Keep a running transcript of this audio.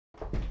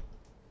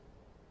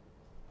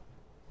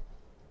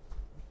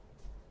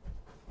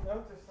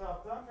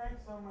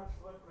much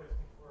liquid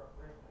for a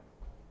break night.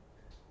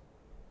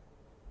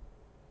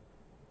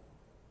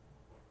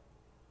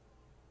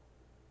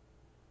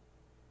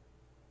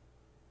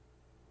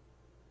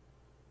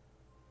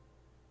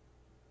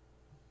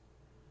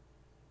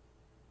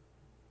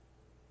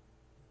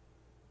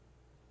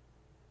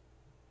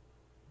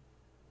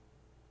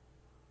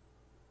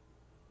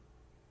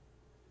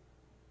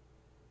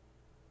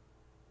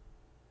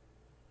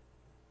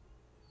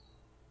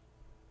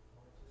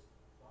 Or just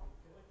don't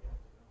feel like you have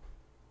to go.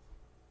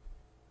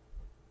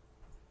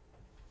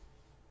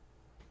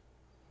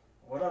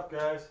 What up,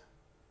 guys?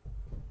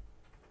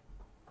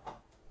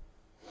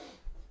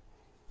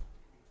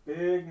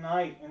 Big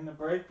night in the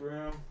break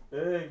room.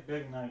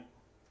 Big night.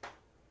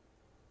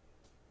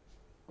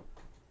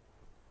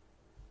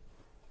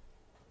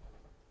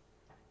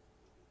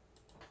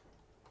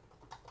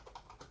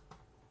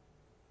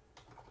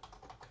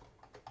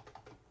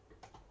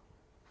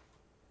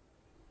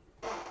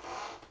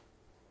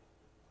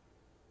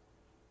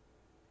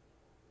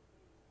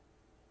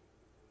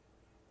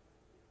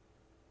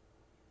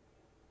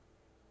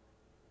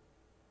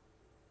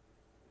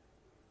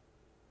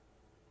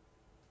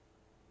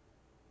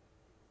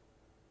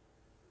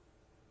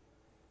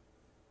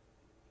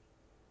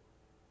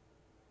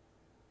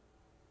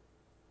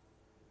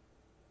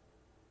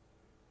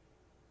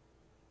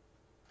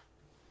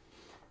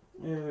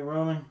 Yeah, they're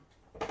rolling.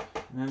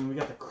 And then we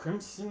got the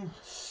Crimson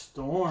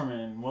Storm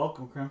in.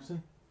 Welcome,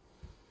 Crimson.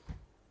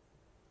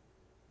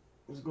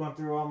 Just going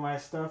through all my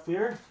stuff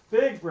here.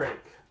 Big break.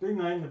 Big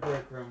night in the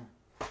break room.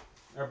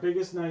 Our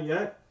biggest night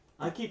yet.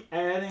 I keep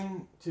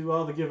adding to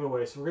all the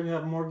giveaways. So we're going to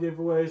have more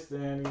giveaways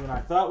than even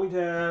I thought we'd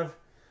have.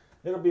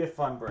 It'll be a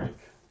fun break.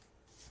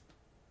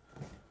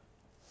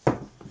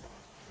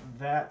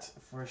 That's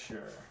for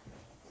sure.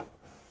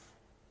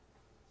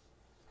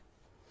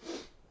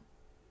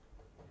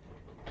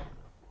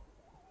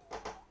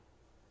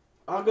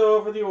 I'll go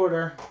over the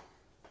order.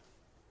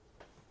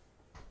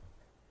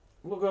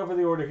 We'll go over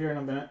the order here in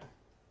a minute.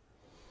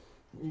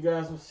 You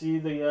guys will see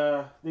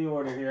the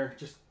order here.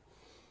 Just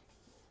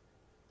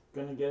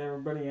gonna get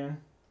everybody in.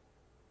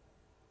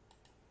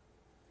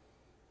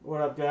 What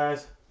up,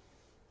 guys?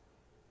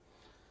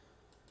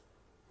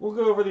 We'll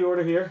go over the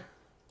order here.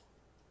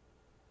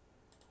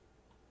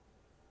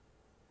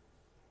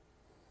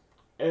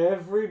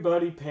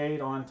 Everybody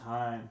paid on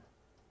time.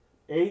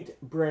 8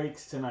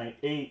 breaks tonight.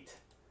 8.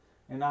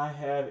 And I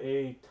have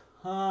a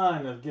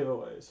ton of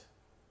giveaways.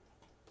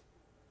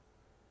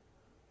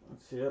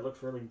 Let's see, that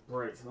looks really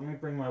bright. So let me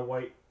bring my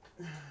white.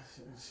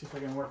 See if I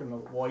can work in the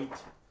white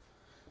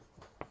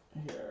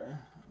here.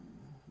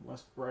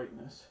 Less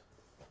brightness.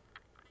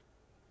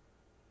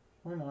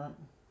 Why not?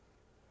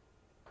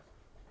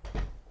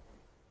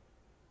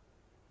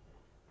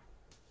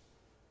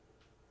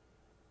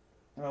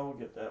 Oh, we'll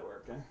get that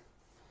working.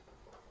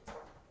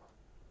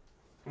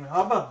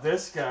 How about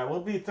this guy? We'll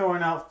be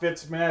throwing out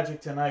Fitz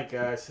Magic tonight,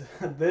 guys.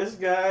 This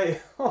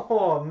guy,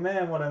 oh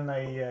man, what a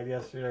night he had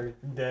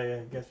yesterday,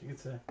 I guess you could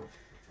say.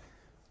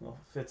 Well,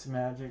 Fitz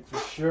Magic for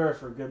sure,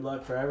 for good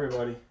luck for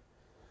everybody.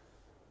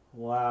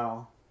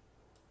 Wow.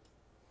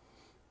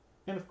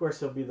 And of course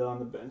he'll be on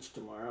the bench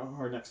tomorrow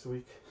or next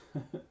week.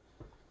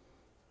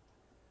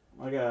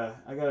 I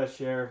gotta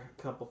share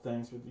a couple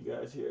things with you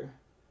guys here.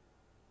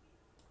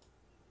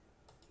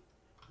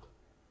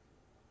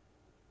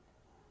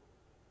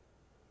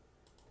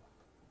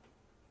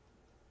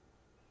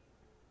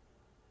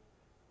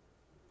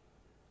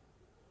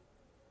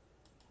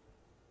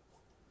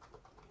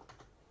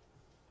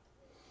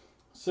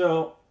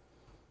 So,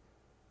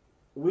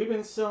 we've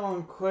been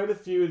selling quite a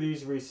few of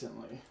these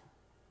recently.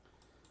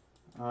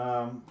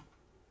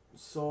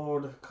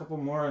 Sold a couple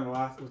more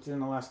within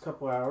the last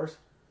couple hours.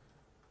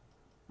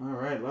 All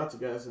right, lots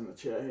of guys in the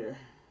chat here.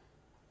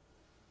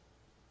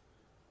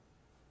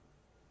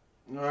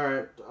 All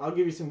right, I'll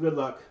give you some good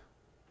luck.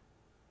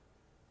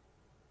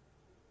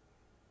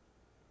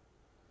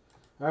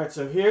 All right,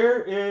 so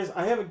here is,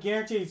 I have a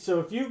guaranteed, so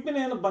if you've been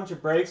in a bunch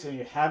of breaks and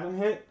you haven't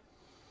hit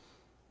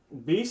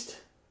Beast,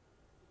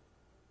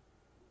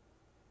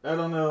 I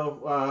don't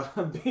know,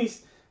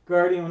 Beast,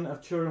 Guardian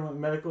of Children with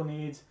Medical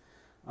Needs.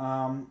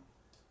 If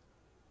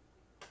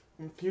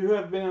you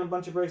have been in a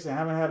bunch of breaks and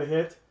haven't had a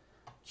hit,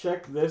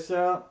 check this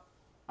out.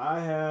 I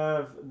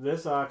have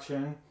this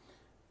auction.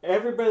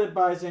 Everybody that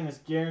buys in is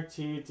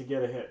guaranteed to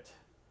get a hit.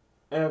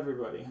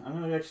 Everybody. I'm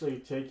going to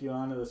actually take you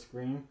onto the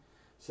screen.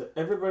 So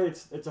everybody,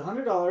 it's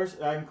 $100.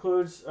 That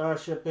includes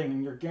shipping,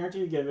 and you're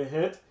guaranteed to get a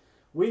hit.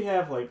 We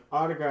have like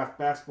autographed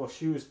basketball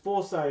shoes,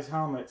 full-size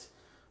helmets,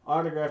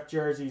 autographed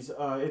jerseys.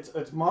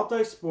 It's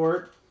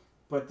multi-sport,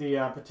 but the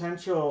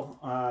potential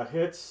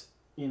hits,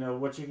 you know,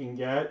 what you can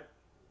get,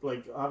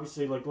 like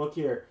obviously, like look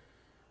here.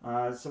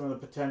 Some of the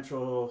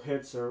potential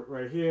hits are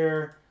right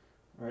here,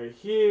 right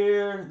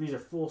here. These are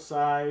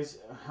full-size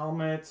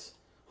helmets,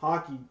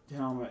 hockey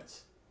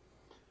helmets.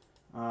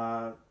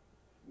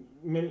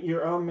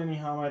 Your own mini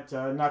helmet,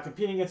 not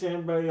competing against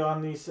anybody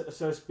on these,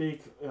 so to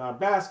speak.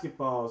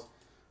 Basketballs,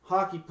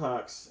 hockey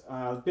pucks,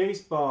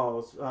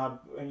 baseballs,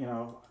 you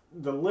know,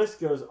 the list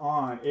goes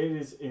on. It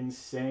is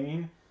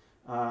insane.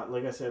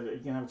 Like I said, you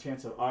can have a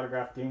chance of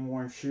autographed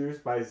game-worn shoes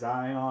by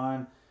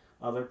Zion,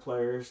 other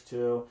players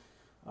too.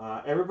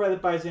 Everybody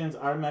that buys in is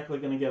automatically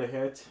going to get a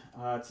hit.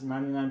 It's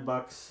 99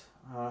 bucks.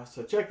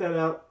 So check that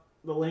out.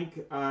 The link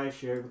I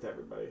shared with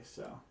everybody.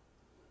 So,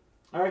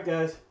 all right,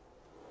 guys.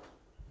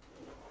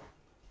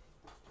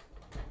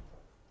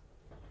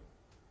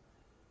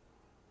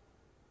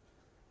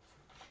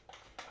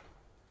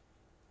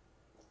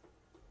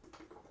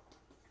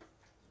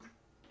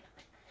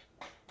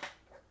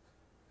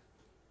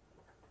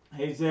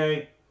 Hey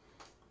Zay,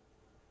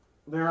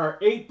 there are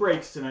 8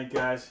 breaks tonight,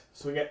 guys.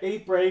 So we got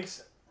 8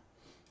 breaks.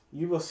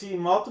 You will see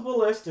multiple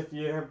lists if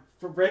you're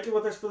breaking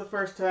with us for the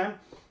first time.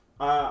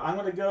 I'm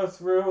going to go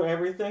through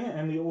everything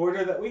in the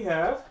order that we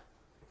have.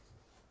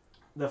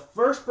 The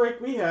first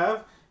break we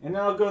have, and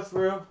then I'll go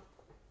through.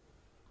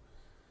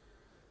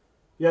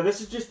 Yeah,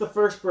 this is just the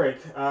first break.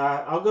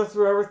 I'll go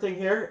through everything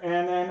here,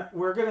 and then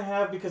we're going to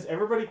have, because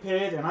everybody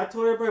paid, and I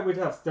told everybody we'd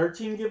have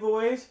 13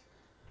 giveaways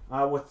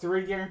with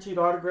 3 guaranteed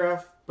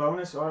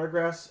bonus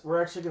autographs.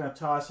 We're actually going to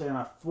toss in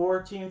a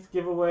 14th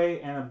giveaway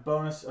and a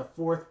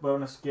 4th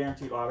bonus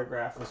guaranteed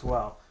autograph as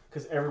well,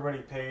 because everybody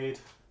paid,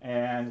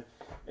 and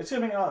it's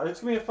gonna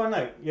be a fun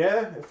night.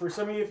 Yeah, for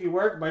some of you, if you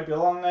work, it might be a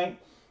long night.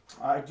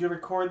 If you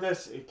record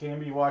this, it can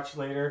be watched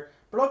later,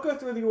 but I'll go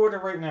through the order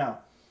right now.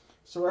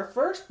 So our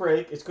first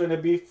break is going to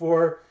be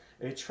for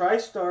a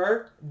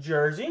TriStar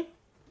jersey,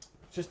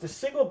 just a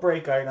single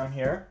break item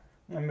here.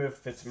 I'm gonna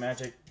move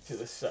Fitzmagic to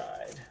the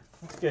side.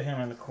 Let's get him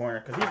in the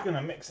corner because he's going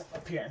to make some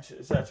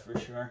appearances, that's for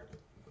sure.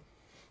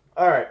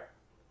 Alright.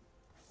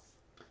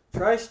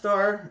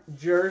 TriStar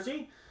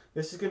jersey.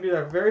 This is going to be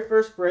our very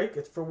first break.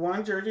 It's for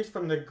 1 jersey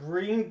from the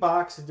green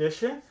box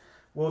edition.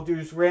 We'll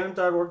do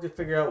random.org to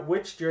figure out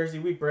which jersey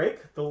we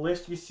break. The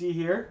list you see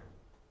here.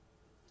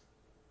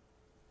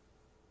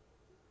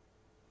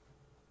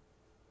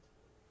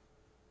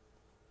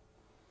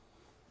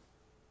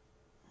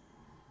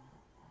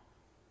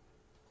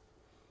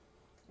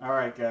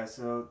 Alright guys,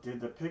 so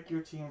did the pick your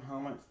team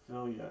helmet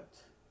fill yet?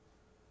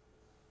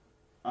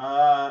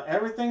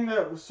 Everything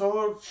that was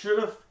sold should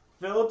have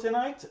filled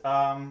tonight.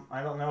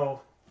 I don't know.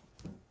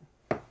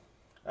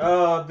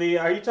 Oh,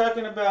 are you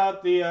talking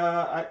about the,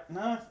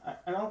 no,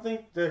 I don't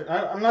think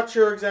I'm not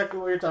sure exactly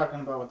what you're talking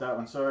about with that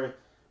one. Sorry,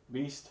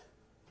 Beast.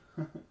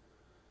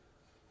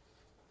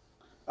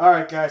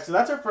 Alright guys, so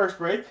that's our first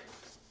break.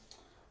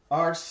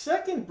 Our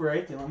second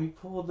break, and let me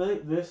pull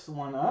this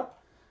one up,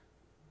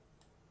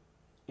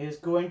 is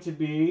going to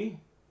be,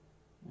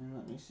 and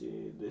let me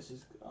see, this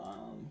is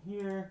on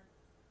here.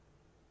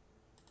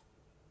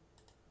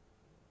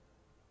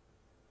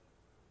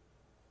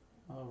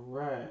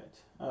 Alright.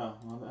 Oh,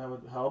 well, that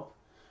would help.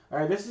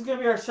 Alright, this is going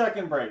to be our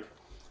second break.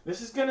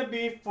 This is going to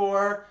be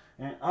for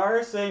an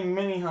RSA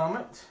mini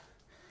helmet,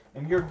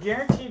 and you're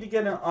guaranteed to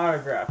get an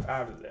autograph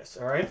out of this,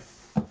 alright?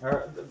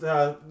 Or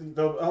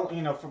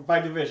you know, by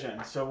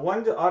division. So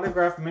 1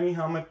 autograph mini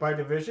helmet by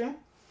division.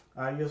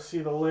 You'll see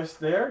the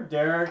list there.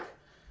 Derek,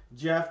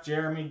 Jeff,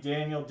 Jeremy,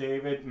 Daniel,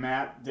 David,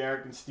 Matt,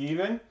 Derek, and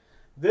Steven.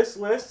 This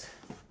list,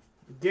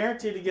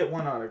 guaranteed to get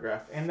 1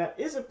 autograph. And that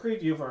is a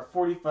preview of our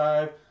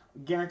 45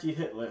 guaranteed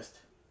hit list.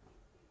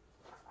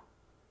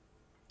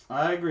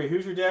 I agree.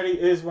 Who's Your Daddy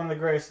is one of the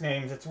greatest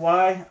names. It's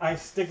why I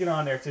stick it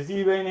on there. It's his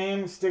eBay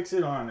name, sticks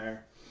it on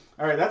there.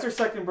 Alright, that's our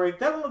second break.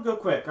 That one will go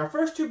quick. Our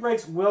first 2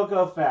 breaks will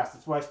go fast.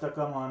 That's why I stuck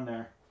them on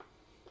there.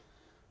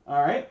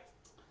 Alright.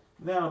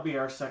 That'll be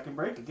our second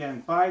break.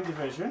 Again, by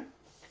division.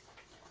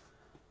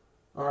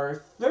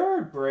 Our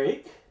third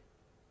break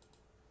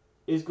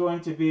is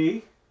going to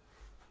be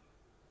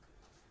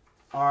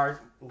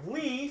our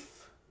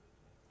Leaf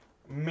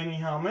mini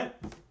helmet.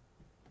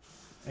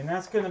 And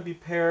that's going to be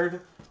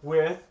paired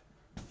with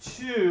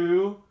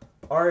 2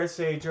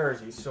 RSA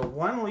jerseys. So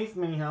 1 Leaf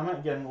mini helmet.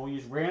 Again, we'll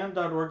use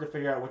random.org to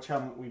figure out which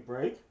helmet we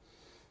break.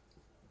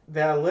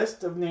 The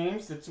list of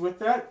names that's with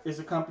that is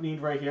accompanied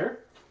right here.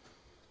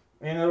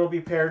 And it'll be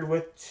paired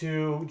with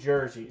 2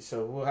 jerseys.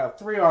 So we'll have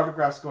 3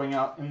 autographs going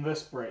out in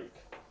this break.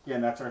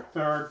 Again, that's our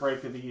third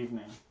break of the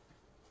evening.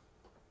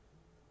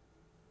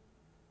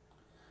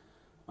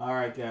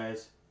 Alright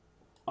guys.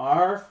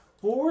 Our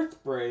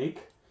fourth break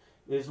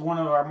is one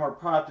of our more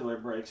popular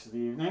breaks of the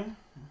evening.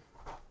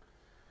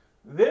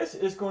 This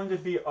is going to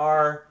be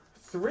our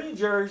 3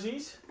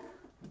 jerseys.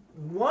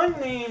 1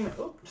 name,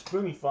 oops,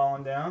 Spoonie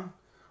falling down.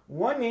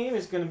 1 name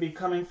is going to be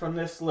coming from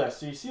this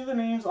list. So you see the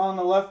names on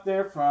the left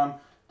there from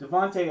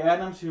Devontae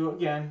Adams, who,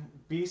 again,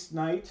 Beast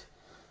Knight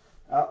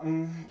out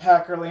in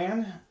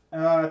Packerland,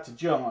 to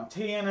Joe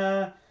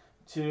Montana,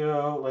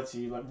 to, let's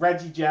see, like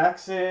Reggie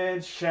Jackson,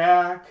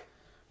 Shaq.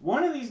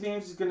 One of these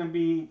names is going to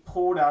be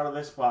pulled out of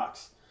this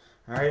box.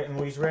 All right, and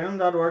we'll use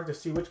random.org to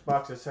see which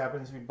box this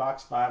happens to be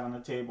box 5 on the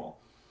table.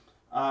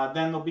 Then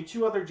there'll be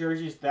 2 other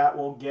jerseys that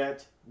will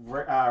get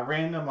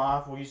random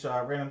off. We'll use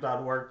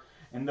random.org,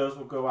 and those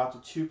will go out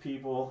to 2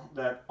 people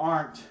that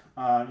aren't,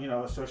 you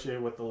know,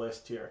 associated with the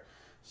list here.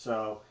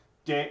 So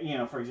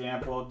for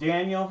example,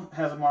 Daniel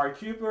has Amari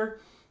Cooper.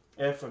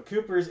 If a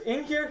Cooper is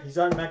in here, he's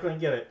automatically going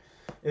to get it.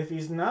 If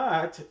he's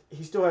not,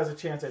 he still has a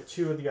chance at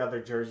 2 of the other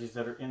jerseys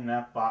that are in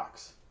that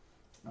box.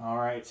 All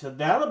right, so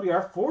that'll be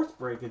our 4th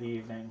break of the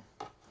evening.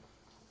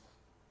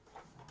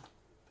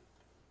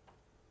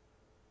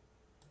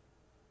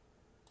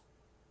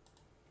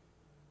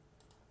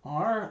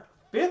 Our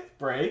 5th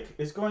break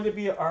is going to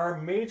be our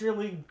Major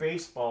League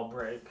Baseball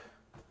break.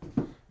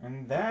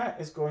 And that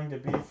is going to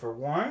be for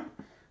one.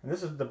 And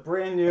this is the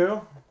brand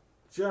new,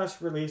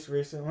 just released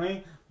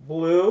recently,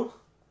 blue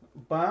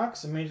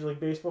box of Major League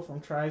Baseball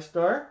from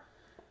TriStar.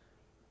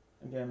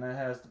 Again, that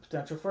has the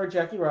potential for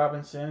Jackie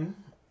Robinson,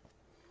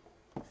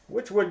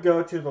 which would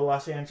go to the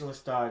Los Angeles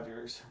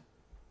Dodgers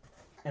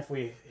if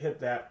we hit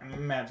that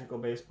magical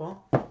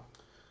baseball.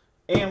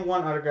 And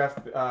one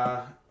autographed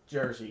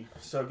jersey.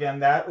 So again,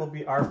 that will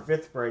be our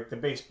 5th break, the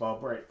baseball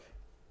break.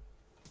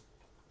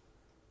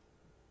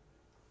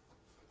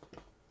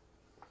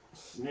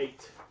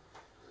 Snaked.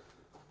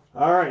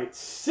 All right,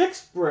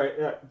 6th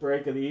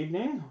break of the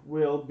evening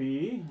will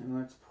be, and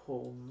let's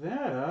pull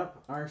that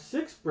up. Our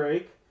 6th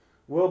break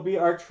will be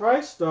our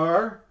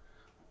TriStar,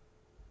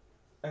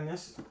 and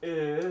this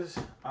is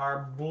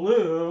our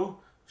blue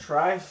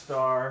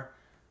TriStar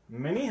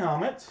mini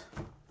helmet.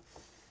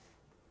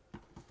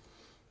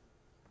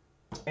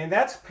 And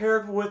that's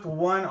paired with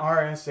one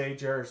RSA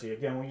jersey.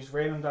 Again, we use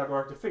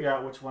random.org to figure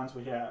out which ones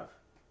we have.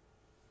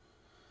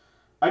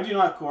 I do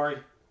not, Corey.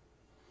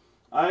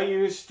 I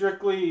use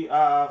strictly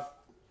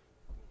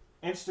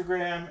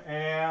Instagram,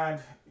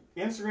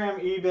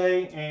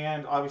 eBay,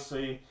 and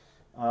obviously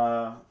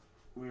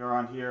we are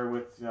on here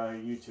with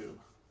YouTube.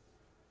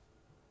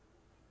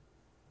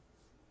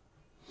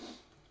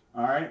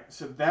 All right,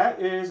 so that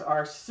is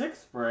our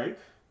 6th break.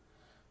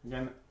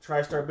 Again,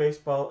 TriStar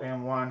baseball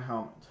and one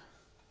helmet.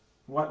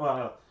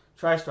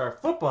 TriStar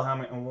football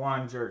helmet and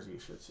one jersey, I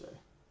should say.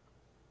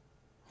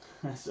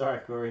 Sorry,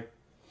 Corey.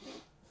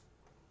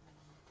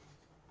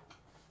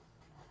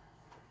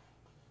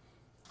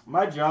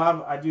 My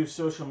job, I do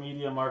social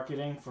media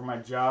marketing for my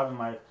job and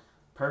my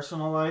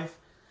personal life.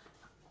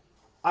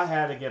 I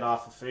had to get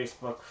off of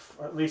Facebook,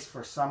 at least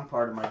for some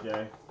part of my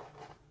day.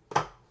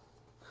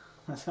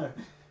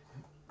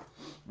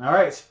 All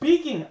right,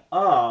 speaking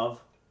of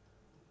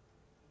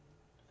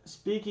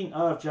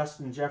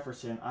Justin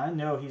Jefferson, I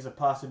know he's a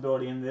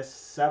possibility in this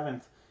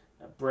 7th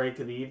break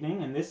of the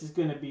evening, and this is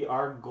going to be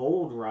our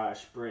Gold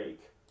Rush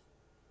break.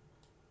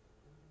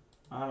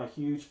 I'm a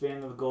huge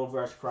fan of the Gold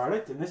Rush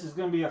product, and this is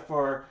going to be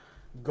for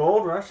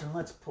Gold Rush, and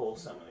let's pull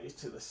some of these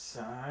to the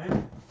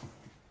side.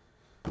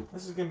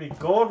 This is going to be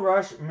Gold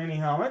Rush mini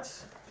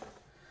helmets,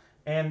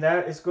 and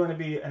that is going to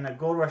be in a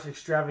Gold Rush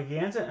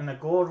Extravaganza and the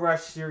Gold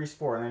Rush Series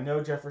 4, and I know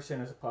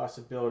Jefferson is a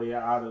possibility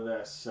out of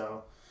this,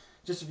 so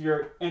just if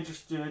you're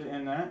interested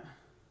in that.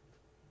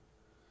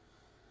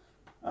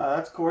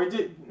 That's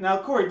Corey. Now,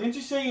 Corey, didn't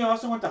you say you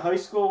also went to high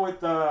school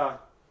with,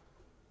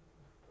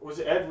 was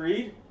it Ed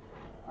Reed?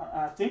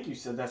 I think you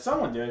said that.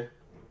 Someone did.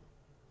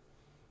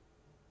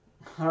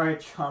 All right,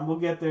 John, we'll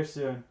get there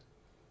soon.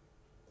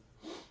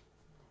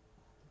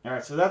 All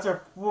right, so that's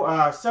our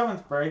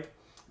 7th break.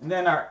 And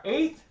then our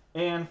 8th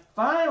and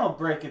final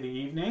break of the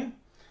evening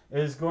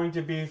is going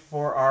to be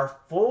for our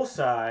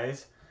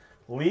full-size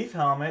Leaf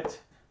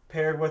helmet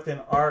paired with an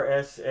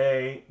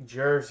RSA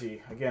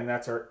jersey. Again,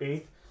 that's our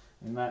 8th.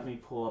 And let me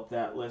pull up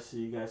that list so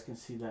you guys can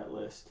see that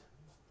list.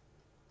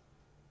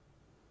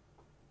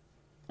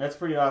 That's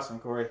pretty awesome,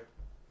 Corey.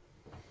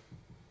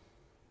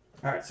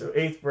 All right, so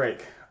 8th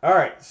break. All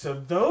right, so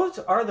those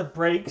are the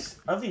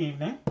breaks of the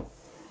evening.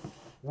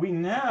 We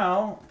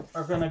now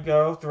are going to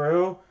go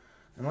through,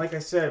 and like I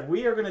said,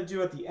 we are going to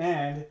do at the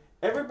end,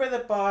 everybody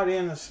that bought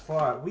in the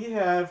spot. We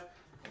have,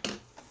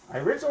 I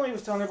originally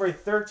was telling everybody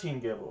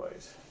 13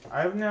 giveaways.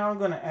 I'm now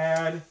going to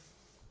add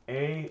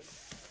a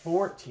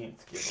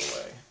 14th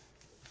giveaway.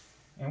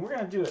 And we're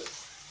going to do it.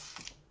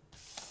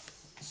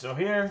 So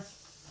here,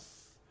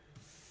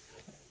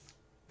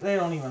 they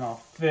don't even all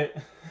fit.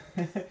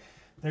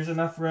 There's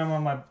enough room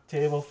on my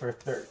table for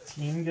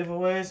 13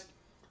 giveaways.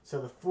 So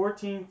the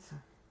 14th,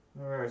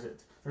 where is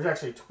it? There's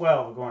actually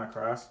 12 going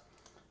across.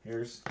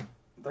 Here's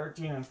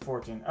 13 and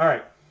 14. All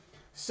right.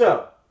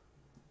 So,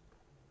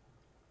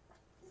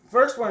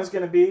 first one is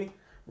going to be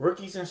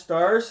Rookies and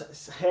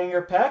Stars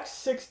Hanger Pack,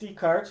 60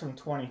 cards from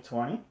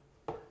 2020.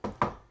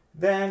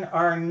 Then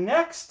our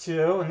next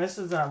two, and this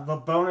is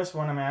the bonus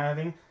one I'm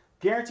adding,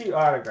 guaranteed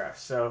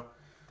autographs. So,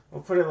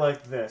 we'll put it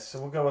like this.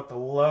 So we'll go with the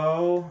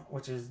low,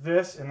 which is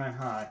this, and then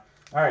high.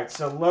 All right,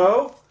 so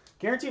low,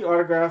 guaranteed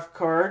autograph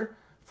card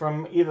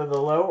from either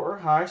the low or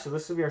high. So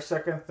this will be our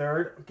second and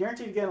third.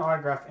 Guaranteed to get an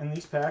autograph in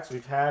these packs.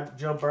 We've had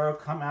Joe Burrow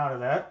come out of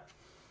that.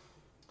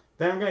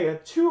 Then I'm going to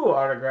get 2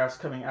 autographs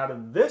coming out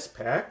of this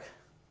pack.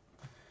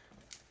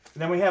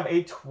 Then we have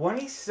a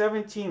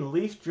 2017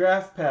 Leaf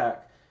Draft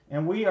Pack.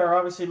 And we are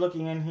obviously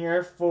looking in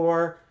here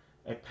for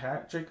a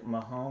Patrick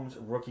Mahomes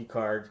rookie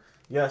card.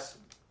 Yes,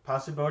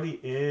 possibility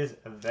is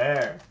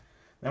there.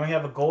 Then we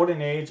have a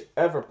Golden Age,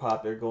 ever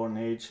popular Golden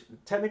Age.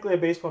 Technically a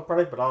baseball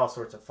product, but all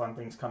sorts of fun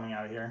things coming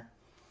out of here.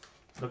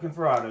 Looking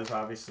for autos,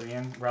 obviously,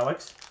 and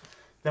relics.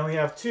 Then we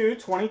have 2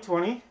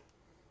 2020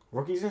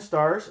 Rookies and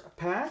Stars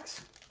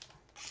packs.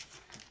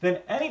 Then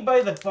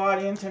anybody that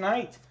bought in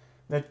tonight,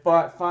 that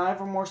bought 5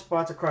 or more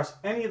spots across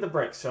any of the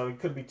breaks, so it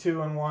could be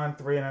 2 in one,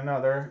 3 in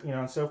another,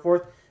 and so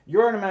forth,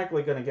 you're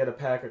automatically going to get a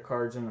pack of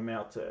cards in the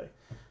mail today.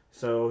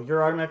 So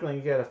you're automatically going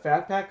to get a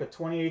fat pack of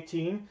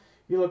 2018.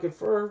 You're looking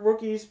for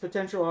rookies,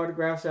 potential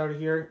autographs out of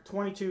here.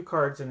 22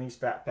 cards in these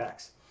fat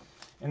packs.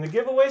 In the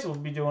giveaways, we'll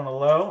be doing a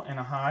low and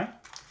a high.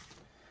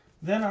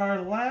 Then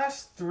our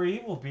last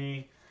 3 will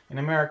be an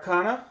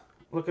Americana,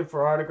 looking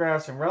for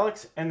autographs and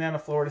relics, and then a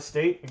Florida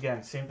State.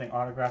 Again, same thing,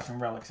 autographs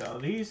and relics out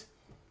of these.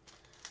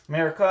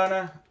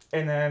 Americana,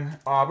 and then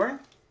Auburn.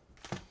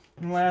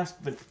 And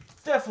last, but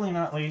definitely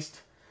not least,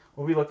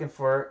 we'll be looking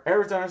for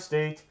Arizona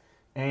State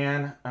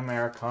and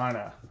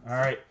Americana. All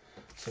right.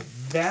 So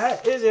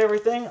that is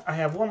everything. I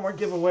have one more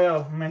giveaway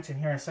I'll mention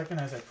here in a second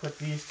as I put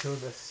these to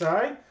the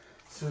side.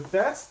 So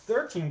that's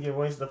 13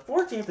 giveaways. The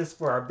 14th is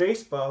for our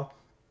baseball,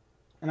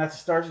 and that's a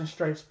Stars and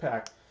Stripes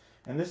pack.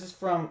 And this is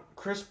from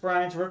Chris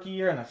Bryant's rookie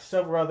year and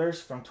several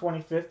others from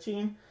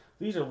 2015.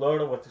 These are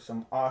loaded with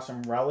some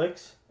awesome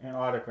relics and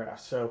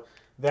autographs. So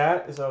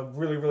that is a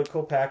really, really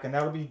cool pack, and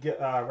that will be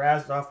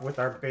razzed off with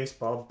our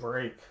baseball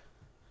break.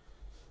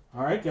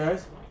 All right,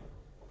 guys.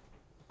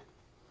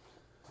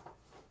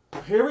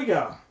 Here we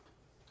go.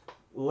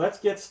 Let's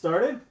get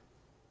started.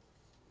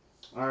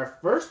 Our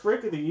first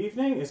break of the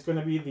evening is going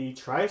to be the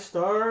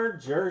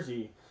TriStar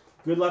jersey.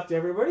 Good luck to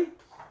everybody.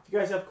 If you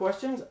guys have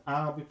questions,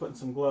 I'll be putting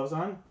some gloves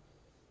on.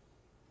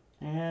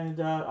 And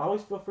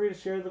always feel free to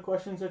share the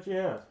questions that you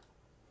have.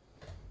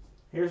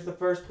 Here's the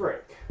first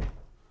break.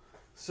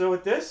 So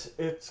with this,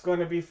 it's going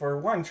to be for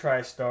one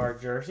TriStar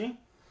jersey.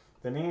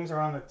 The names are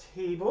on the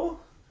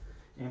table.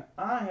 And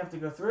I have to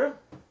go through.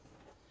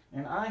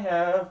 And I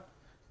have...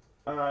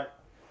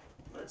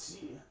 let's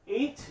see,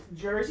 8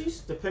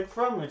 jerseys to pick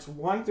from. It's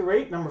 1 through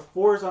 8. Number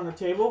 4 is on the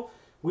table.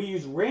 We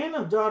use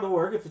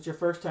random.org if it's your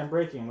first time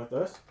breaking with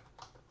us.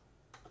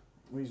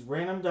 We use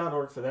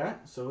random.org for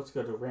that. So let's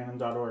go to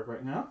random.org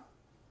right now.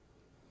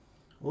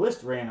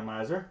 List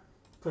randomizer.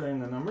 Put in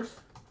the numbers.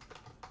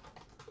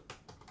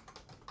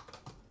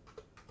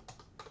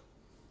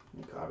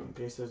 Copy and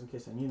paste those in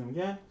case I need them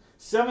again.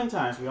 7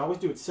 times. We always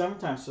do it 7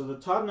 times. So the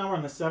top number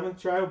on the 7th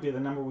try will be the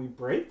number we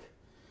break.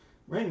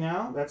 Right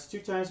now, that's 2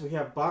 times we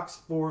have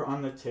box 4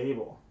 on the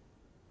table.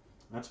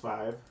 That's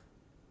 5.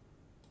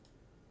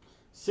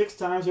 6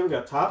 times, here we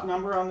go. Top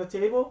number on the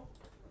table.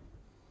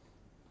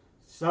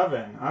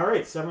 7. All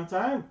right, 7th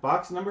time,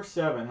 box number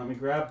 7. Let me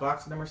grab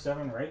box number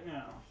 7 right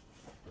now.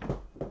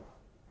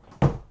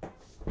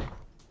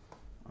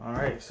 All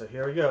right, so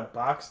here we go.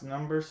 Box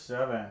number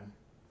 7.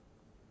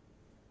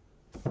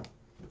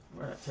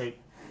 We're going to take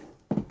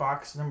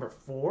box number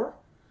 4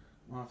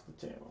 off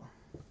the table.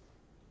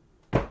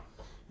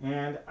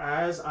 And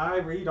as I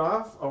read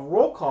off a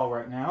roll call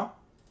right now.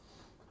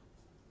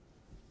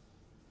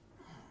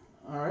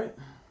 All right,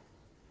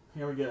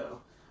 here we go.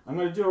 I'm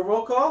going to do a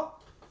roll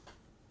call.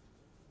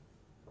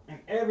 And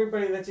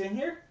everybody that's in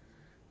here,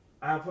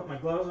 I'll put my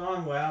gloves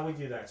on while we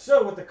do that.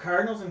 So with the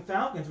Cardinals and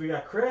Falcons, we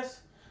got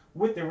Chris.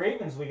 With the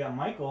Ravens, we got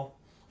Michael.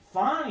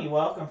 Fonnie,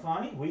 welcome,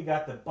 Fonnie. We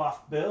got the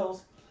Buff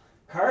Bills.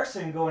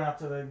 Carson going up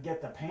to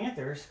get the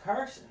Panthers.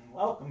 Carson,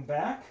 welcome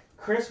back.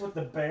 Chris with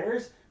the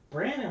Bears.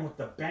 Brandon with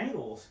the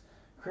Bengals.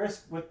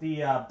 Chris with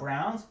the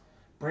Browns.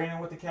 Brandon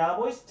with the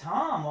Cowboys.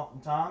 Tom, welcome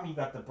Tom. You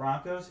got the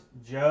Broncos.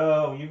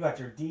 Joe, you got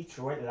your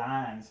Detroit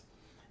Lions.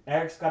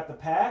 Eric's got the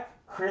Pack.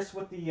 Chris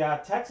with the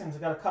Texans. I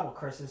got a couple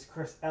Chris's.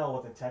 Chris L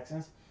with the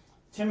Texans.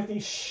 Timothy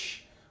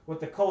Shh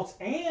with the Colts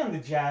and the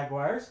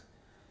Jaguars.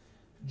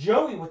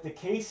 Joey with the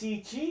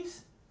KC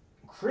Chiefs.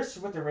 Chris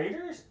with the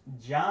Raiders.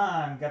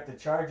 John got the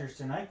Chargers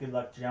tonight. Good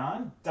luck,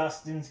 John.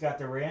 Dustin's got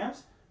the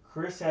Rams.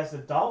 Chris has the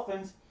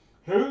Dolphins.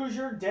 Who's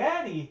Your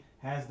Daddy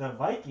has the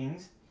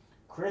Vikings.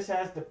 Chris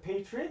has the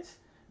Patriots.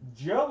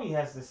 Joey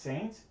has the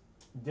Saints.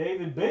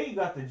 David B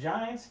got the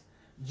Giants.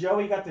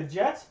 Joey got the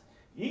Jets.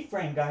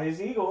 Ephraim got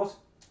his Eagles.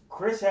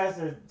 Chris has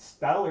the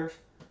Steelers.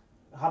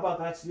 How about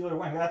that Steeler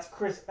win? That's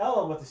Chris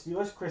Ella with the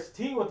Steelers. Chris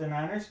T with the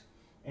Niners.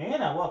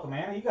 Anna, welcome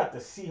Anna. You got the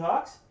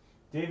Seahawks.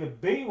 David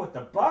B with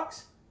the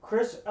Bucks.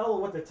 Chris Ella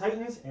with the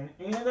Titans. And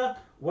Anna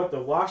with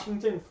the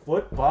Washington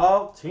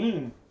football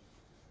team.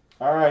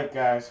 All right,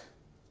 guys.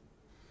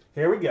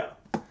 Here we go.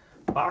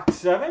 Box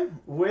 7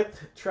 with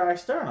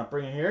TriStar. And I'll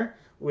bring it here.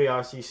 We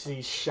obviously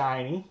see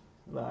shiny.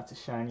 Lots of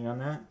shiny on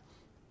that.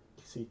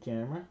 See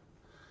camera.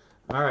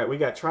 All right, we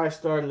got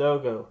TriStar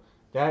logo.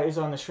 That is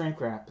on the shrink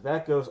wrap.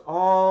 That goes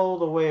all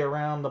the way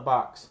around the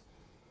box.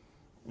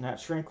 And that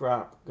shrink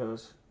wrap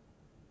goes,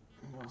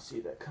 you'll see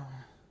that coming.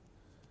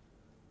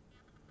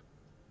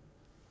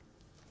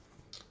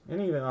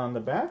 And even on the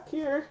back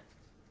here,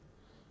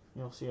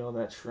 you'll see all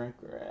that shrink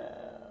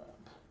wrap.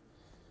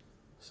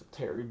 So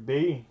Terry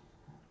B.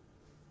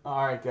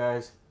 All right,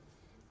 guys.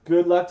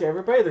 Good luck to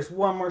everybody. There's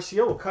one more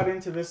seal. We'll cut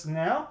into this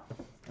now.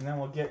 and then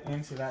we'll get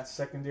into that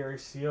secondary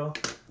seal.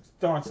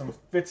 Throwing some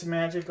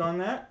Fitzmagic on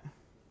that,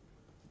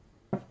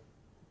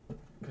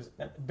 because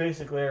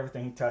basically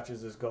everything he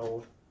touches is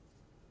gold.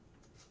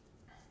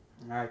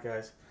 All right,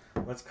 guys,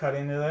 let's cut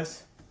into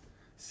this.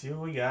 See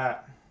what we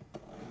got.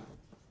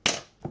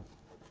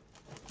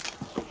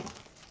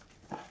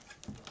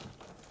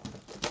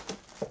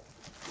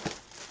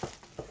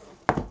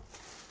 All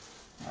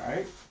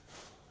right,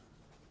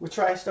 with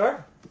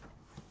TriStar.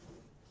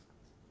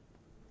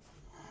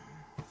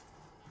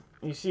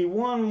 You see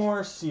one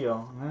more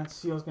seal, and that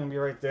seal is going to be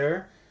right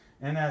there.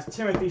 And as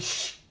Timothy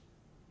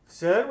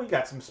said, we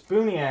got some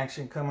spoony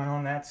action coming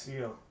on that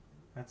seal.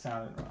 That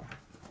sounded wrong.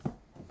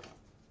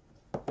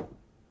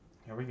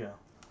 Here we go.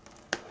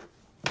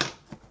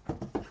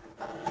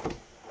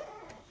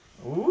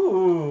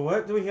 Ooh,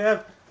 what do we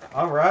have?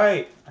 All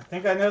right, I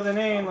think I know the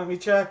name. Let me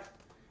check.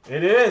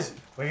 It is.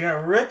 We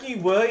got Ricky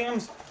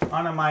Williams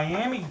on a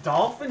Miami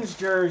Dolphins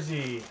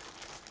jersey.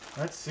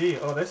 Let's see.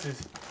 Oh, this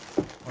is...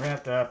 We're going to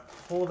have to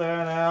pull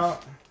that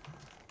out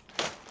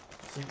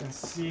so you can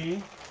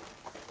see.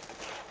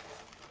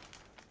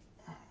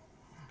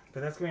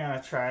 But that's going to be on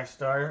a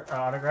TriStar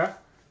autograph.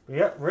 But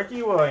yep,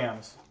 Ricky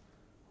Williams.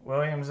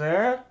 Williams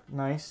there.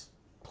 Nice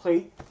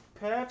plate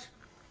patch.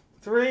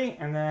 3.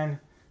 And then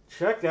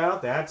check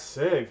out that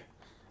SIG.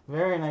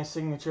 Very nice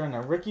signature on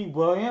the Ricky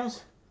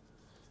Williams.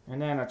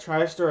 And then a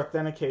TriStar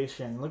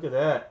authentication. Look at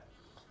that.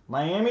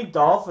 Miami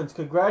Dolphins.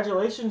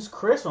 Congratulations,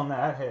 Chris, on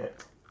that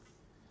hit.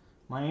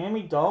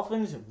 Miami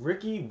Dolphins,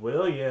 Ricky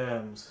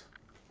Williams.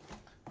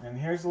 And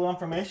here's a little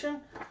information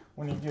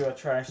when you do a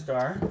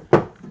TriStar.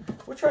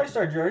 With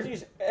TriStar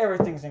jerseys,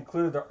 everything's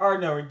included. There are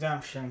no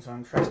redemptions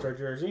on TriStar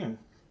jersey. And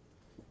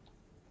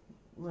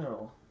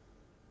little.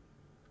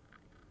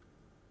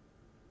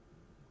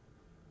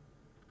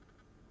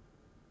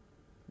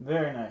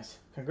 Very nice.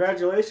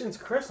 Congratulations,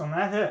 Chris, on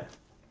that hit.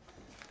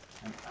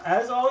 And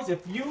as always,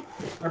 if you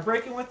are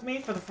breaking with me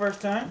for the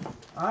first time,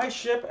 I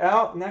ship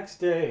out next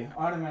day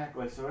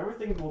automatically, so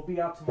everything will be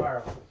out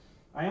tomorrow.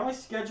 I only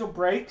schedule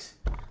breaks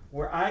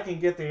where I can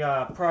get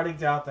the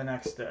product out the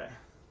next day.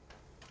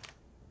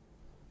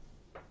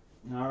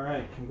 All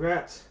right,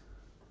 congrats.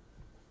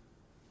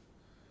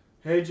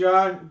 Hey,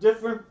 John,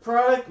 different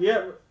product?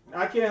 Yeah,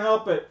 I can't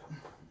help it.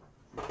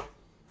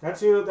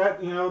 That's you.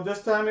 That, you know,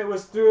 this time it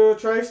was through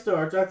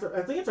TriStar.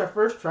 I think it's our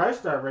first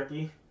TriStar,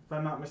 Ricky, if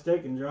I'm not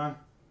mistaken, John.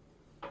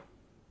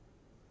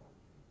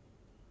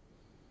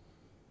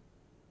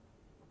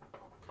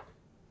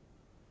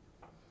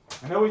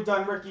 I know we've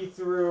done Ricky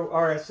through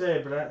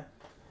RSA,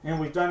 and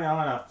we've done it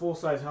on a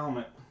full-size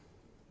helmet.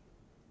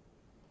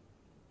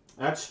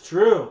 That's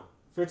true.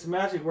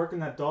 Fitzmagic working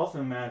that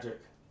dolphin magic.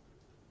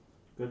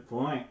 Good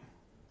point.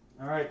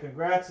 All right,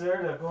 congrats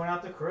there to going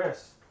out to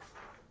Chris.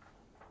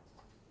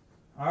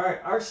 All right,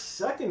 our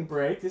second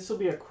break. This will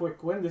be a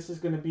quick one. This is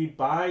going to be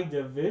by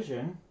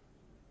division.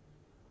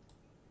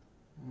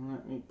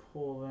 Let me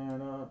pull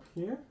that up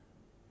here.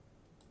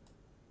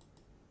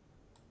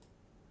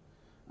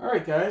 All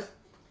right, guys.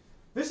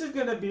 This is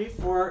going to be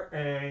for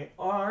a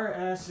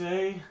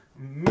RSA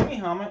mini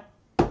helmet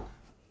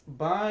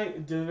by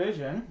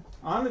division.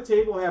 On the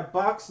table, we have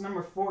box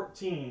number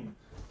 14.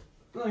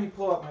 Let me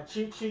pull up my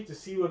cheat sheet to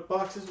see what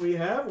boxes we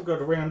have. We'll go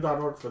to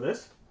random.org for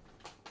this.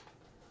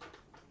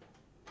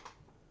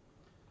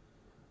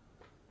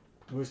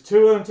 It was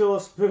 2 until a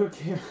spook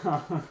came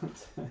out.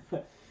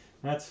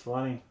 That's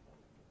funny.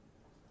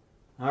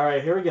 All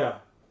right, here we go.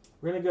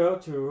 We're going to go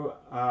to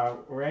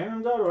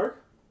random.org.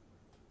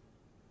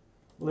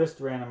 List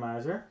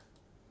randomizer.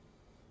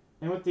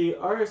 And with the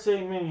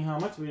RSA mini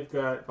helmets, we've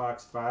got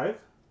box 5,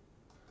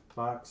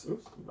 box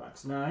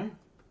 9,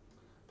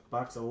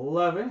 box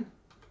 11,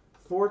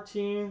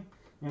 14,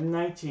 and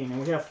 19.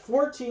 And we have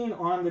 14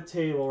 on the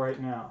table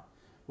right now.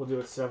 We'll do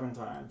it 7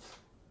 times.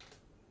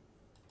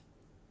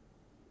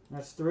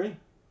 That's 3,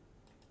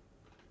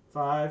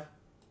 5,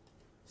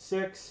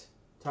 6,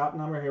 top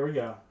number, here we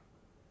go.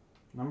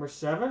 Number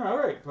 7, all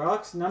right,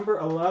 box number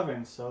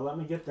 11. So let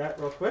me get that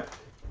real quick.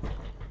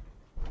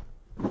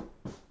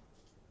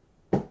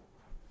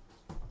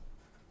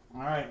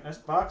 All right, this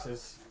box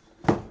it's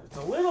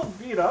a little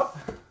beat up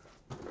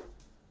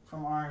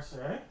from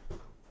RSA,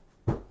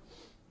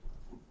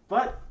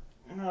 but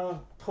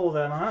I'll pull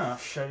that on. I'll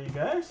show you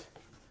guys.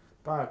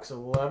 Box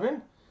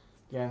 11.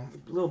 Again,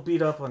 a little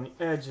beat up on the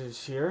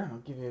edges here. I'll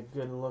give you a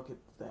good look at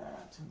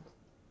that.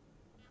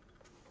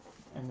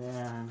 And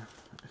then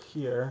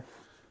here,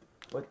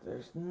 but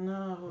there's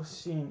no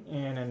seam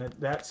in, and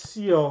that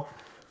seal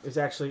is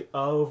actually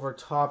over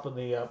top of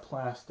the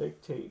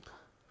plastic tape.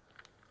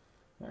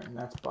 There, and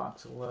that's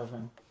box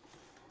 11.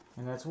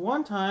 And that's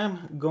one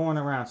time going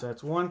around. So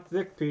that's one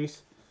thick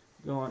piece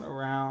going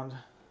around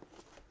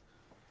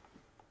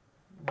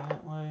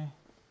that way.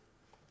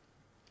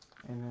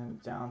 And then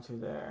down to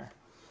there.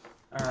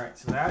 Alright,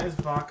 so that is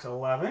box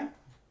 11.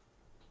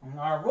 And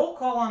our roll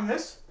call on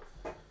this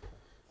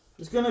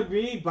is going to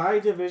be by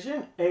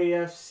division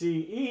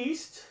AFC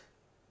East.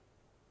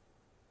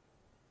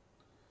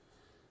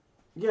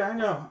 Yeah, I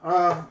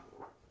know.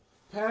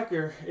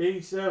 Packer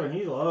 87.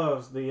 He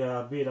loves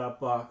the beat up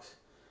box.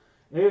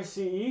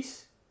 AFC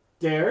East,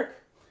 Derek.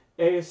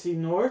 AFC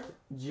North,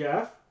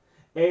 Jeff.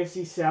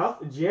 AFC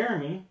South,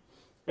 Jeremy.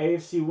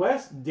 AFC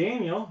West,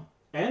 Daniel.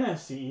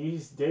 NFC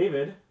East,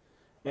 David.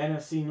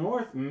 NFC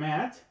North,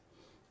 Matt.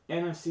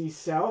 NFC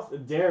South,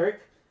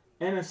 Derek.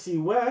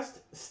 NFC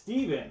West,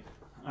 Steven.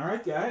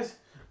 Alright, guys.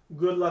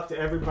 Good luck to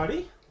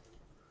everybody.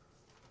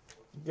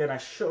 Again, I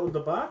showed the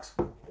box.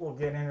 We'll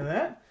get into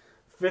that.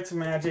 Fitz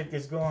magic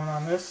is going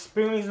on this.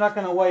 Spoonie's not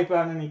going to wipe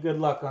out any good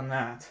luck on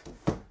that.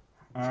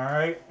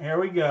 Alright, here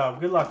we go.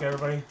 Good luck,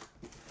 everybody.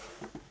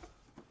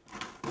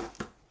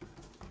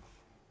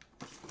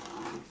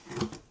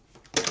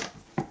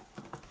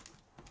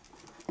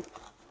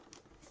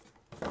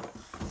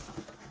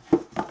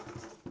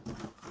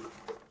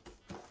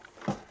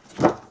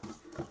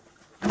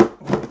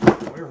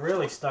 We're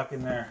really stuck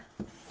in there.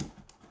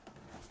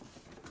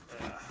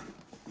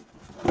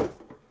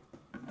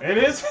 It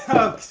is.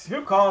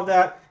 Who called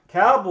that?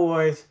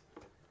 Cowboys.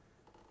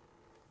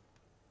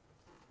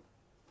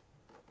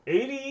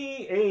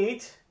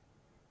 88.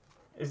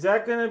 Is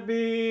that going to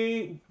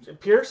be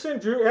Pearson?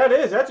 Drew? That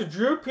is. That's a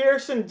Drew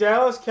Pearson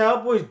Dallas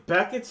Cowboys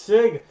Beckett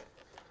Sig.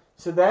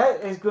 So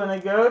that is going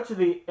to go to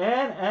the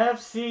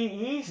NFC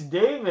East,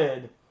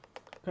 David.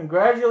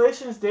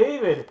 Congratulations,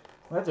 David.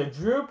 That's a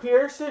Drew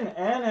Pearson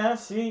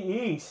NFC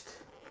East.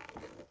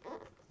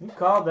 You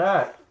called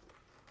that.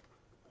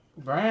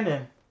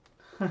 Brandon.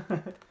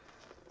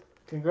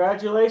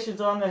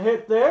 Congratulations on the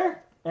hit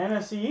there.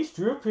 NFC East,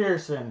 Drew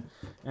Pearson.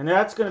 And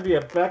that's going to be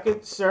a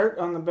Beckett cert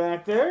on the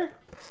back there.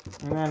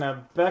 And then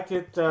a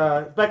Beckett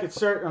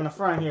cert on the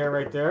front here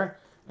right there.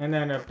 And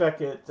then a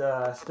Beckett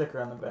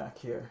sticker on the back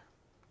here.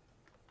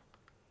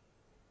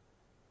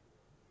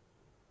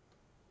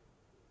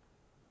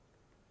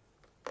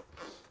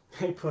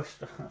 He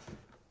pushed off.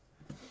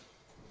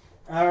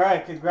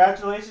 Alright,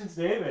 congratulations,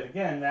 David.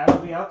 Again, that'll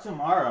be out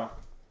tomorrow.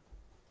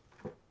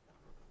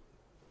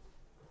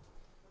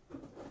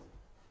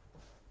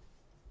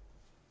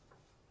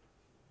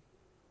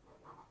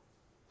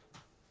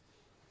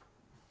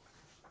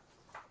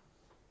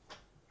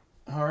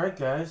 Alright,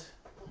 guys.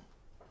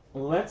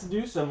 Let's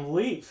do some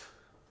Leaf.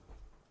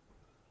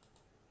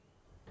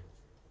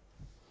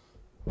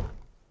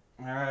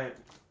 Alright.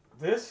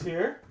 This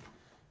here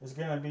is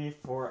going to be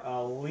for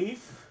a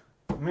Leaf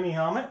mini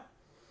helmet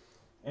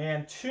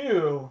and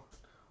 2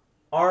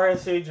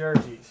 RSA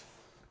jerseys.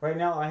 Right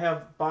now I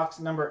have box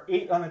number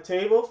 8 on the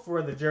table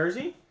for the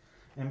jersey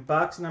and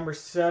box number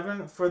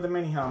 7 for the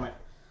mini helmet.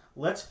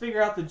 Let's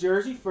figure out the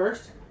jersey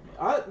first.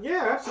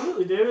 Yeah,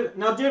 absolutely, David.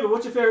 Now, David,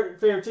 what's your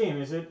favorite team?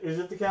 Is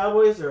it the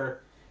Cowboys,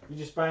 or you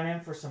just buying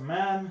in for some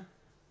men?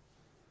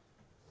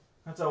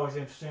 That's always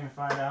interesting to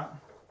find out.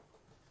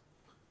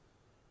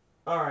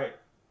 All right.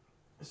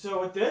 So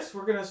with this,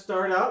 we're gonna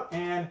start out,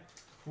 and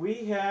we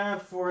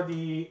have for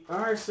the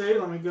RSA.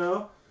 Let me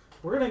go.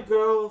 We're gonna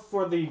go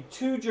for the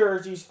 2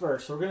 jerseys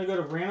first. So we're gonna go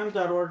to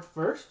random.org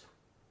first.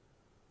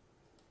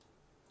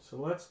 So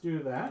let's do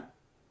that.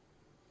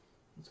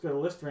 Let's go to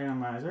list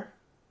randomizer.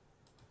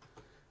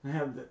 I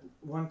have the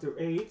 1 through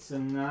 8s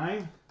and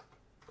 9,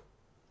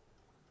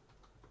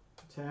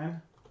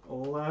 10,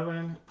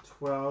 11,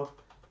 12,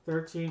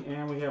 13,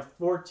 and we have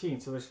 14.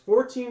 So there's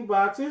 14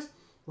 boxes.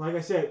 Like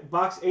I said,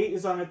 box 8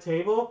 is on the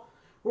table.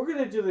 We're going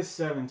to do this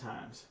 7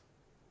 times.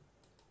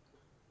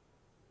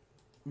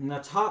 And the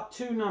top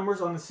 2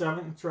 numbers on the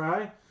 7th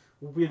try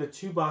will be the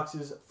 2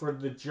 boxes for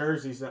the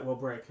jerseys that will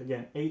break.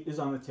 Again, 8 is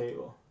on the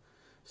table.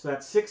 So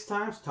that's 6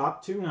 times,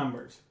 top 2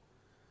 numbers.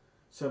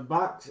 So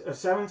box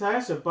 7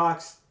 times, so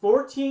box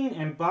 14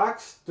 and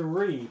box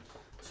 3.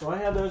 So I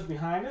have those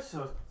behind us.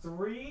 So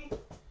 3.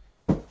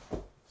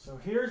 So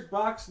here's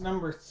box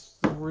number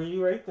 3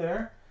 right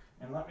there.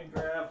 And let me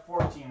grab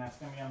 14. That's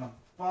going to be on the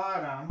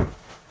bottom.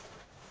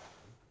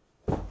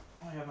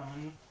 I have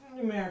them in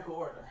numerical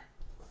order.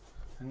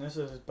 And this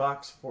is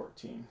box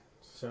 14.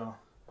 So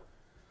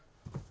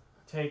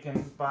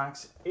taking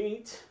box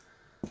 8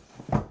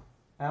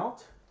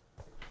 out.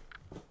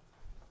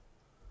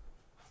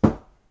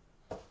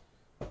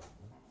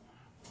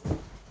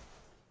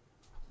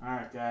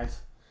 Alright,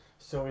 guys,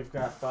 so we've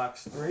got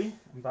box 3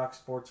 and box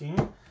 14.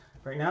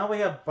 Right now we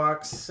have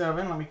box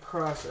 7. Let me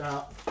cross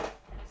out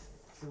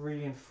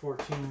 3 and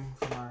 14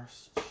 from our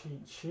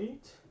cheat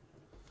sheet.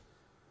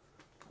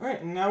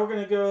 Alright, and now we're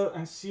going to go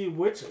and see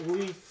which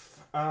Leaf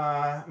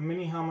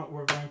mini helmet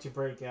we're going to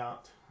break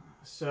out.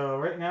 So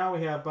right now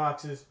we have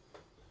boxes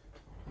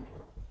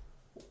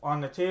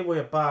on the table. We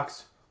have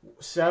box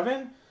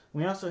 7.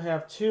 We also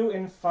have 2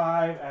 and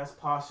 5 as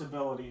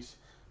possibilities.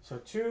 So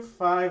 2,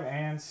 5,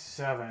 and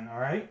 7, all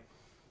right?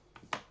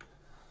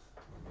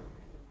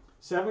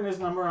 7 is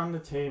number on the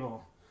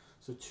table.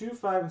 So 2,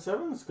 5, and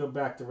 7, let's go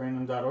back to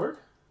random.org.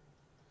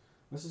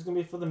 This is going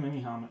to be for the mini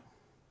helmet.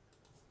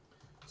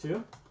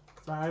 2,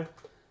 5,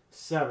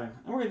 7. And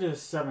we're going to do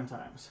this 7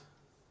 times.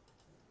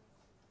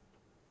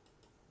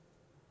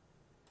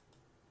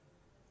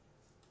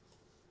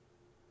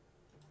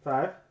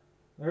 5.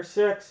 There's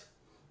 6.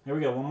 Here we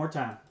go, one more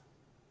time.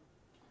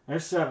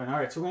 There's 7. All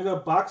right, so we're going to go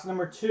box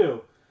number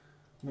 2.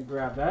 Let me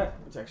grab that.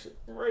 It's actually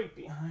right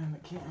behind the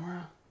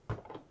camera. And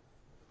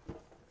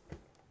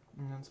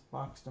that's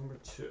box number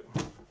 2.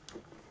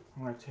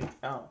 I'm going to take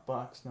out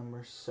box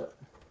number 7.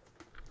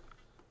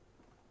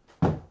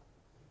 Alright,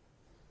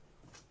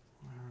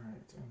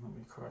 and let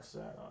me cross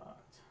that out.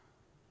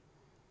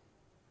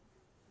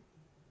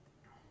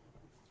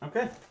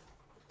 Okay,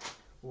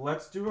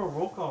 let's do a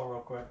roll call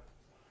real quick.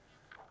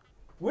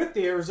 With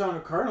the Arizona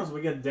Cardinals,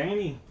 we got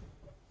Danny.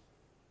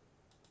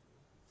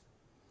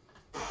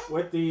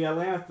 With the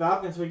Atlanta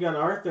Falcons, we got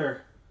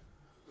Arthur.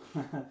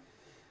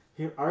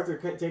 Arthur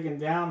taking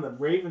down the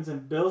Ravens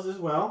and Bills as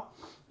well.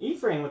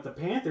 Ephraim with the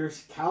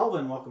Panthers.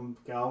 Calvin, welcome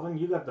Calvin.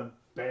 You got the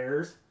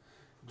Bears.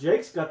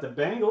 Jake's got the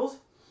Bengals.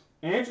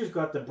 Andrew's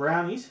got the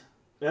Brownies.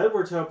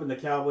 Edward's hoping the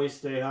Cowboys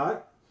stay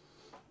hot.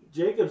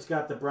 Jacob's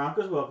got the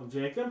Broncos. Welcome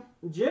Jacob.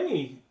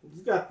 Jimmy,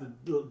 he's got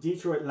the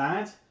Detroit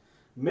Lions.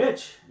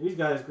 Mitch, he's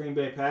got his Green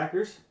Bay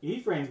Packers.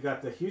 Ephraim's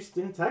got the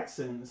Houston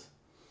Texans.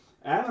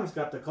 Adam's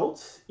got the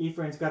Colts.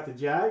 Ephraim's got the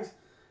Jags.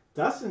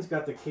 Dustin's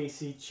got the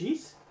KC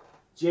Chiefs.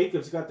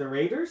 Jacob's got the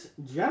Raiders.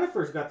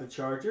 Jennifer's got the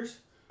Chargers.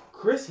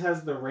 Chris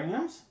has the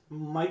Rams.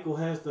 Michael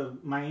has the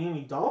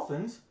Miami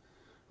Dolphins.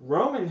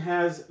 Roman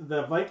has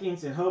the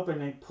Vikings and hoping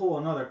they pull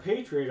another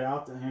Patriot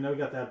out. I know we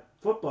got that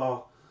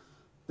football.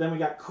 Then we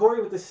got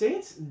Corey with the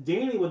Saints.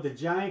 Danny with the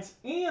Giants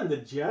and the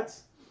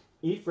Jets.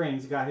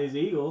 Ephraim's got his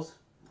Eagles.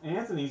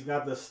 Anthony's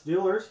got the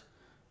Steelers.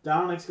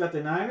 Dominic's got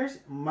the Niners.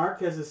 Mark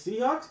has the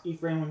Seahawks.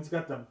 Ephraim's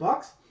got the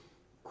Bucks.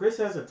 Chris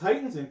has the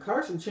Titans. And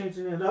Carson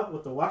changing it up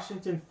with the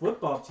Washington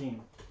football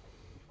team.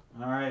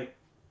 All right.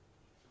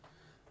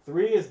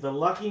 3 is the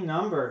lucky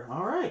number.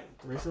 All right.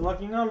 3 is the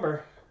lucky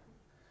number.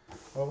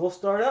 Well, we'll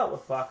start out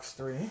with box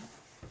 3.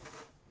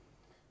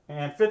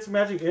 And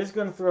Fitzmagic is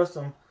going to throw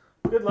some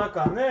good luck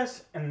on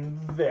this and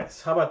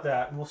this. How about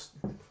that?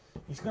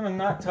 He's going to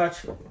not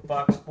touch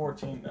box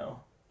 14, though.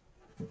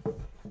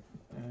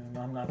 And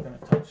I'm not going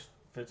to touch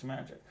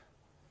Fitzmagic.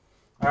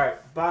 All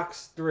right,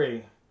 box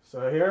 3.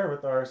 So here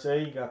with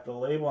RSA, you got the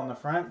label on the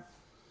front.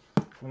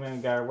 And then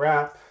you got a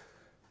wrap.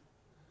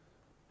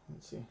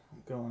 Let's see,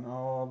 going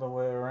all the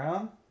way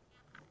around.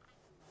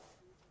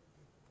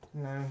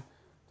 And then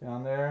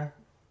down there,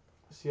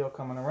 seal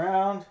coming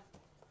around.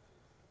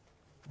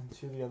 And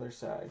to the other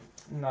side.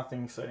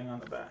 Nothing sitting on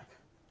the back.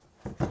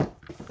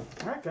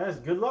 All right, guys,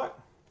 good luck.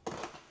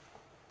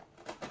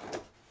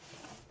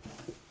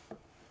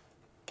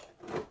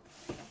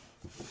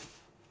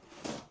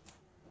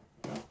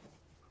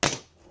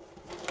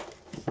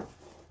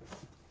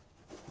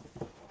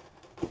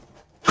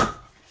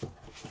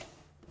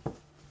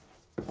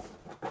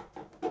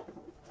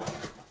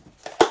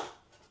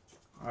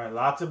 All right,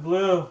 lots of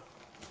blue.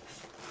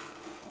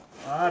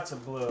 Lots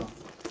of blue.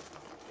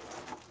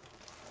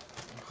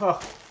 Huh.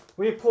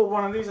 We pulled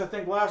one of these, I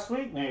think, last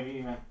week, maybe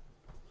even.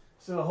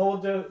 This is a whole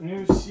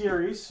new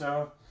series,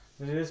 so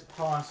it is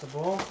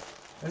possible.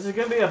 This is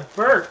going to be a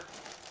Burt.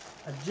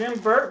 A Jim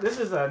Burt. This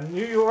is a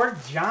New York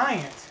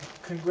Giant.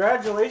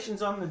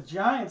 Congratulations on the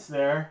Giants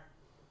there.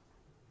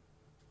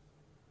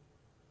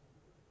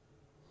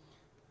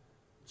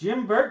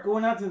 Jim Burt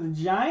going out to the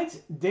Giants.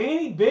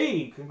 Danny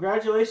B.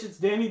 Congratulations,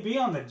 Danny B,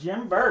 on the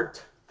Jim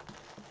Burt.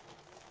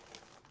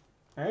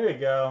 There you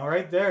go.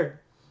 Right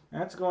there.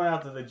 That's going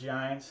out to the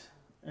Giants.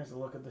 There's a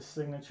look at the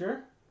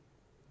signature.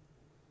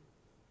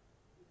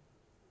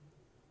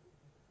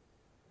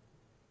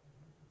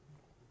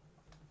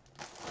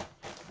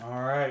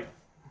 All right.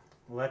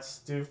 Let's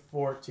do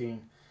 14.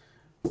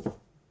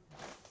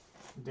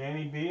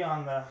 Danny B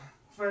on the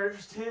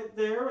first hit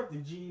there with the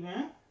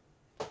G-Man.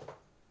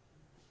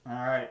 All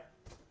right,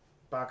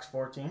 box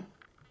 14.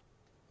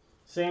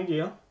 Same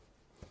deal.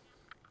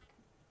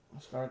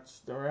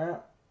 Starts the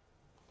wrap.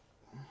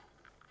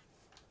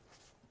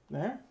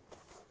 There.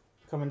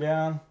 Coming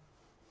down,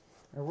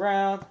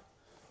 around,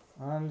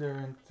 under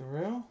and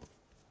through.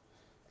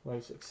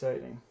 Life's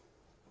exciting.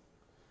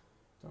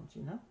 Don't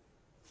you know?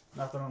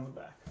 Nothing on the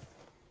back.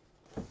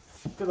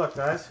 Good luck,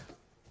 guys.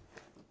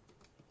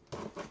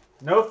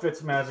 No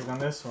Fitzmagic on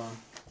this one.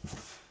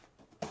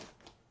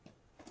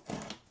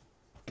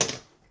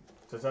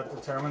 Does that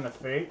determine the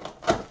fate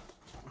of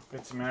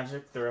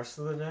Fitzmagic the rest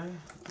of the day?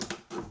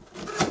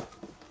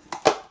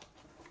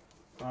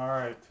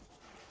 Alright.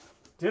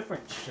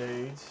 Different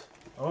shades.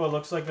 Oh, it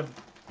looks like a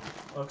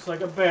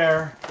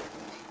bear.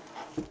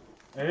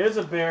 It is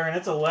a bear and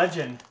it's a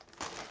legend.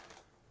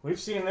 We've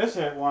seen this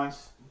hit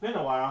once. It's been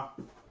a while.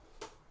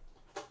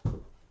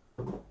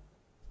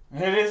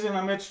 It isn't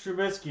a Mitch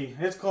Trubisky.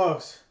 It's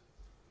close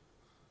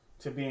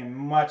to being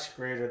much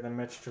greater than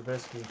Mitch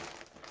Trubisky.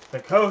 The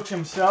coach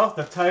himself,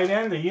 the tight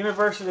end, the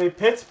University of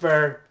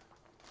Pittsburgh,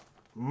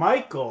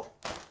 Michael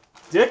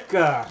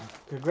Ditka.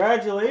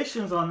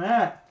 Congratulations on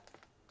that.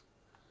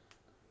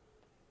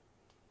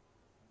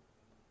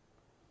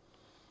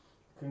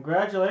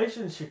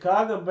 Congratulations,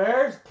 Chicago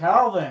Bears,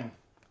 Calvin.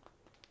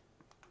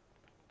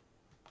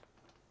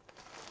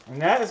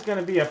 And that is going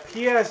to be a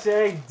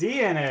PSA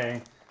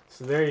DNA.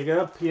 So there you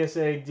go,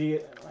 PSA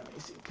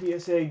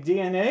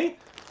DNA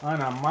on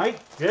a Mike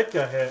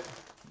Ditka hit.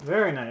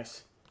 Very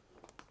nice.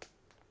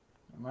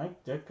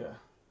 Mike Ditka.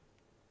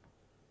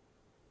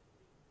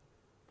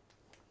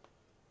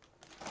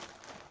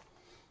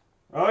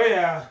 Oh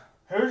yeah.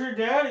 Who's your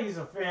daddy's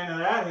a fan of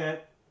that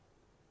hit?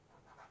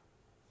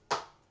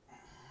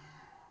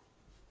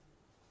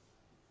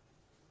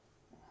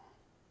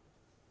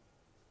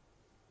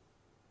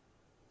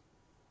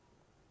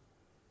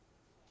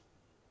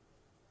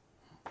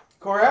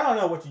 Corey, I don't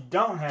know what you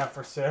don't have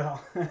for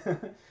sale.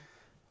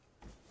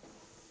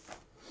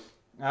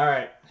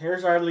 Alright,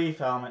 here's our Leaf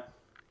helmet.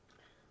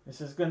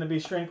 This is going to be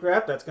shrink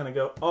wrap. That's going to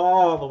go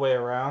all the way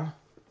around.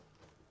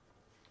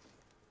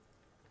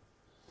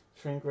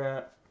 Shrink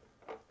wrap.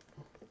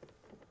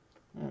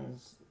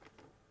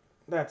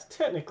 That's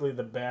technically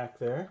the back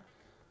there.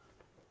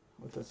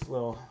 With this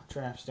little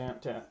tramp stamp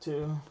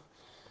tattoo.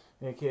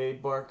 AKA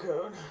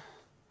barcode.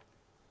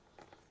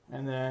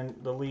 And then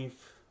the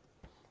Leaf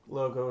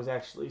logo is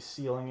actually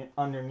sealing it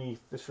underneath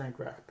the shrink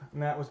wrap.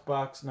 And that was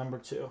box number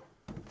 2.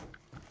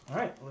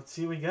 Alright, let's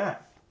see what we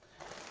got.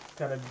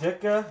 Got a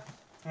Ditka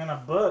and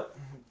a Butt.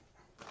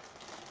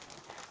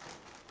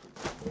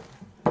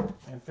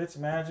 And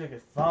Fitzmagic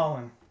is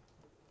falling.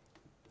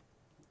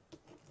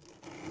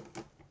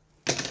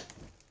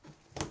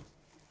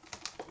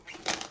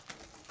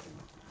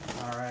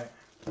 Alright.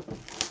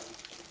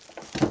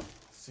 Let's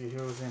see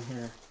who's in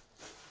here.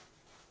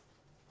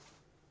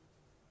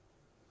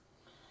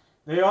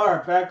 They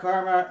are. Bad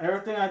karma.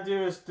 Everything I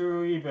do is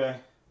through eBay.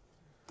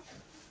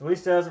 At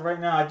least as of right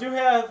now. I do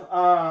have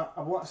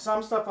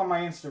some stuff on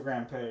my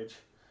Instagram page.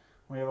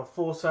 We have a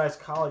full-size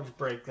college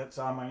break that's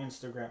on my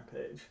Instagram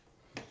page.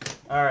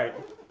 Alright.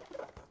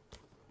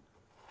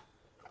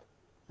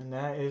 And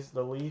that is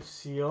the Leaf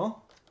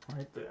seal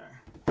right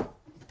there.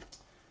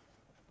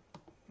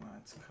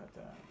 Let's cut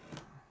that.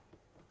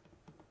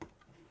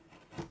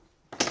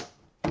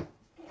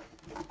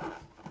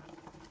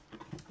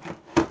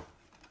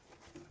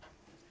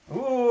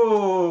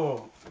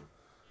 Ooh.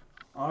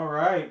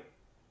 Alright.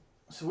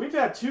 So we've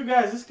got 2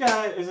 guys. This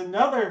guy is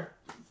another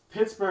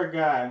Pittsburgh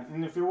guy.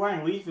 And if you're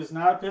wondering, Leaf is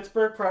not a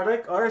Pittsburgh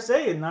product.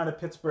 RSA is not a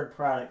Pittsburgh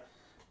product.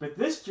 But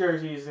this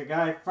jersey is a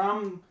guy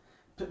from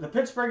the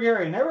Pittsburgh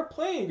area. Never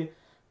played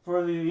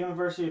for the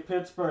University of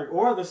Pittsburgh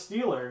or the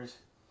Steelers.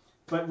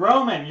 But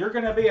Roman, you're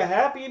going to be a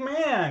happy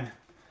man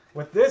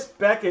with this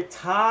Beckett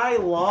Ty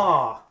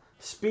Law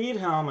speed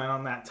helmet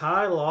on that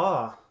Ty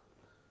Law.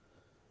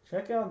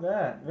 Check out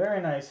that.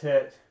 Very nice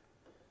hit.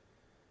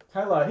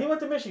 Ty Law. He went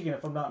to Michigan,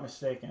 if I'm not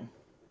mistaken.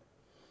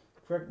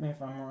 Correct me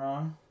if I'm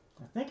wrong.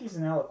 I think he's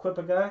an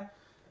Aliquippa guy.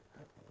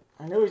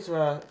 I know he's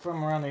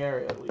from around the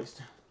area, at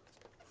least.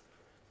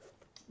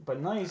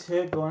 But nice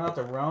hit going out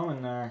to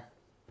Roman there.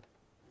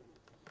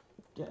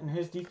 Getting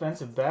his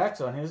defensive backs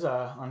on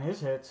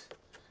his hits.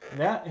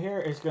 That here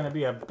is going to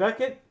be a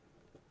Beckett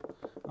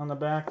on the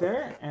back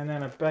there, and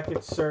then a Beckett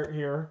cert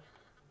here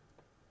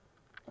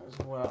as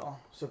well.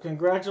 So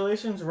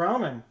congratulations,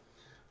 Roman,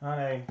 on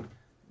a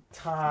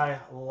Ty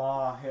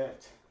Law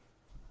hit.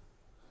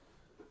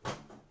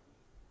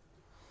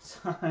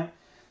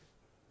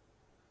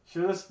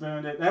 Should have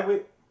spooned it.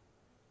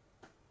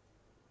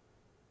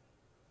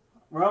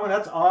 Roman,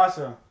 that's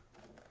awesome.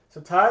 So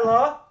Ty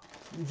Law,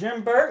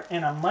 Jim Burt,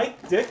 and a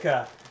Mike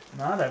Ditka.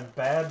 Not a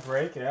bad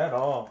break at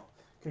all.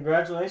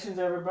 Congratulations,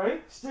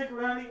 everybody. Stick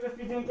around even if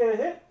you didn't get a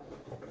hit.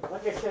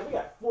 Like I said, we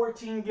got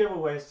 14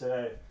 giveaways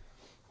today.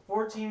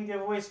 14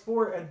 giveaways,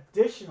 4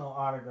 additional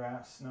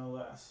autographs, no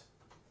less.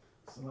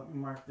 So let me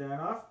mark that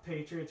off.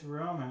 Patriots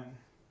Roman.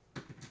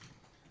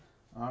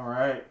 All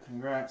right,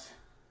 congrats.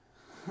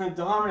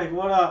 Dominic,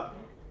 what up?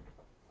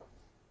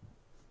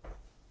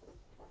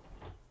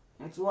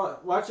 Let's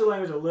watch your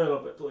language a little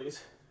bit,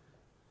 please.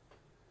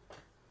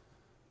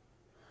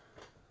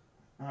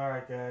 All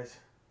right, guys.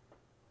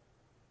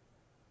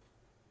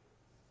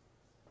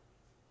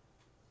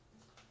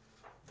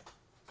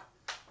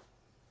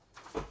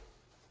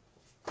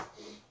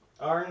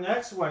 Our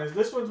next one is,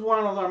 this one's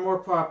one of our more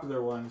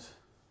popular ones.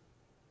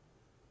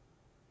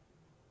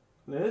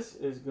 This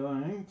is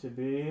going to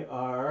be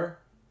our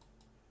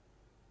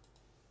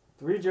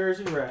 3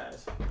 jersey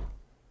Raz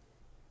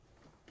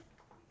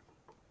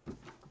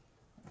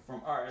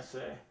from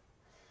RSA.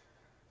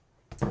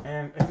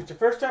 And if it's your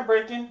first time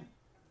breaking,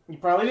 you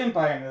probably didn't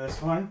buy into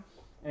this one.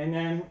 And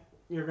then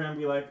you're going to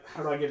be like,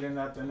 how do I get in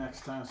that the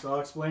next time? So I'll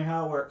explain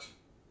how it works.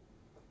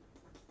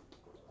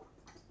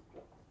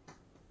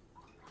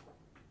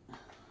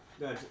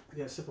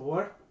 Get a sip of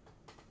water.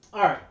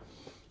 Alright,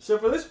 so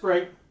for this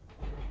break,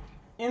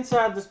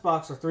 inside this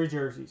box are 3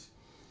 jerseys.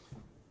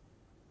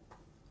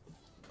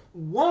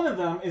 One of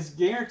them is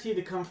guaranteed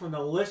to come from the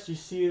list you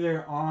see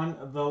there on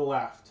the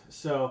left.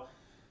 So,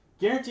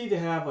 guaranteed to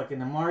have like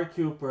an Amari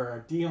Cooper,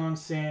 a Deion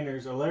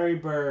Sanders, a Larry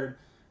Bird,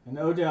 an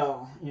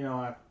Odell,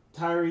 a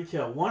Tyreek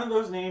Hill. One of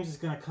those names is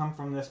going to come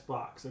from this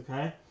box,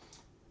 okay?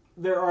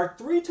 There are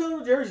 3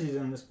 total jerseys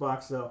in this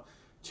box, though.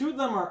 2 of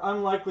them are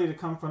unlikely to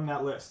come from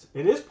that list.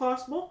 It is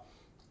possible.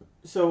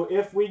 So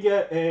if we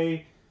get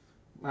a,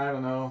 I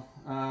don't know,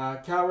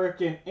 Cal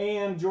Ripken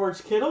and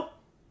George Kittle,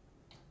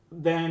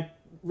 Then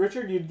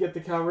Richard, you'd get the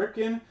Cal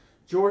Ripken.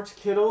 George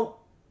Kittle,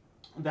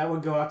 that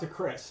would go out to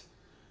Chris.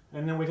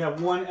 And then we'd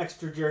have one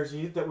extra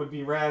jersey that would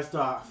be razzed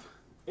off.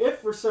 If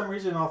for some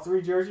reason all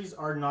 3 jerseys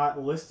are not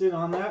listed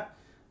on that,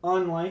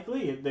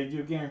 unlikely, they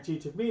do guarantee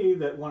to me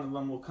that one of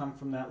them will come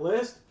from that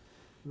list,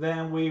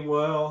 then we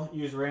will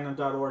use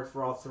random.org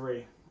for all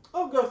 3.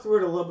 I'll go through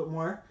it a little bit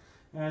more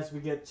as we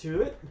get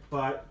to it,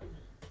 but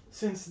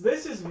since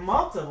this is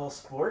multiple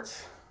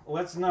sports,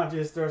 let's not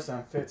just throw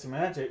some Fitz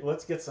magic,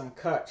 let's get some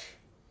Kutch.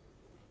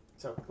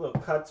 So a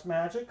little Kutch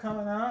magic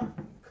coming on.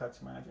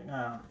 Kutch magic,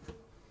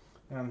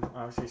 and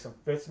obviously some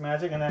Fitz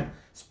magic, and then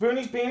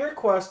Spoonie's being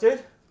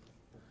requested.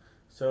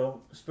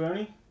 So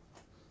Spoonie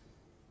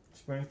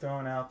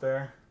throwing out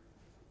there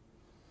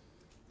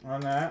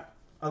on that.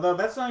 Although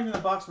that's not even the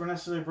box we're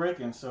necessarily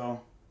breaking,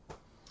 so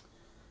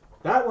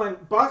that one,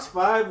 box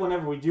 5,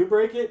 whenever we do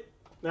break it,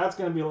 that's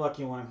going to be a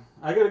lucky one.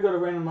 I got to go to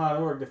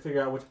random.org to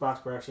figure out which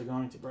box we're actually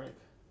going to break.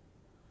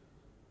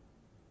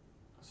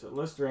 So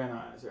Lister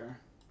Analyzer.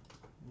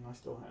 I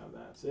still have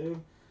that saved.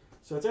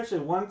 So it's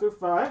actually 1 through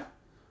 5.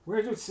 We're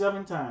going to do it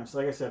 7 times.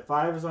 Like I said,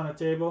 5 is on the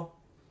table.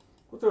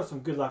 We'll throw some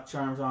good luck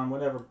charms on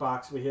whatever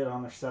box we hit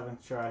on the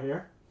 7th try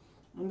here.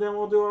 And then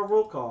we'll do our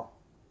roll call.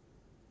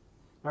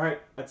 Alright,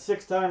 at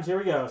 6 times, here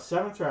we go.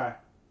 7th try.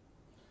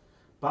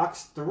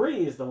 Box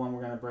 3 is the one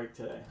we're going to break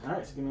today.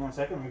 Alright, so give me 1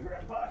 second. Let me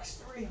grab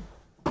box 3.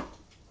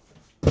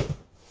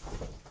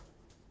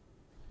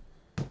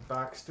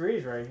 Box 3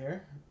 is right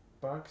here.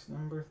 Box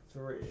number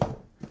 3.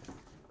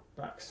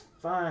 Box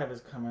 5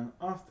 is coming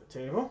off the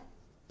table.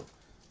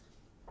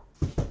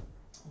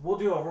 We'll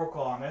do a roll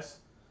call on this.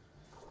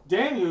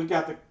 Daniel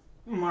got the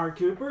Amari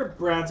Cooper.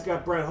 Brad's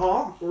got Brett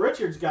Hall.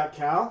 Richard's got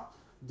Cal.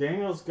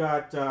 Daniel's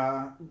got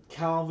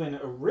Calvin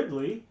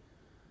Ridley.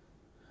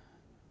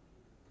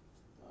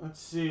 Let's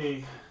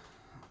see.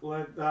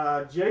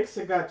 Jake's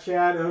got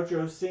Chad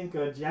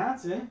Ochocinco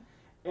Johnson.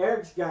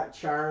 Eric's got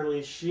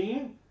Charlie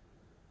Sheen.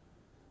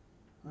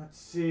 Let's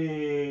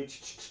see.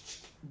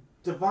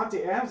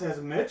 Devontae Adams has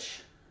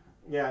Mitch.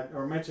 Yeah,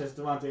 or Mitch has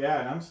Devontae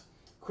Adams.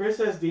 Chris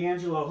has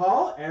D'Angelo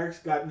Hall. Eric's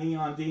got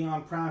Neon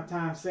Dion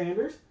Primetime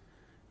Sanders.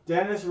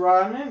 Dennis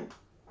Rodman.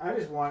 I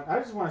just want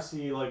to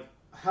see, like,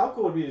 how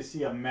cool would it be to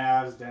see a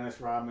Mavs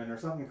Dennis Rodman or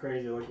something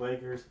crazy like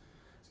Lakers.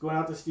 It's going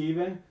out to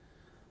Steven.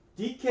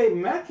 DK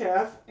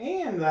Metcalf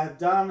and the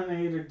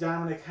Dominator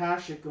Dominic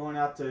Hasek going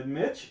out to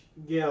Mitch.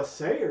 Gail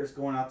Sayers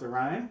going out to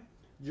Ryan.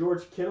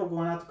 George Kittle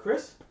going out to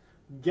Chris.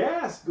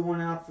 Gas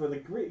going out for the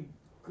Greek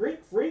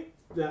Freak,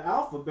 the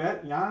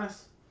Alphabet,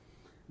 Giannis.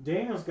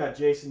 Daniel's got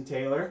Jason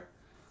Taylor.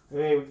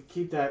 Hey, we can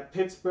keep that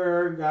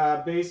Pittsburgh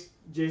base.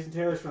 Jason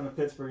Taylor's from the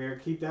Pittsburgh area.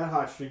 Keep that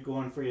hot streak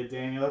going for you,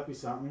 Daniel. That'd be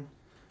something.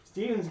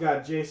 Steven's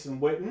got Jason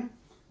Witten.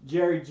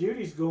 Jerry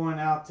Judy's going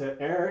out to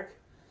Eric.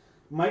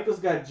 Michael's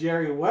got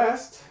Jerry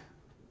West.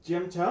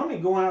 Jim Toney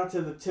going out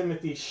to the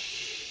Timothy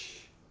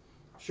Shh.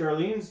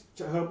 Charlene's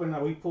hoping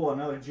that we pull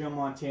another Joe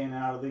Montana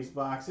out of these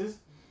boxes.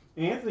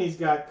 Anthony's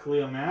got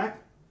Khalil Mack.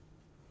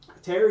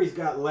 Terry's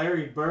got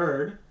Larry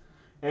Bird.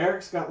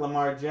 Eric's got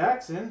Lamar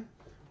Jackson.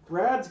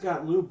 Brad's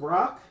got Lou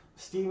Brock.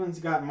 Steven's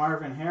got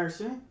Marvin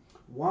Harrison.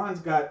 Juan's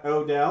got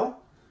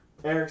Odell.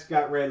 Eric's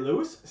got Ray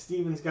Lewis.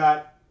 Steven's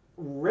got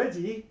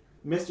Reggie,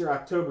 Mr.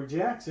 October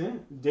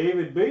Jackson.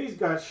 David B's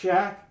got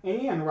Shaq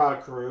and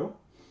Rod Carew.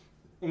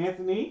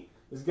 Anthony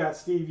has got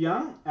Steve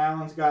Young.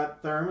 Alan's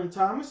got Thurman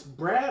Thomas.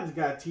 Brad's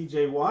got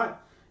TJ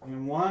Watt.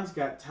 And Juan's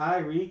got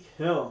Tyreek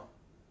Hill.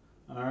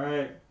 All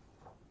right.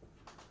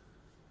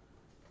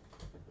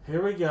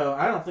 Here we go.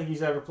 I don't think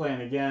he's ever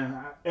playing again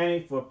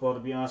any football, to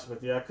be honest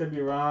with you. I could be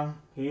wrong.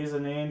 He is a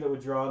name that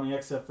would draw in the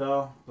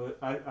XFL, but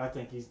I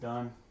think he's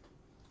done.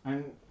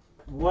 And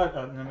what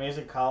an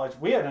amazing college.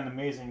 We had an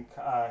amazing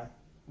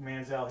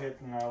Manziel hit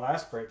in our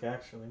last break,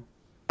 actually.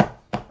 All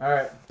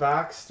right,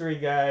 box 3,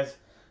 guys.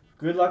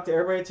 Good luck to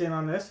everybody that's in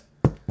on this.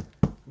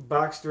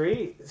 Box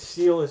 3,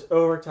 seal is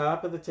over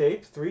top of the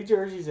tape. 3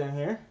 jerseys in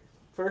here.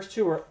 First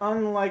 2 are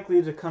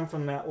unlikely to come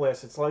from that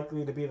list. It's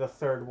likely to be the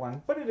 3rd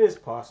one, but it is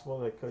possible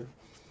that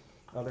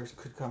others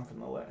could come from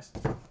the list.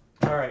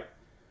 All right.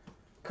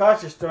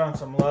 Koch is throwing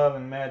some love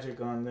and magic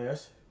on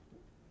this.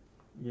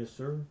 Yes,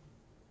 sir.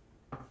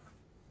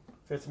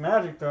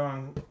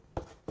 Fitzmagic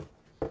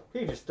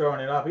he's just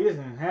throwing it up. He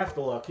doesn't even have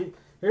to look.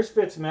 Here's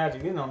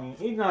Fitzmagic.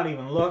 He's not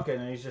even looking,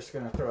 and he's just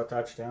going to throw a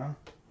touchdown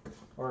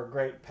or a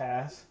great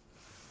pass.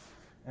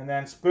 And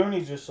then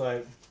Spoonie's just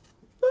like,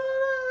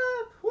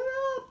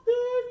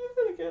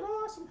 get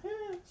awesome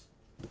hits.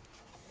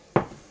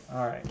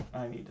 Alright,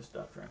 I need to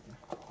stop drinking.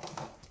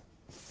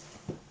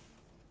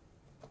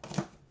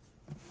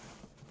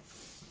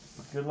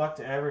 Good luck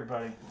to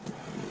everybody.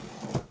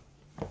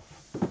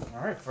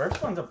 Alright,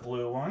 first one's a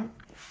blue one.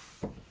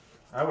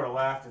 I would have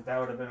laughed if that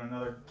would have been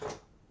another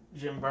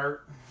Jim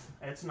Burt.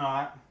 It's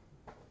not.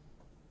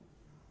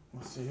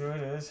 Let's see who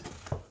it is.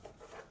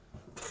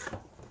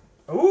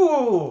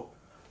 Ooh!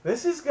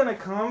 This is going to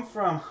come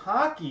from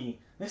hockey.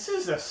 This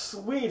is a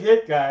sweet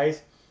hit,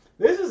 guys.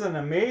 This is an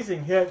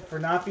amazing hit for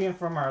not being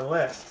from our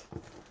list.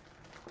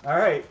 All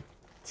right.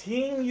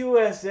 Team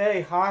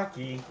USA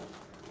Hockey.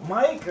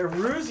 Mike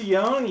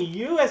Eruzione,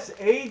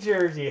 USA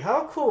jersey.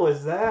 How cool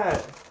is that?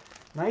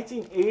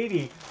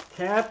 1980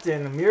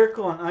 Captain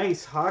Miracle on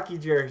Ice hockey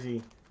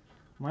jersey.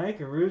 Mike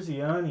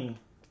Eruzione.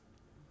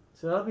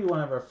 So that'll be one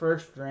of our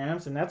first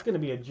drams, and that's going to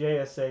be a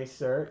JSA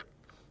cert.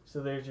 So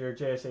there's your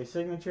JSA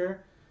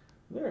signature,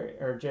 there,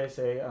 or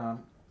JSA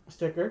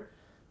sticker.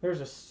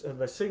 There's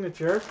the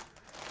signature,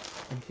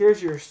 and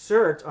here's your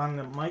cert on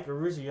the Mike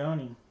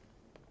Eruzione.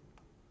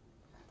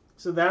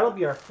 So that'll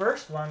be our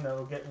first one that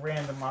will get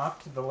random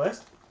off to the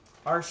list.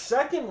 Our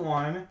second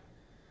one,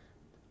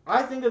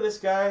 I think of this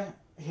guy.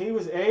 He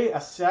was a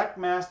sack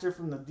master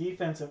from the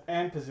defensive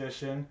end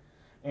position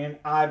in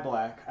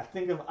I-Black. I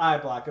think of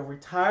I-Black, a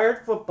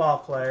retired football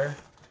player.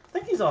 I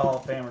think he's a Hall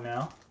of Famer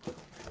now.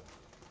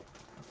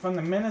 From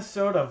the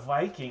Minnesota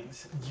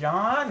Vikings,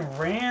 John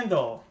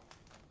Randall.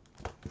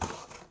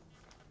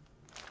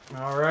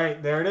 All right,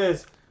 there it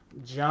is.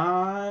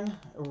 John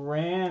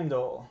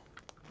Randall.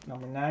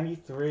 Number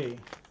 93.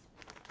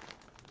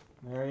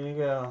 There you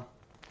go.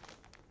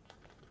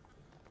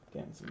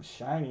 Getting some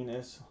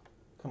shininess.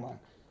 Come on.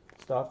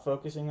 Stop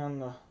focusing on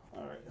the...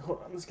 Alright,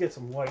 hold on. Let's get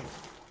some white.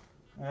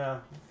 Yeah.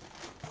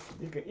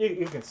 You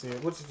can see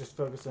it. Let's just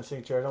focus on the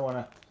signature. I don't want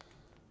to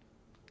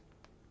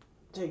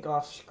take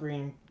off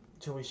screen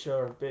until we show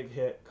our big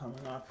hit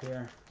coming up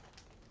here.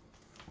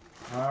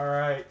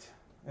 Alright.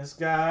 This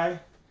guy.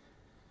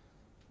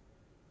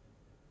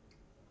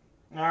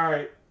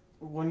 Alright.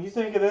 When you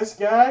think of this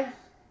guy,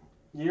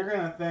 you're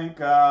gonna think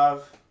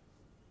of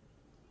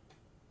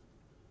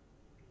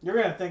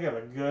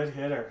a good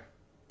hitter.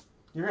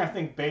 You're gonna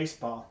think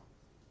baseball.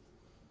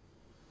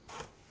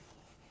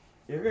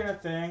 You're gonna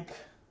think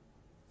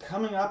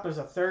coming up as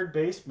a third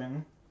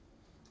baseman,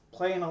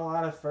 playing a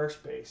lot of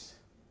first base.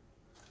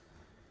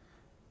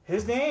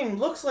 His name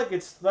looks like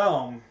it's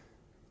Thome,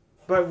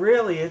 but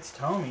really it's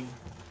Tommy.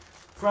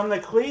 From the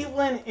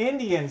Cleveland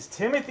Indians,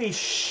 Timothy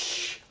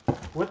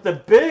with the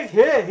big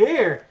hit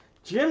here.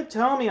 Jim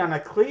Thome on a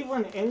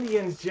Cleveland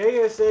Indians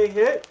JSA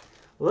hit.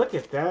 Look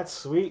at that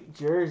sweet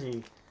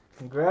jersey.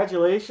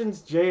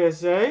 Congratulations,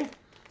 JSA.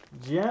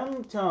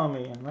 Jim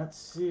Thome. And let's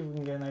see if we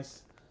can get a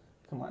nice...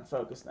 Come on,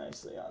 focus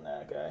nicely on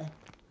that guy.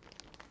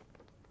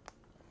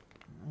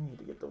 I need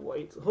to get the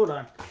white. Hold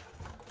on.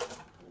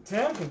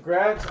 Tim,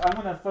 congrats. I'm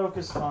going to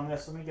focus on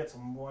this. Let me get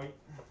some white.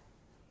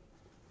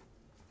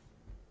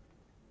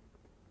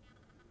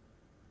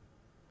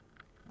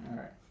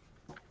 Alright.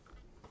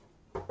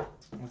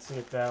 Let's see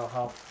if that'll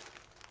help.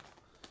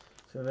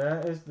 So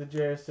that is the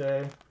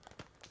JSA.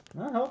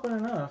 Not helping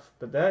enough,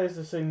 but that is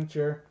the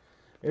signature.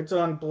 It's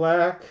on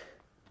black.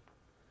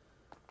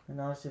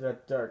 And obviously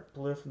that dark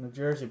blue from the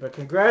jersey. But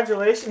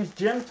congratulations,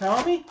 Jim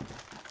Thome.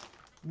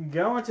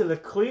 Going to the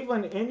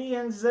Cleveland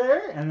Indians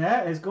there. And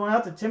that is going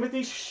out to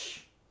Timothy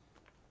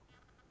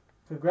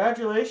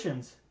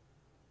Congratulations.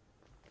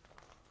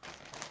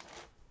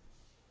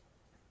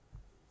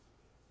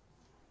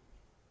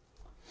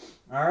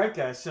 Alright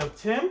guys, so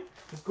Tim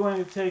is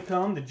going to take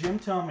home the Jim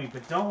Thome,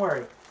 but don't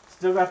worry.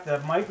 Still got the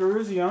Mike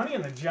Eruzione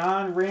and the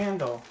John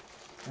Randall.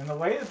 And the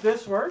way that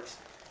this works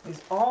is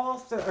all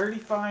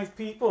 35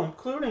 people,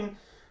 including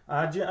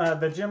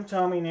the Jim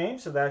Thome name,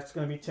 so that's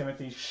going to be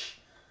Timothy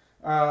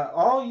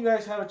all you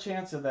guys have a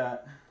chance of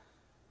that.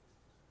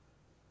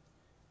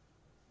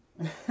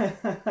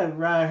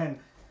 Ryan,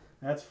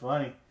 that's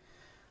funny.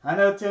 I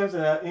know Tim's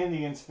an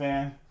Indians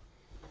fan.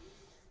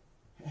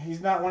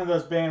 He's not one of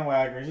those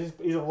bandwagoners.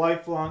 He's a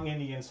lifelong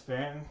Indians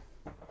fan.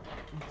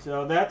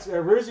 So that's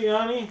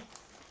Eruzione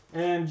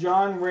and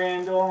John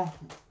Randall.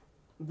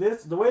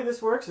 The way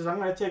this works is I'm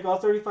going to take all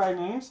 35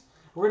 names.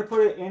 We're going to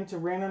put it into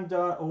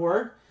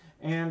random.org.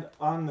 And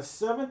on the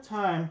 7th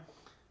time,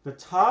 the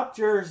top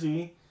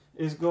jersey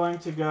is going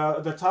to go...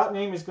 The top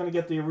name is going to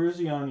get the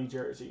Eruzione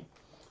jersey.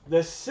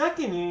 The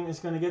second name is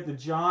going to get the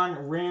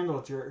John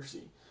Randall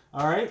jersey.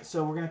 Alright,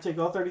 so we're going to take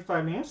all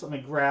 35 names. Let me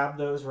grab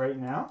those right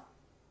now.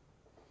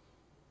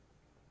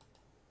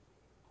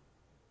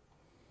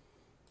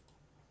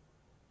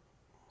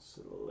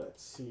 So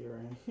let's see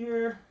right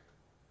here.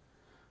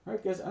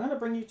 Alright guys, I'm going to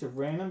bring you to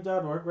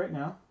random.org right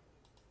now.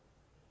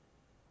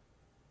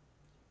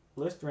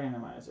 List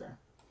randomizer.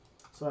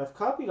 So I've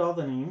copied all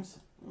the names.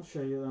 I'll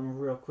show you them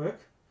real quick.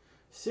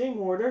 Same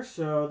order,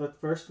 so the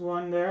first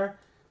one there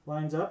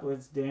lines up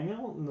with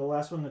Daniel, and the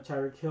last one, the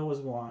Tyreek Hill, was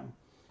Juan.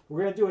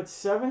 We're going to do it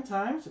 7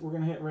 times. We're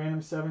going to hit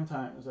random 7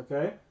 times,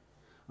 okay?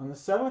 On the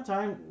 7th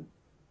time,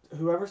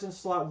 whoever's in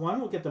slot 1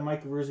 will get the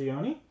Mike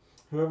Eruzione.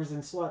 Whoever's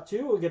in slot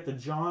 2 will get the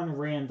John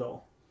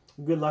Randall.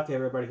 Good luck,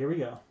 everybody. Here we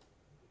go.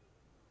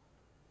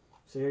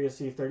 So here you'll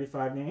see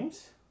 35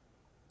 names.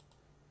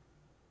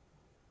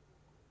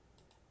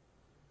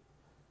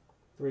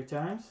 3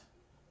 times.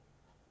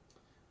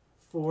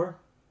 4,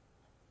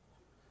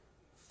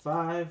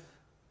 5,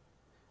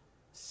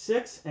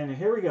 6, and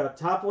here we go.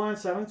 Top 1,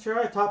 7th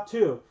try. Top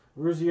 2.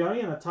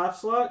 Eruzione in the top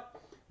slot.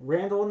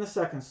 Randall in the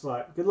 2nd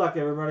slot. Good luck,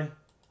 everybody.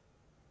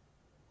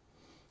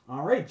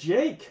 All right,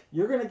 Jake,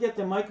 you're going to get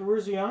the Mike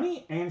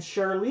Ruzioni, and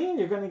Charlene,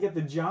 you're going to get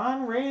the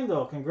John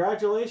Randall.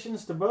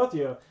 Congratulations to both of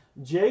you.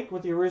 Jake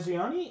with the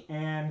Ruzioni,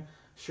 and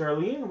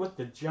Charlene with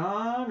the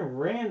John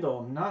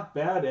Randall. Not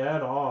bad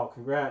at all.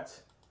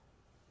 Congrats.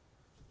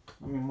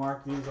 Let me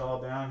mark these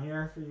all down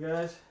here for you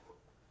guys.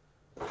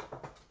 So,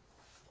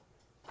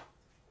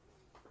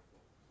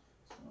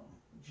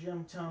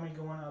 Jim Tommy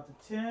going out to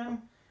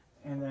Tim,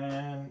 and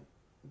then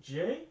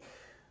Jake.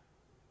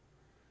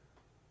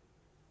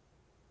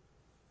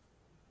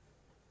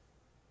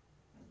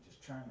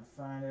 Trying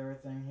to find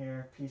everything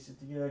here, piece it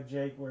together.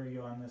 Jake, where are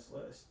you on this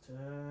list?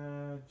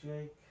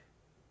 Jake,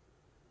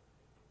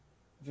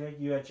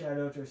 you had Chad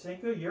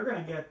Ochocinco. You're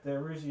going to get the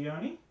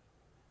Ruzioni.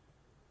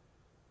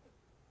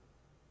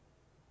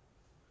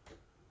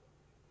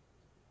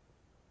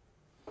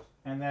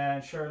 And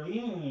then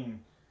Charlene,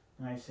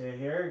 I say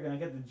here, you're going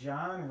to get the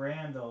John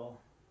Randall.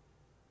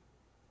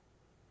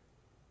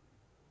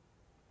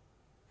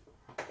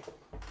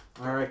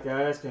 All right,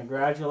 guys,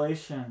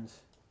 congratulations.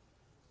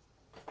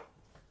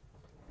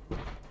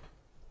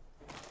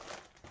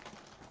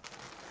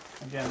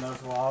 Again,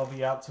 those will all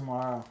be out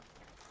tomorrow.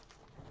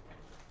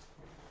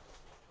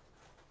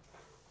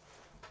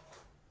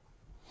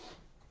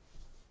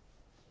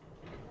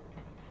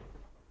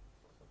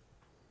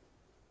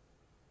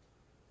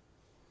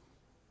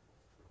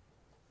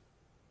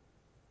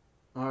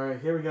 All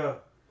right, here we go.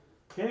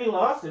 Kenny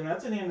Lofton,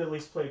 that's a name that at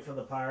least played for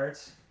the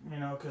Pirates, you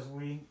know, because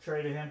we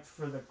traded him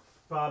for the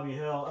Bobby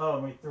Hill. Oh,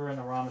 and we threw in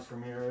the Ramos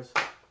Ramirez.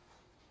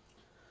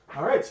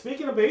 All right,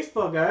 speaking of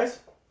baseball,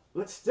 guys,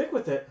 let's stick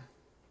with it.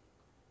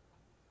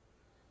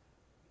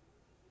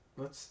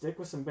 Let's stick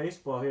with some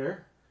baseball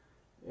here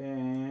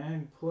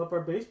and pull up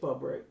our baseball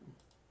break.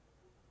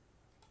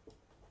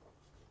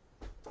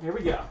 Here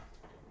we go.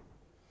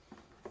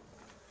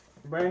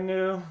 Brand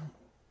new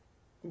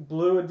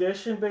blue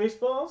edition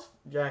baseballs.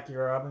 Jackie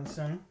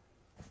Robinson.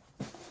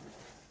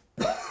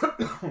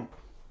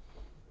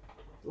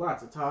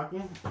 Lots of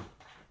talking.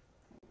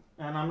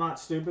 And I'm not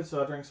stupid,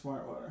 so I drink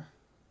smart water.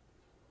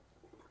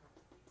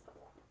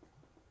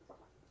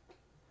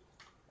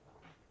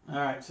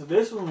 Alright, so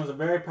this one was a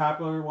very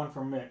popular one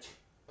from Mitch.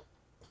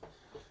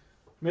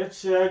 Mitch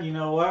said, you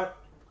know what?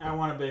 I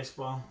want a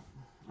baseball.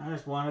 I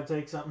just want to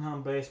take something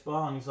home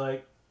baseball. And he's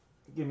like,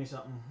 give me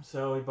something.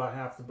 So he bought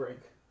half the break.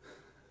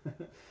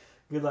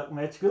 Good luck,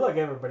 Mitch. Good luck,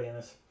 everybody in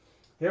this.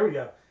 Here we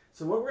go.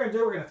 So what we're going to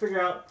do, we're going to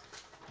figure out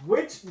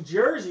which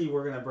jersey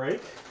we're going to break.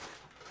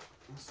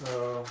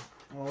 So,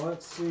 well,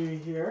 let's see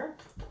here.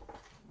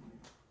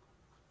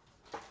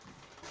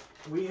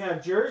 We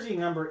have jersey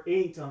number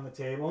 8 on the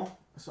table.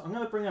 So I'm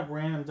going to bring up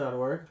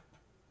random.org.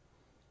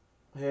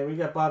 Hey, we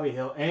got Bobby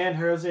Hill and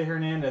Jose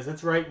Hernandez.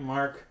 That's right,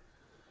 Mark.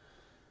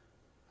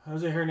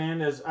 Jose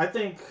Hernandez. I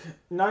think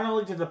not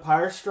only did the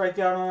Pirates strike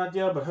out on that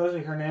deal, but Jose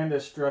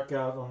Hernandez struck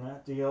out on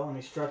that deal. And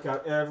he struck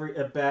out every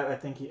at-bat I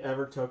think he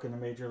ever took in the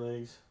major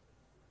leagues.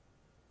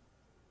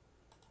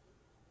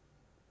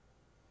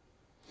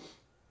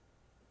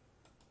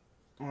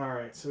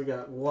 Alright, so we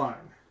got 1,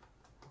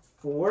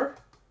 4,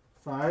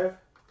 5,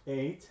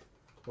 8,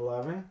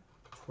 11,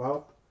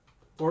 12,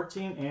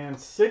 14, and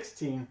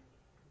 16.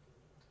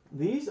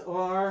 These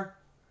are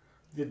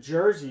the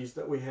jerseys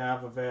that we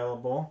have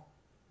available.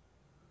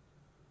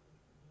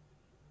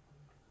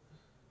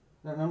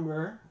 That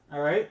number,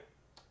 alright.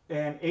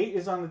 And 8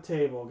 is on the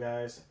table,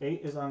 guys.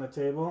 8 is on the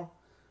table.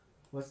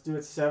 Let's do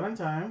it 7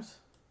 times.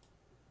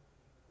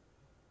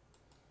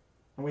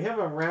 And we have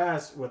a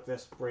Raz with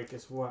this break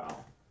as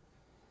well.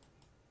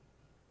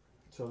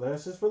 So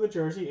this is for the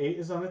jersey. 8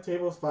 is on the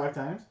table 5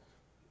 times.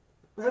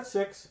 That's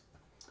 6.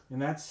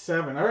 And that's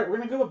 7. Alright, we're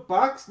going to go with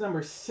box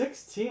number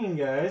 16,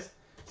 guys.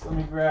 So let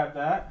me grab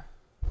that.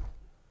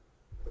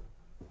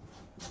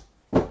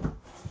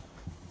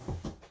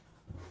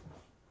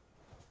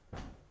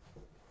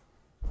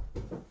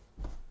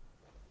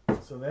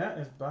 So that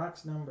is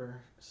box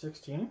number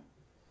 16.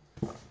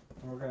 And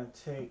we're going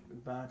to take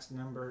box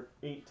number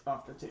 8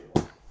 off the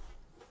table.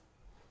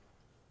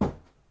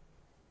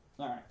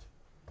 Alright.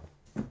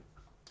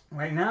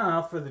 Right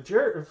now, for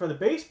the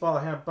baseball,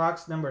 I have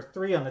box number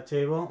 3 on the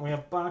table. We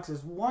have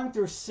boxes 1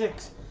 through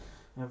 6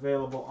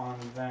 available on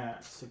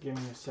that. So give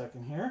me a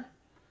second here.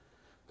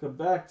 Go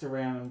back to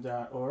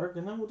random.org,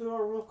 and then we'll do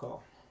our roll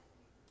call.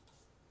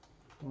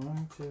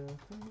 1, 2,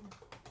 3.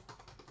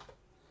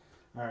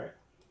 All right.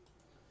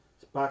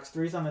 So box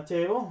 3's on the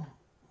table.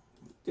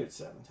 Do it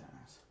 7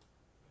 times.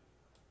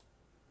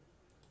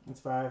 That's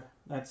 5.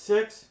 That's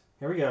 6.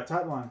 Here we go.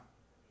 Top one.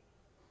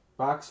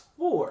 Box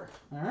 4.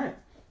 All right.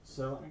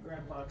 So let me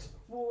grab box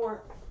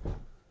 4.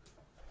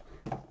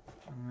 And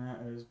that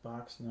is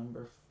box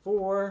number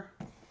 4.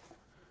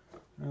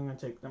 I'm going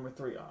to take number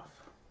 3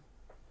 off.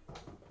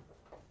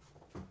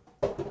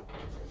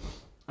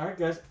 Alright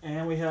guys,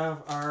 and we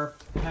have our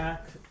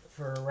pack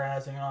for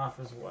razzing off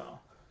as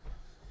well.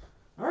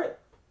 Alright.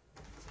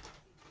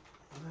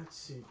 Let's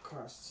see,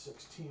 cross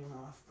 16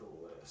 off the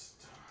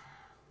list.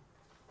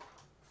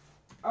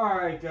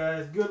 Alright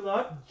guys, good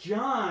luck.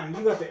 John,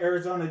 you got the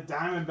Arizona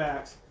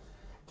Diamondbacks.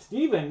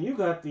 Steven, you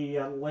got the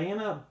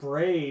Atlanta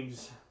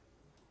Braves.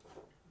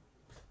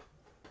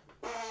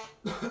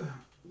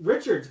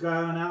 Richard's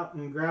going out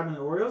and grabbing the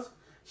Orioles.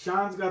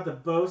 Sean's got the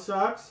Bo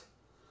Sox.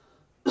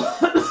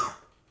 Oh,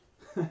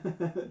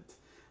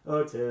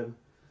 Tim.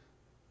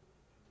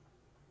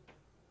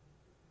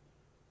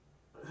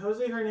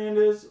 Jose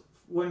Hernandez,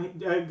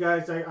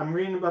 guys, I'm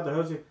reading about the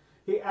Jose.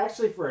 He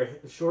actually, for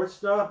a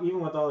shortstop, even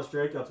with all the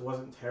strikeouts,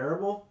 wasn't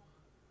terrible.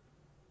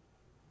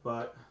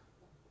 But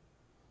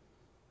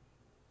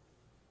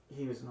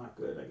he was not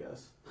good, I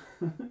guess.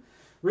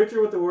 Richard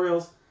with the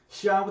Orioles.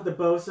 Sean with the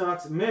Bo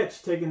Sox.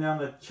 Mitch taking down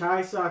the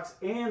Chi Sox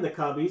and the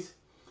Cubbies.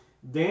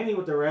 Danny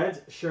with the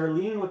Reds.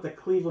 Charlene with the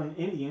Cleveland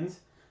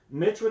Indians.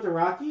 Mitch with the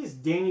Rockies.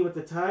 Danny with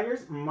the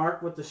Tigers.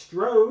 Mark with the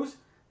Stros.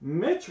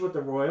 Mitch with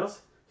the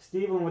Royals.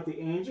 Steven with the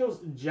Angels.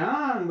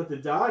 John with the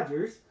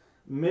Dodgers.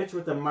 Mitch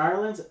with the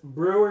Marlins,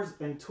 Brewers,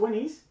 and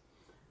Twinnies.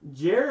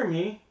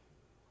 Jeremy.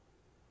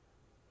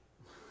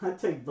 I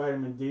take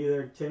vitamin D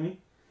there, Timmy.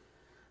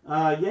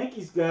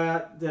 Yankees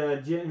got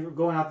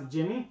going out to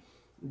Jimmy.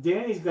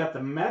 Danny's got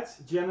the Mets.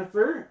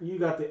 Jennifer, you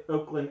got the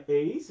Oakland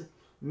A's.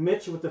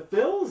 Mitch with the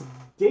Phils.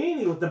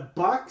 Danny with the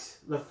Bucks.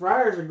 The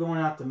Friars are going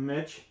out to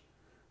Mitch.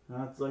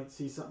 I'd like to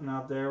see something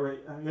out there. Right?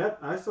 Yep,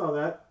 I saw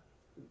that.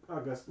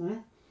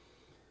 Augustine.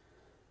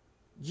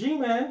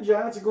 G-Man,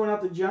 Giants are going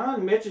out to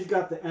John. Mitch has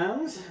got the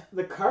M's.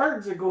 The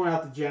Cards are going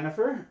out to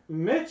Jennifer.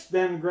 Mitch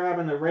then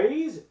grabbing the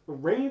Rays,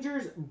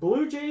 Rangers,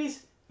 Blue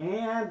Jays,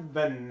 and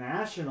the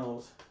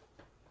Nationals.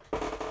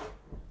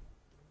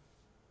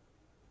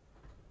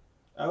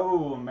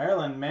 Oh,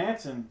 Marilyn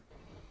Manson.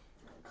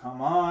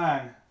 Come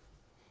on.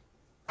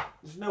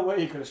 There's no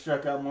way you could have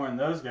struck out more than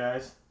those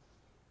guys.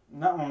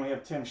 Not when we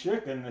have Tim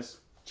Schick in this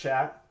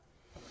chat.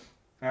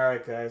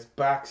 Alright, guys.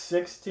 Box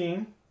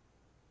 16.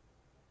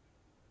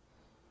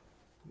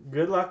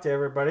 Good luck to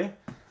everybody.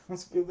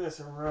 Let's give this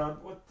a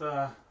rub. What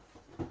the...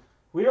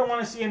 We don't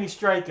want to see any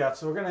strikeouts,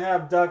 so we're going to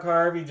have Doug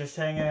Harvey just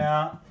hanging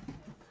out.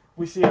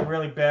 We see it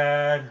really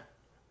bad,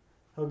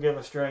 he'll give a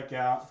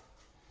strikeout.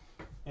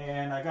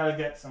 And I got to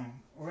get some...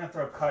 We're going to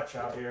throw Kutch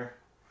out here.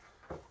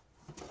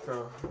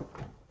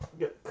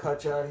 Get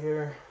Kutch out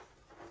here.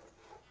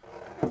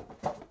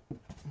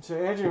 So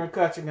Andrew and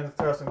Kutch are going to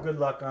throw some good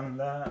luck on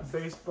that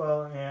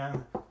baseball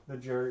and the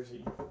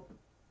jersey.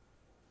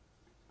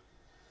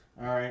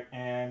 Alright,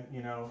 and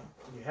you know,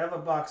 you have a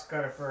box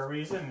cutter for a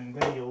reason, and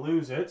then you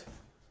lose it.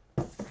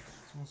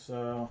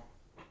 So,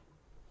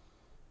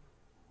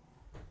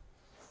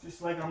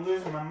 just like I'm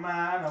losing my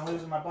mind, I'm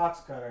losing my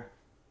box cutter.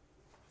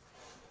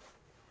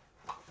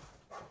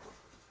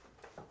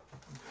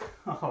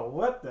 Oh,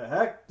 what the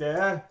heck,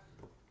 Dad?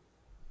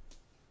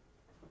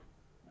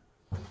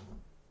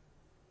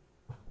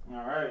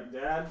 Alright,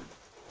 Dad.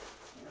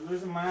 You're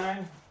losing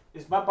mine.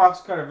 Is my box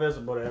cutter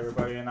visible to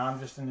everybody, and I'm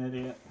just an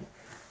idiot?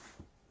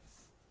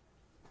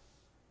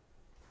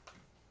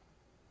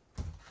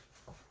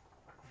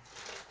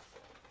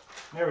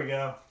 There we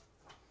go.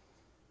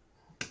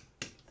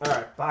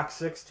 Alright, box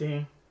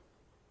 16.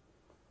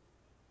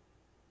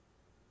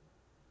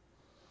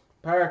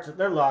 Pirates,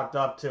 they're locked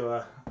up to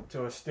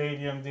a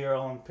stadium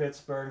deal in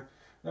Pittsburgh.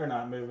 They're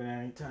not moving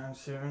anytime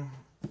soon.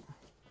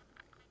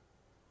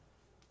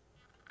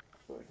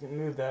 If I can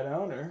move that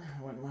owner,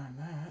 I wouldn't mind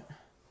that.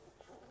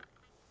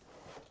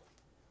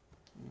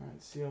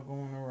 Alright, seal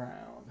going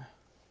around.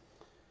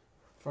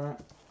 Front,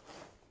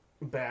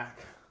 back.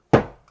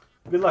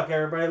 Good luck,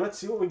 everybody. Let's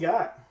see what we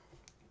got.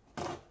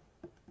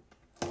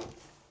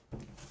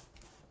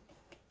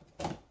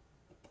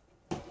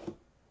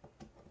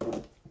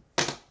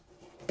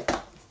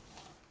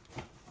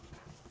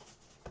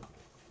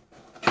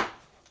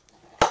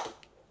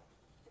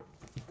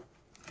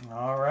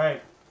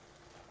 Alright,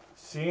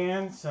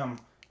 seeing some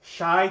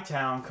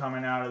Chi-Town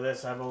coming out of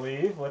this, I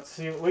believe. Let's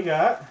see what we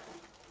got.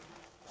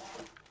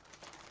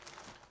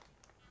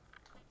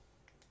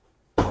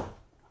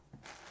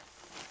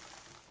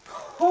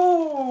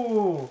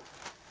 Oh,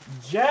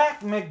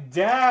 Jack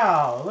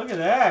McDowell. Look at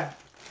that.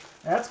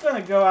 That's going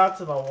to go out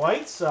to the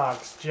White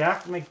Sox.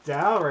 Jack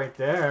McDowell right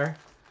there.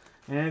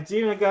 And it's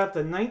even got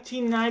the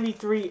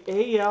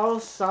 1993 AL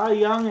Cy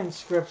Young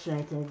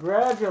inscription.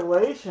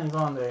 Congratulations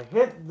on the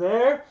hit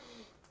there.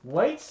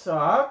 White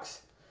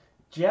Sox,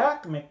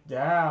 Jack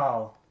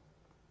McDowell.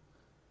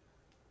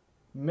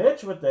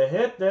 Mitch with the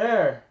hit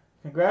there.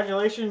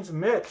 Congratulations,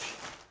 Mitch.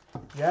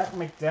 Jack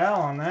McDowell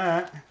on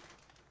that.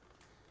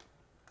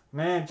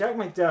 Man, Jack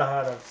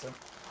McDowell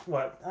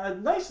had a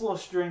nice little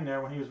string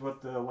there when he was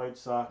with the White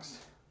Sox.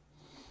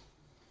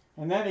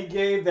 And then he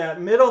gave that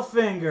middle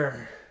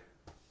finger.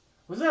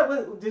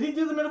 Did he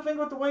do the middle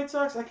finger with the White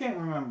Sox? I can't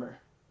remember.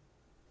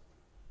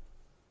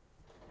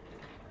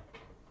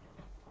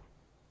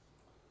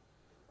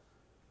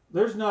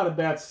 There's not a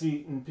bad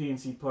seat in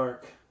PNC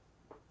Park.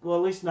 Well,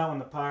 at least not when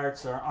the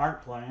Pirates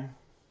aren't playing.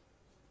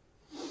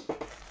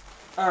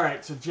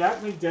 Alright, so Jack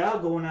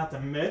McDowell going out to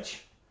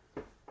Mitch.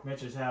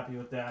 Mitch is happy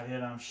with that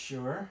hit, I'm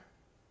sure.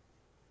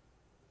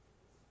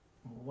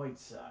 White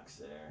Sox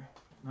there.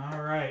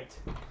 Alright,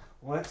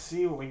 let's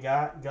see what we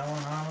got going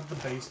on with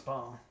the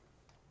baseball.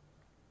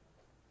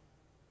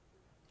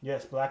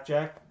 Yes,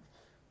 Blackjack.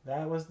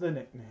 That was the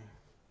nickname.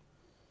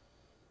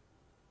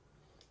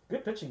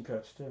 Good pitching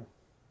coach, too.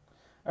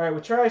 All right,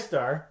 with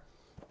TriStar,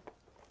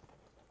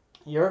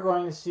 you're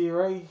going to see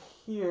right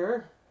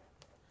here.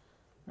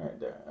 All right,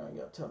 there we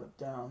go. Tilt it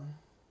down.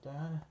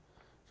 Dad.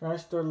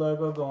 TriStar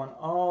logo going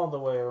all the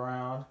way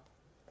around.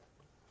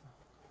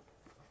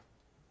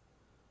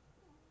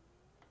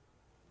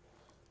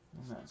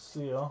 And that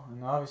seal.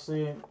 And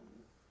obviously,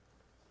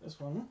 this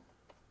one.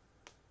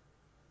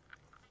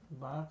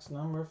 Box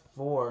number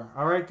 4.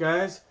 All right,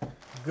 guys.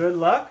 Good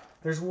luck.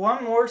 There's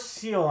one more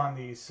seal on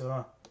these,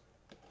 so.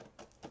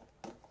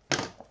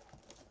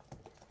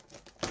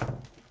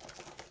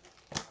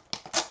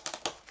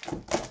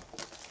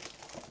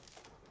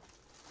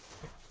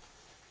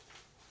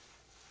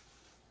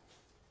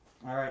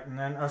 All right, and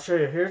then I'll show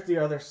you. Here's the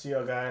other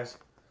seal, guys.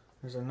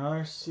 There's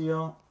another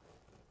seal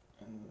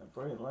in the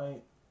bright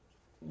light.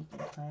 You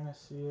can kind of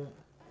see it.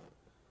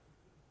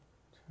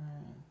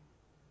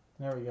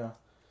 There we go.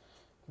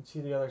 You can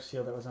see the other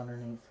seal that was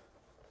underneath.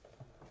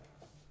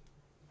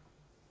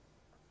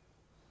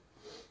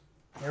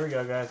 Here we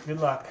go, guys. Good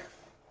luck.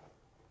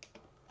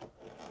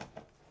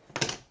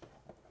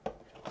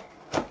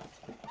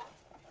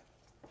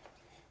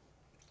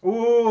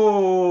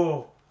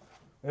 Ooh,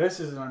 this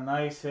is a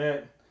nice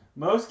hit.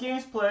 Most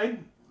games played.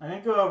 I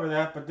didn't go over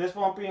that, but this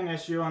won't be an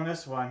issue on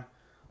this one.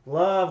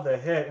 Love the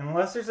hit.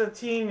 Unless there's a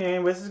team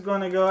name, this is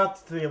going to go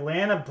out to the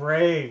Atlanta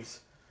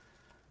Braves.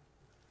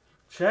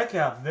 Check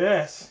out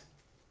this.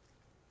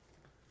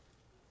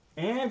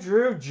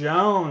 Andrew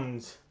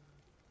Jones.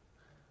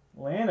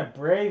 Atlanta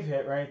Brave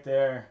hit right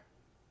there.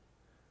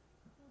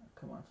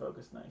 Come on,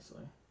 focus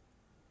nicely.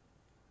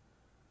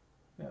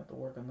 You have to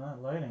work on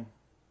that lighting.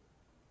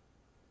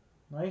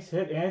 Nice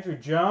hit, Andrew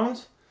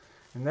Jones.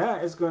 And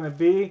that is going to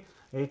be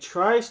a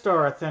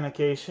TriStar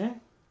authentication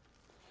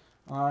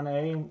on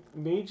a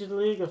Major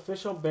League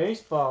Official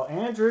Baseball.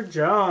 Andrew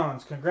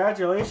Jones.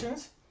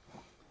 Congratulations.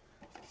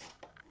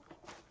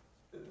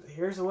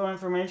 Here's a little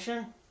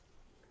information.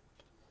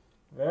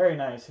 Very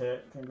nice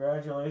hit.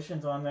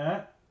 Congratulations on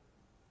that.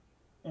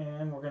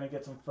 And we're going to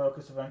get some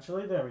focus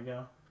eventually. There we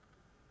go.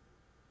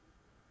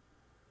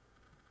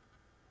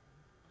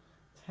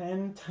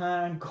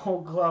 10-time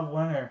Gold Glove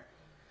winner.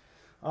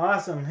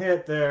 Awesome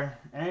hit there,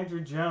 Andrew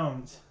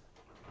Jones.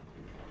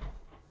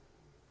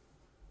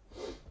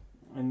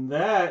 And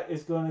that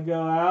is going to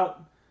go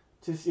out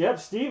to, yep,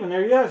 Steven.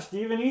 There you go,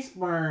 Steven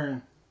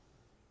Eastburn.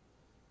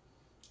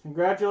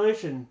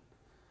 Congratulations.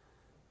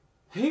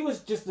 He was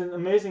just an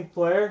amazing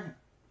player.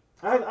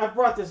 I've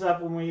brought this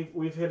up when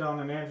we've hit on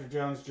an Andrew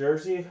Jones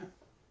jersey.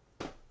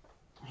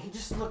 He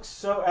just looked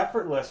so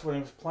effortless when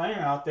he was playing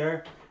out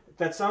there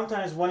that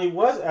sometimes when he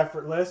was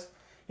effortless,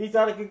 he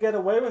thought he could get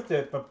away with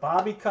it. But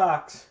Bobby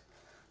Cox,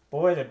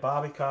 boy, did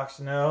Bobby Cox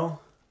know.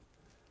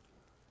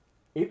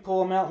 He'd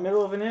pull him out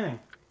middle of an inning.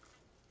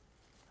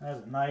 That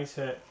was a nice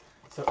hit.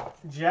 So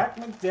Jack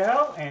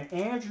McDowell and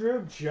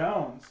Andrew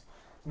Jones.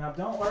 Now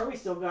don't worry, we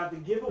still got the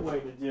giveaway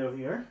to do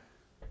here.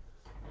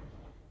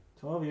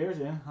 12 years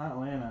in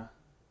Atlanta.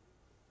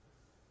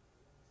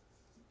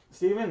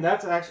 Steven,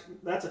 that's actually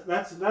that's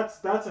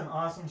an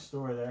awesome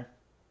story there.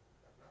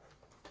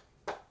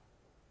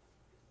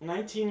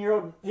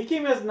 19-year-old. He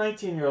came as a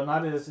 19-year-old,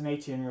 not as an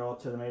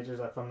 18-year-old to the majors,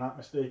 if I'm not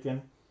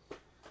mistaken.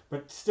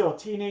 But still,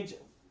 teenage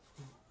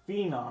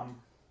phenom.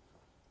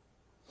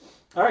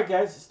 All right,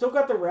 guys, still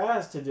got the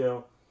Raz to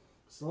do.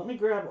 So let me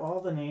grab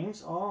all the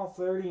names, all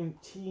 30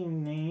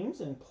 team names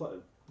and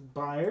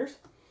buyers.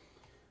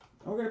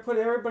 And we're going to put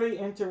everybody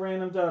into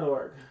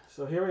random.org.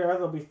 So here we are.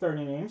 There'll be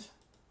 30 names,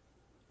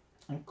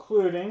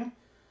 including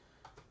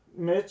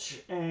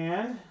Mitch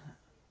and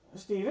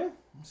Steven.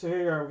 So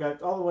here you are. We've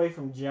got all the way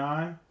from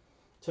John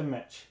to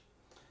Mitch.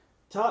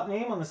 Top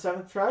name on the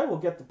 7th try will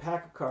get the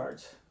pack of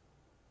cards.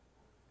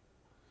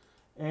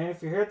 And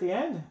if you're here at the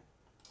end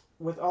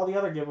with all the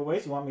other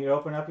giveaways, you want me to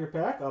open up your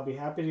pack, I'll be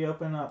happy to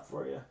open it up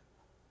for you.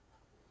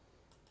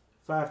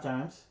 5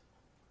 times.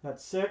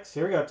 That's 6.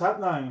 Here we go. Top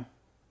 9.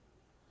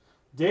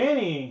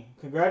 Danny.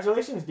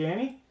 Congratulations,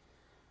 Danny.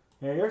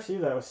 There you are. See,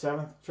 that was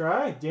 7th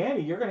try. Danny,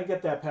 you're going to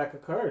get that pack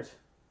of cards.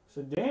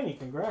 So, Danny,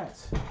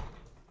 congrats.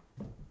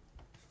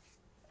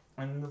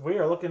 And we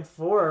are looking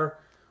for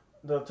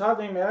the top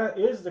name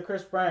is the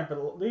Chris Bryant,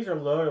 but these are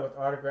loaded with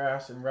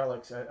autographs and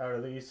relics out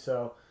of these.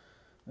 So,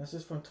 this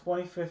is from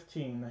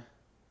 2015.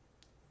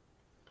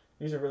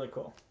 These are really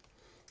cool.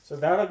 So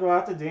that'll go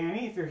out to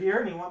Danny. If you're here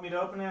and you want me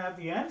to open it at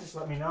the end, just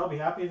let me know. I'll be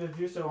happy to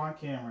do so on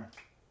camera.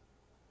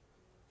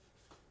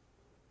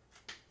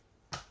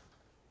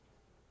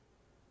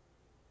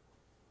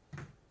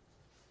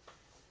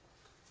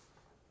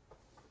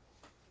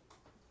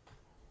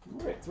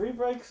 All right, 3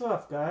 breaks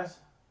left, guys.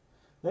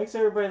 Thanks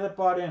everybody that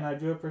bought in. I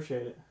do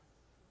appreciate it.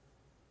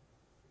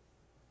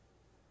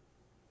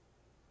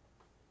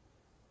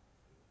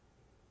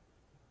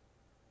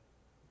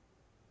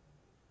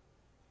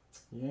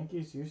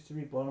 Yankees used to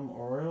be Baltimore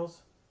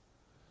Orioles.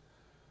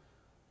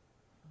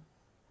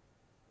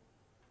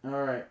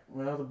 Alright,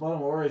 well, the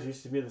Baltimore Orioles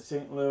used to be the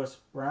St. Louis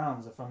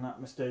Browns, if I'm not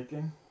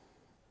mistaken.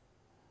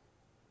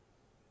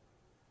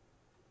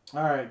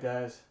 All right,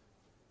 guys.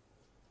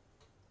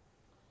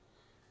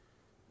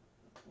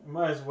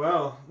 Might as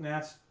well.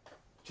 Nat's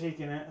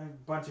taking it. A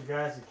bunch of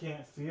guys that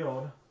can't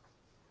field.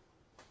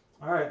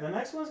 All right, the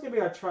next one's going to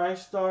be our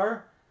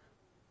TriStar.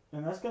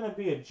 And that's going to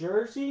be a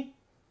jersey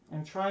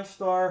and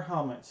TriStar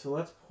helmet. So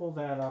let's pull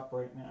that up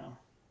right now.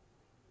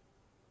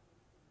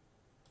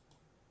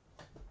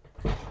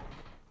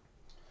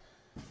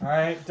 All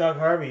right, Doug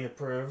Harvey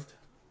approved.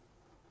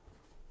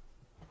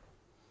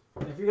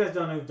 If you guys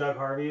don't know who Doug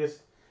Harvey is,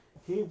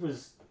 he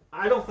was,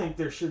 I don't think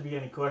there should be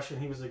any question,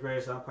 he was the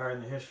greatest umpire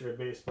in the history of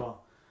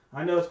baseball.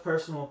 I know it's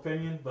personal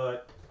opinion,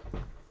 but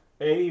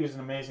A, he was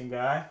an amazing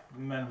guy.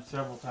 We met him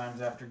several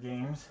times after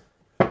games.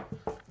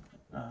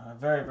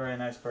 Very, very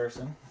nice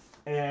person.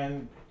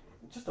 And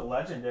just a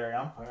legendary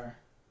umpire.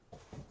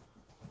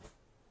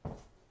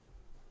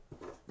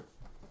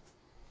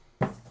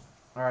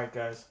 Alright,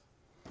 guys.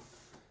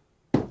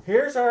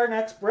 Here's our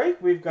next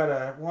break. We've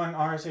got one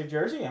RSA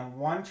jersey and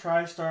one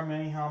TriStar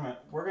mini helmet.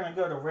 We're going to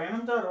go to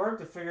random.org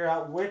to figure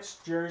out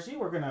which jersey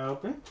we're going to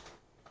open.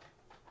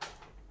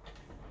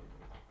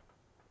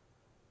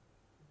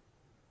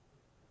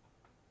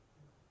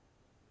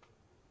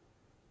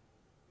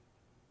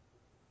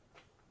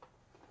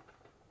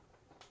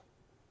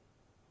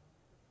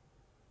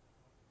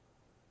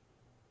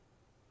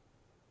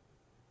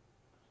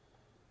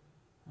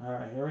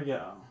 Alright, here we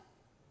go.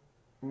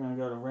 I'm going to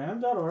go to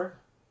random.org.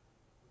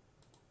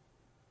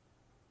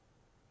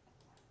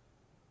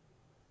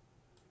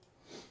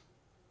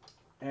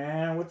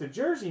 And with the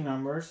jersey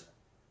numbers,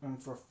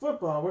 and for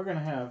football, we're going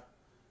to have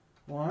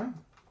 1,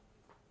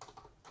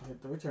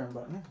 hit the return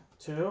button,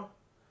 2,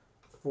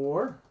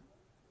 4,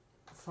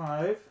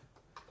 5,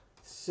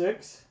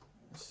 6,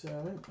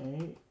 7,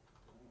 8,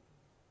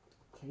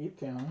 keep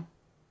counting,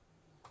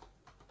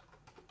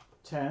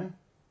 10,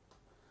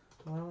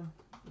 11,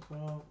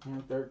 12,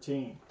 and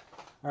 13.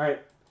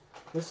 Alright,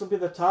 this will be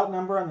the top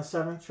number on the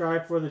 7th try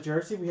for the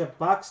jersey. We have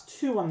box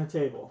 2 on the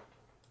table.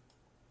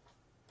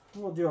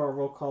 We'll do our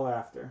roll call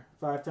after.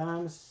 5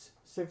 times,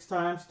 6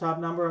 times, top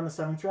number on the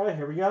 7th try.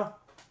 Here we go.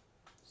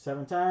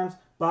 7 times,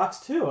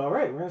 box 2.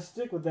 Alright, we're going to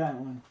stick with that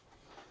one.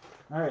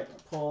 Alright,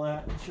 pull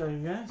that and show you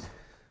guys.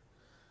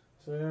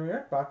 So there we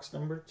are, box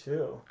number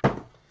 2.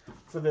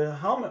 For the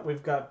helmet,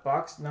 we've got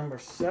box number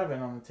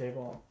 7 on the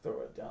table. I'll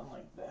throw it down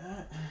like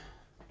that.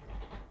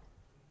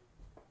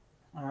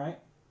 Alright.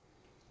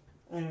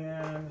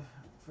 And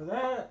for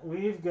that,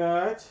 we've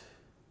got...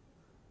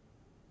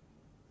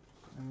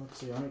 And let's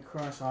see, let me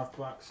cross off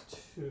box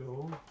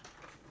 2.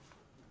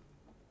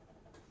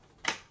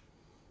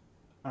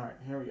 Alright,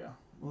 here we go.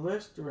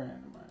 List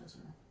randomizer.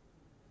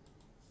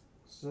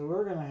 So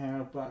we're going to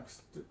have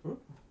box,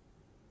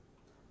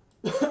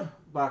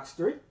 box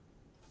 3,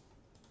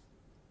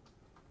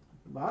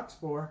 box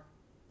 4,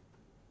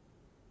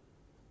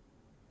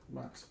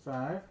 box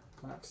 5,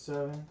 box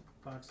 7,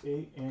 box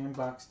 8, and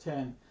box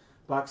 10.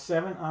 Box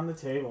 7 on the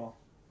table.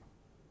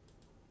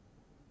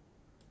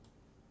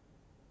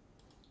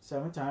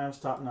 7 times,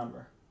 top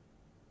number.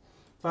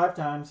 5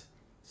 times,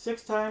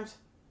 6 times,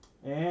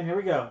 and here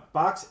we go.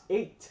 Box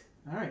 8.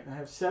 All right, I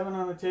have 7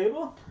 on the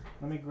table.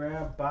 Let me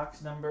grab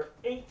box number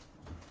 8.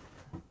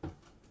 There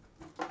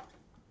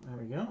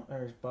we go.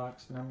 There's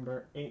box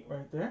number 8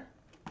 right there.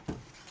 And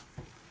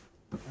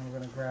we're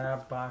going to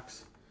grab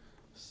box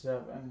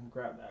 7.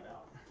 Grab that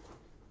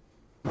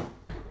out.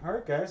 All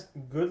right, guys.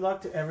 Good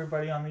luck to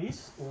everybody on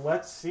these.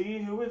 Let's see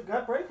who we've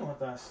got breaking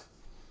with us.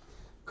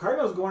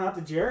 Cardinals going out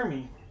to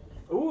Jeremy.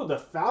 Ooh, the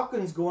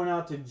Falcons going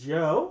out to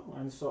Joe.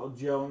 I saw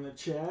Joe in the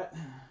chat.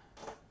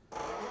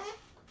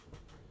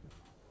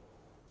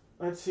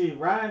 Let's see.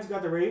 Ryan's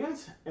got the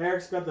Ravens.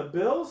 Eric's got the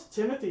Bills.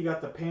 Timothy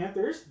got the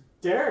Panthers.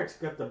 Derek's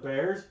got the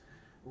Bears.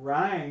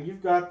 Ryan,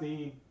 you've got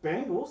the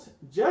Bengals.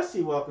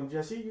 Jesse, welcome,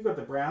 Jesse. You've got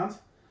the Browns.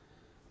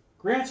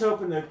 Grant's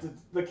hoping that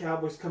the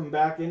Cowboys come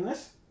back in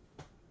this.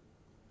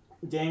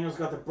 Daniel's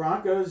got the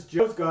Broncos.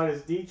 Joe's got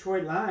his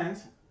Detroit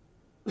Lions.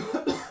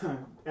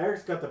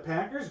 Eric's got the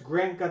Packers.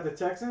 Grant got the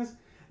Texans.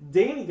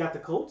 Danny got the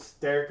Colts.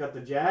 Derek got the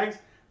Jags.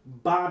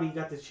 Bobby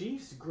got the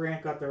Chiefs.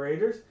 Grant got the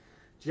Raiders.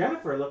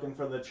 Jennifer looking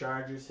for the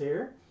Chargers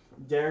here.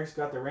 Derek's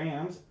got the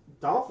Rams.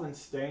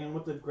 Dolphins staying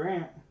with the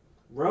Grant.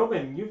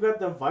 Robin, you've got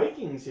the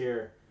Vikings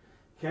here.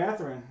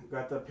 Catherine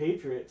got the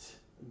Patriots.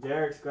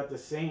 Derek's got the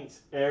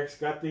Saints. Eric's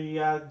got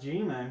the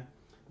G-Men.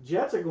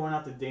 Jets are going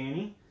out to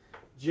Danny.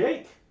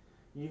 Jake,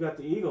 you got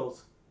the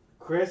Eagles.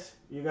 Chris,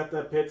 you got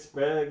the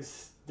Pittsburgh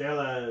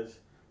Steelers.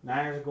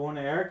 Niners are going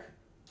to Eric.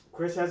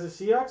 Chris has the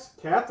Seahawks.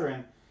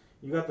 Catherine,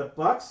 you got the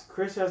Bucks.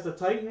 Chris has the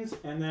Titans.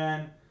 And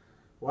then,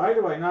 why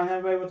do I not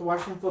have anybody with the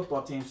Washington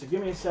football team? So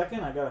give me a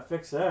second. I got to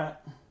fix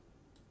that.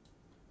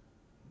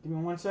 Give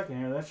me 1 second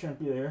here. That shouldn't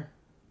be there.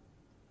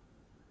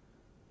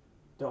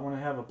 Don't want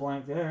to have a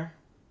blank there.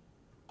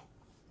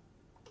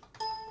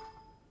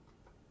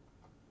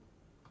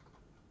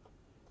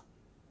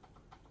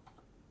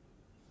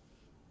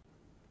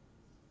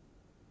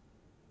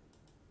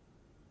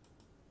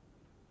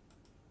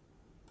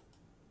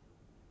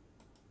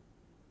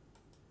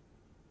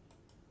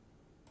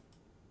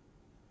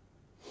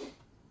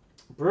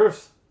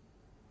 Bruce.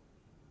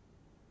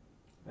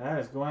 That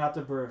is going out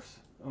to Bruce.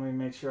 Let me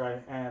make sure I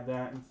add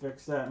that and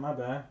fix that. My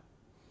bad.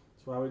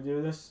 That's why we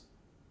do this.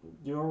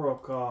 Do a roll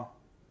call.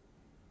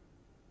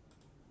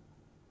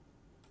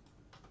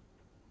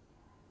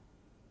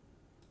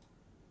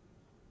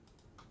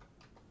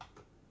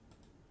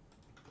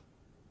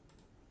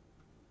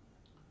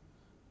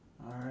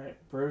 Alright,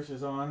 Bruce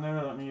is on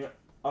there. Let me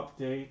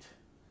update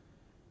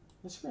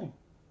the screen.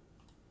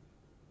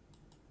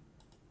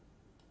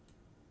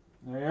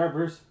 There you are,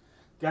 Bruce.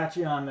 Got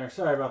you on there.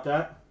 Sorry about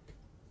that.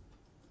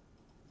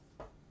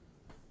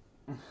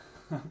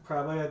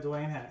 Probably a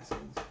Dwayne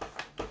Haskins.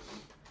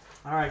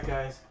 Alright,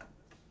 guys.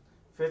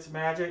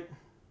 Fitzmagic.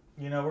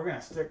 You know, we're going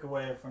to stick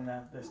away from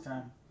that this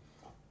time.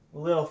 A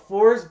little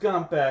Forrest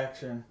Gump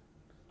action.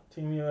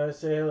 Team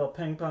USA, a little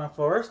ping pong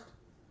Forrest.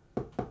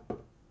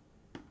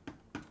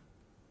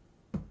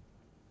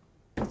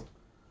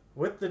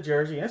 With the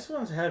jersey. This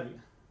one's heavy.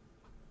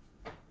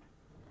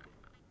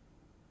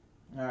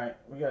 Alright,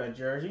 we got a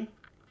jersey.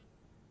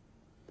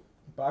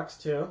 Box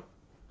 2.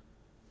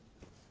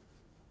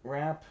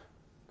 Wrap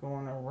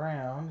going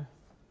around.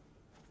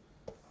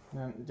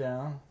 Then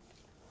down.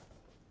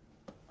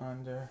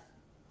 Under.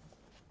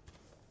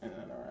 And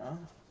then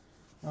around.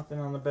 Nothing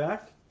on the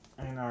back.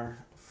 And our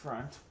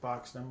front.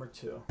 Box number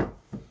 2.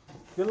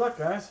 Good luck,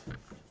 guys.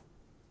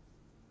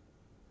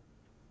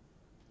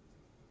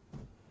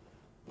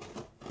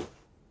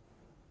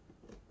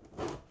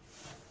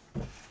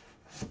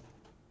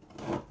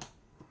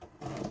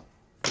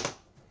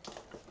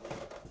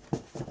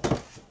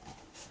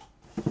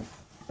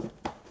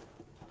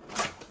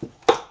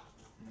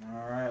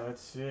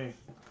 Let's see.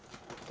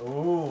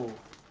 Ooh.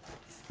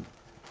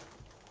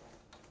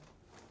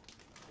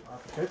 A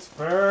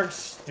Pittsburgh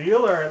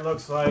Steeler, it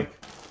looks like.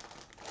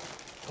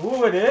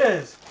 Ooh, it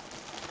is.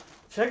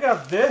 Check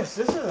out this.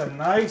 This is a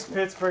nice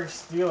Pittsburgh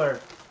Steeler.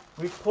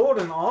 We pulled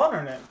an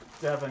alternate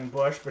Devin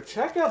Bush, but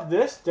check out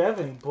this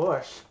Devin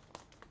Bush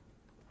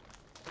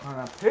on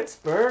a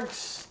Pittsburgh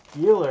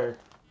Steeler.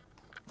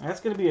 That's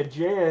going to be a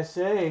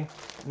JSA.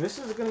 And this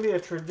is going to be a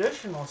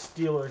traditional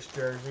Steelers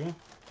jersey.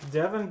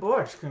 Devin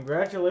Bush,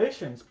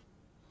 congratulations.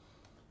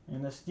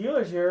 And the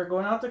Steelers here are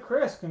going out to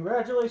Chris.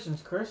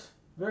 Congratulations, Chris.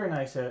 Very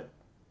nice hit.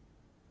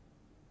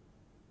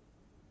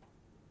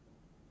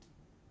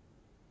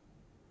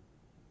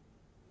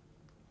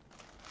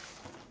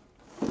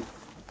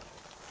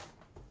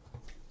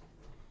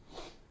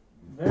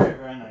 Very,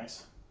 very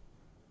nice.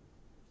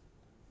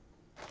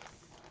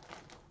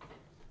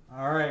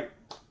 All right,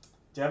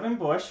 Devin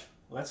Bush.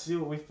 Let's see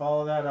what we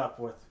follow that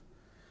up with.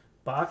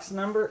 Box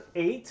number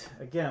 8,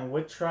 again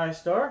with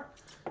TriStar.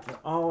 You're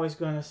always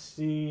going to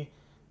see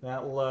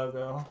that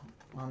logo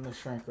on the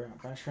shrink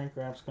wrap. That shrink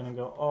wrap's going to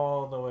go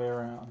all the way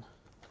around.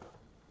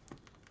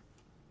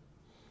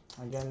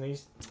 Again,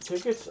 these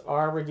tickets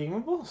are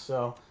redeemable,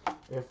 so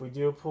if we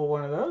do pull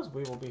one of those,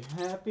 we will be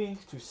happy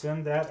to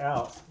send that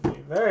out. We'll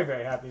be very,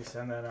 very happy to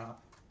send that out.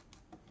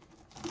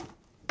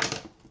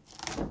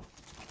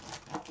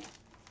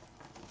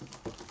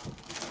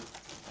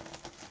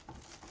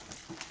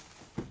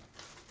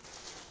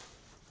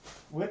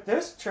 With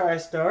this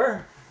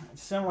TriStar,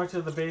 similar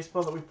to the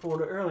baseball that we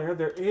pulled earlier,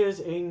 there is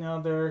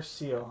another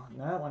seal.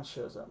 And that one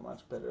shows up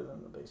much better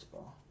than the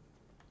baseball.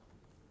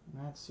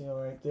 And that seal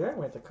right there,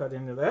 we have to cut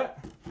into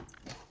that.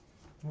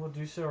 We'll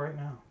do so right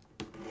now.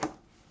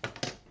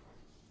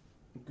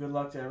 Good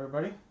luck to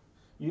everybody.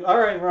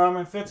 Alright,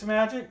 Roman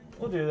Fitzmagic,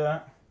 we'll do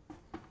that.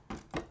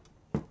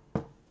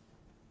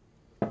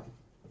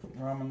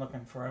 Roman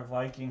looking for a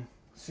Viking.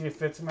 See if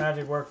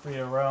Fitzmagic worked for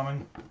you,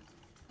 Roman.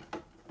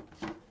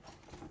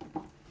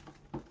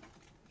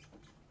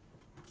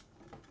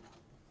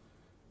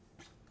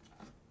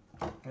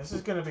 This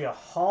is going to be a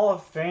Hall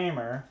of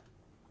Famer.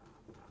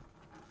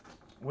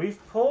 We've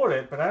pulled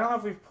it, but I don't know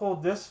if we've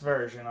pulled this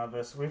version of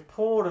this. We've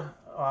pulled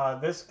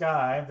this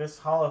guy, this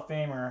Hall of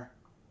Famer.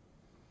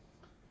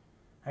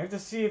 I have to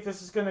see if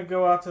this is going to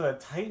go out to the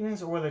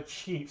Titans or the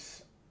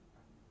Chiefs.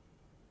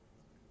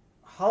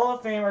 Hall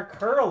of Famer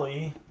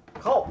Curly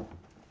Culp.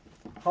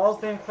 Hall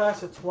of Fame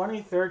class of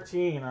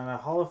 2013 on a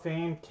Hall of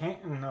Fame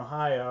Canton,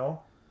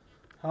 Ohio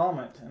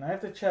helmet. And I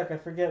have to check. I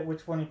forget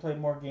which one he played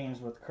more games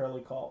with,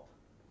 Curly Culp.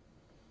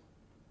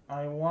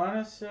 I want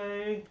to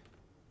say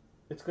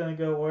it's going to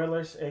go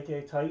Oilers,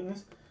 aka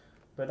Titans,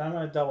 but I'm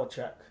going to double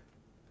check.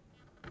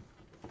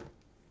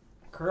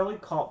 Curly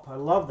Culp. I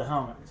love the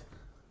helmet.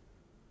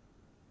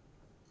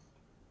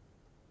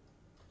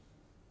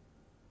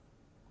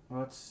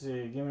 Let's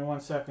see. Give me 1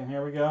 second.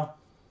 Here we go.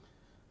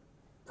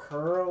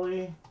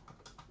 Curly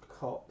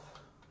Culp.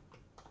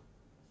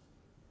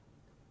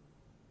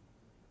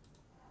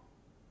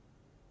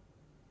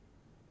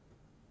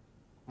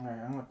 Alright,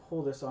 I'm going to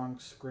pull this on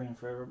screen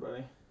for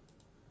everybody.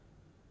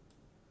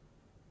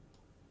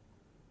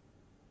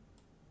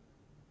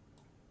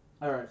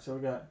 Alright, so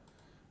we got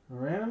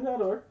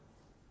random.org.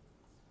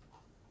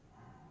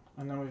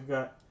 And then we've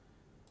got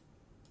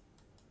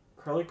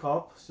Curly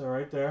Culp, so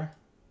right there.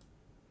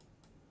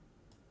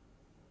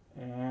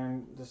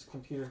 And this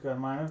computer's got a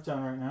mind of its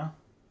own right now.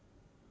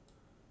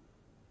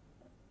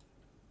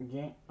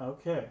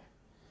 Okay.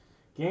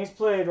 Games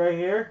played right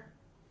here.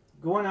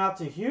 Going out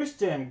to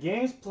Houston.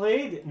 Games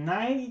played,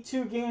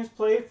 92 games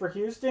played for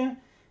Houston,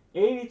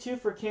 82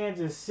 for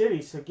Kansas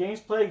City. So games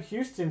played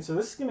Houston. So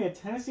this is going to be a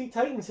Tennessee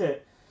Titans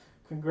hit.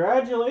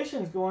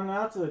 Congratulations going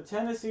out to the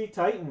Tennessee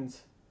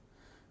Titans.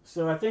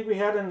 So I think we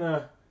had in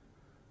the,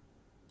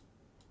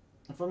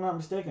 if I'm not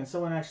mistaken,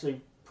 someone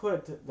actually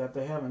put that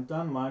they haven't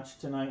done much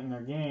tonight in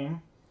their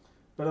game.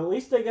 But at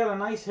least they got a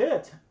nice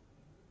hit.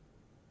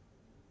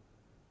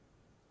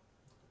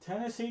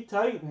 Tennessee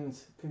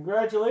Titans.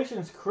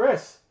 Congratulations,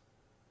 Chris.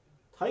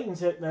 Titans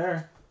hit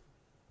there.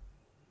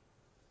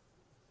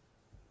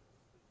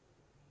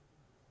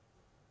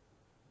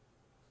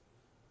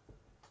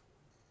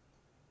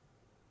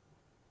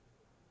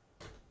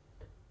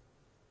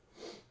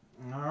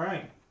 All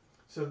right.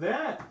 So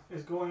that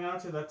is going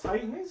out to the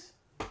Titans.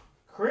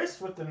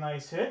 Chris with the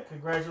nice hit.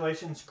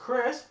 Congratulations,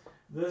 Chris.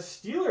 The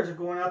Steelers are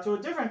going out to a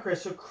different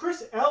Chris. So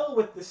Chris L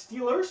with the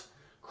Steelers.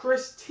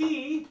 Chris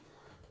T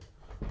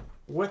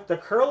with the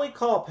curly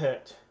call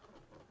pit.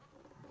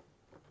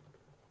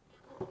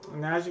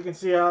 And as you can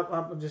see,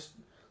 just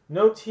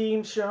no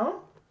team shown.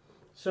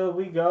 So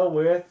we go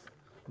with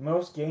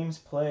most games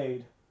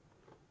played.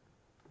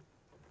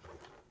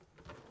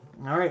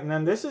 All right, and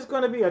then this is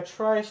going to be a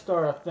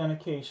TriStar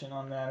authentication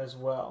on that as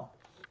well.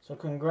 So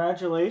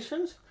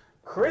congratulations,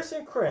 Chris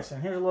and Chris.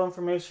 And here's a little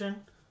information.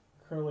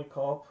 Curly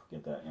call,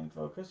 get that in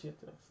focus. There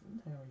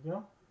we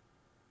go.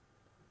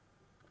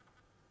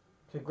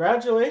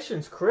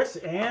 Congratulations, Chris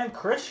and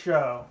Chris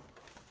show.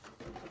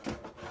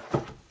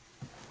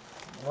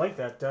 I like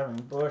that Devin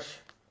Bush.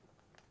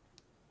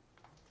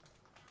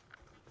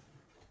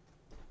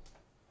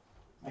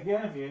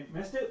 Again, if you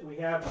missed it, we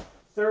have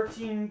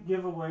 13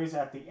 giveaways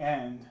at the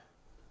end.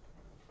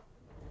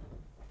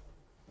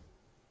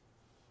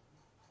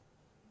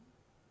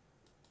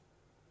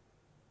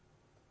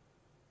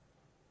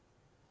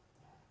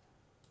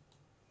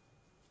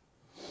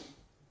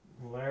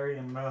 Larry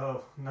and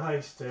Mo.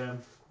 Nice, Tim.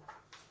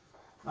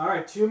 All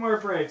right, 2 more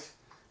breaks.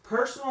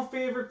 Personal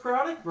favorite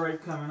product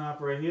break coming up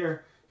right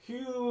here.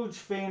 Huge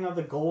fan of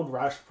the Gold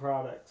Rush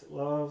product.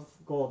 Love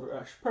Gold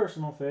Rush.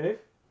 Personal fave.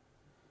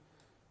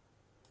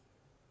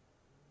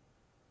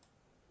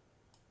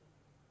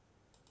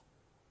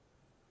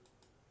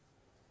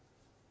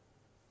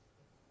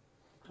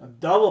 A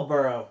double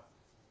burrow.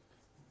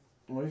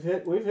 We've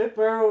hit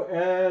Burrow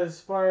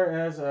as far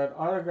as an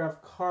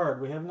autographed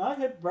card. We have not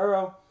hit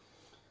Burrow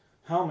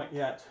helmet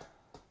yet,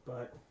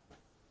 but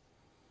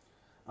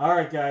all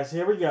right, guys,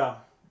 here we go.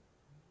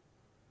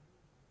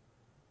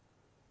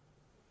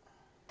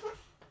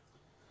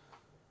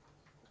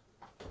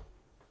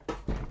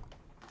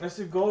 This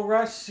is Gold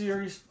Rush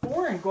Series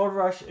 4 and Gold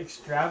Rush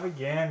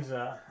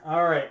Extravaganza.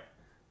 All right.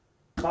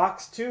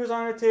 Box 2 is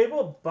on the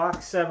table.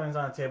 Box 7 is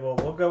on the table.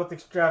 We'll go with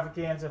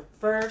Extravaganza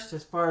first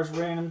as far as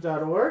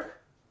random.org.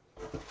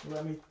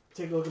 Let me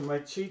take a look at my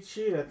cheat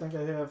sheet. I think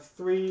I have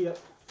three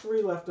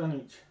left on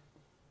each.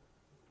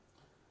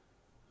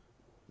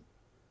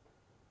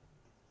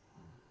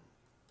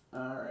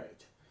 All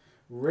right.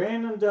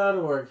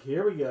 Random.org.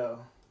 Here we go.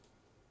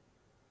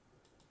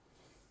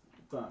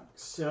 Box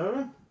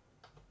 7.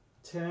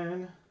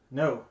 10,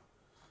 no,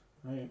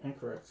 I am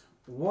incorrect.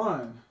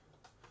 1,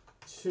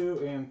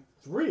 2, and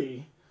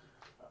 3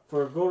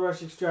 for Gold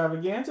Rush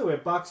Extravaganza. We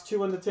have box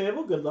 2 on the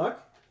table. Good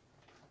luck.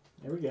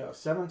 Here we go.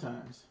 7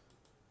 times.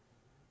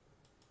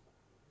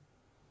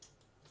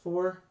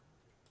 4,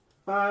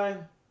 5,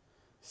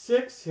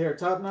 6. Here,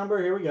 top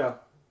number. Here we go.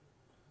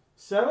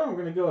 7. We're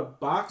going to go with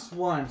box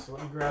 1. So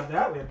let me grab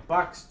that. We have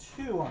box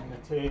 2 on the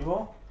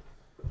table.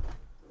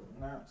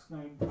 Now it's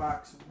going to be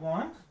box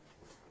 1.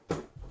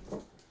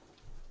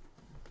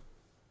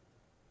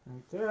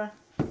 Right there.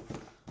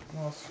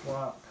 We'll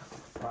swap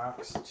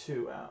box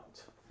 2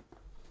 out.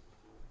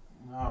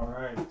 All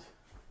right.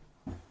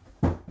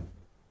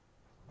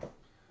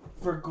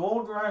 For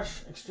Gold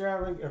Rush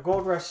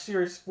Gold Rush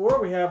Series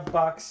 4, we have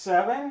box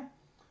 7.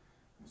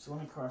 So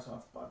let me cross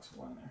off box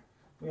 1 there.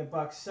 We have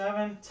box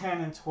 7,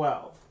 10, and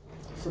 12.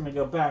 So let me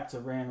go back to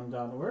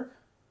random.org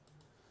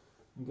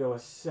and go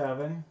with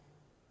 7,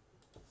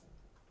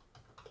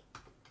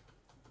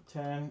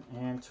 10,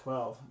 and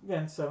 12.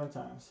 Again, 7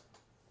 times.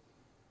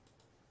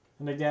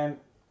 And again,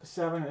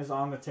 7 is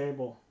on the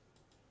table.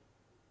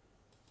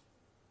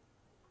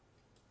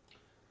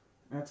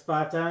 That's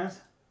 5 times.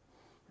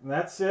 And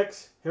that's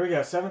 6. Here we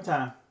go, 7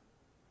 times.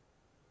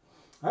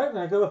 All right, I'm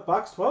going to go with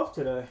box 12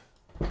 today.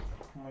 I'm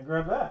going to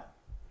grab that.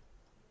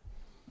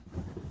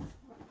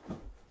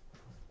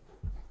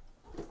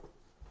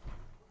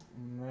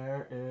 And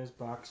there is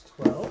box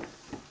 12.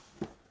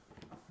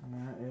 And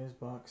that is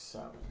box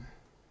 7.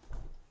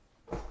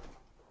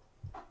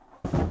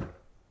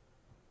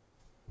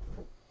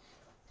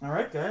 All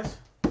right, guys.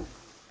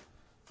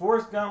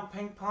 Forrest Gump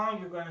Ping Pong,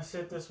 you're going to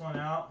sit this one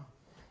out.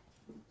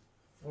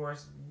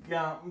 Forrest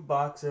Gump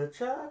Box of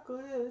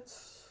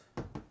Chocolates.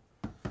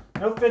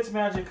 No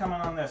Fitzmagic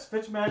coming on this.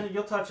 Fitzmagic,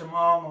 you'll touch them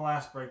all in the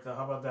last break, though.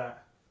 How about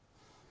that?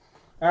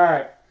 All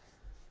right.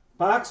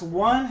 Box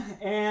 1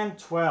 and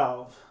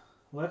 12.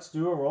 let's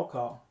do a roll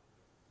call.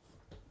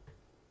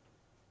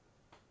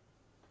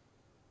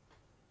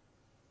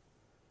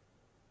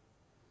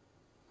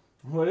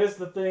 What is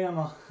the thing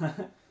on the...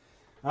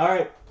 All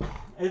right,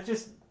 it's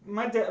just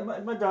my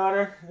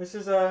daughter. This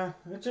is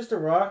it's just a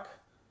rock.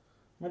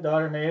 My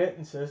daughter made it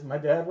and says my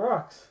dad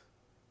rocks.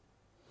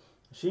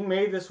 She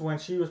made this when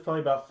she was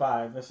probably about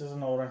 5. This is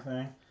an older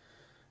thing,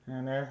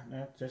 and they're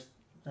just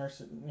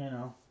you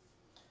know,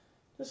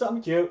 just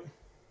something cute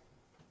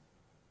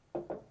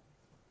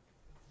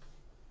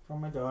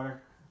from my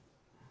daughter.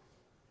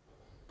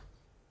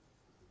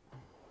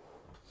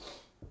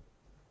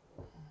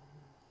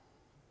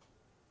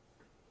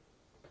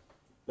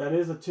 That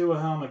is a Tua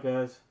helmet,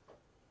 guys.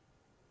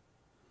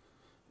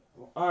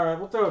 Alright,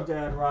 we'll throw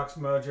Dad Rocks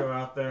Mojo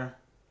out there.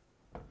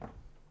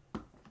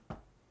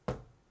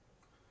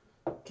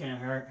 Can't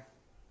hurt.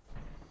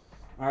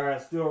 Alright,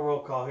 let's do a roll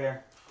call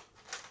here.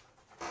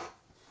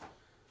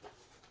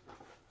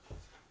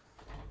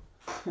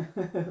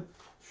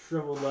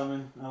 Shriveled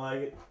lemon, I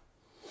like it.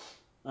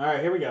 Alright,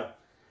 here we go.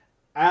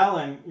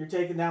 Alan, you're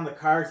taking down the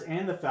Cards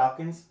and the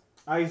Falcons.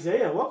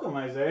 Isaiah, welcome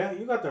Isaiah.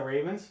 You got the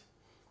Ravens.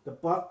 The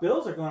Buff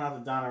Bills are going out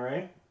to Donna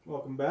Ray.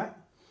 Welcome back.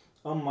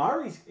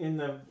 Amari's in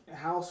the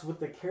house with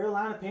the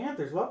Carolina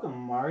Panthers. Welcome,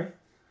 Amari.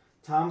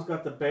 Tom's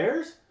got the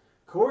Bears.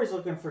 Corey's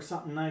looking for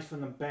something nice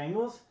from the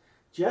Bengals.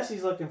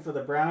 Jesse's looking for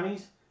the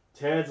Brownies.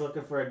 Ted's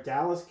looking for a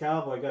Dallas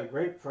Cowboy. Got a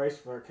great price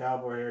for a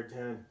Cowboy here,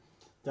 Ted.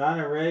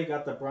 Donna Ray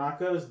got the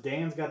Broncos.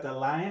 Dan's got the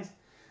Lions.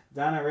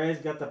 Donna Ray's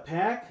got the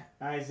Pack.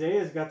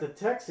 Isaiah's got the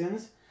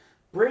Texans.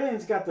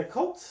 Brandon's got the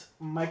Colts.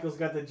 Michael's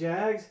got the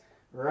Jags.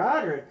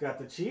 Roderick got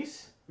the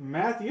Chiefs.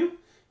 Matthew,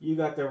 you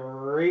got the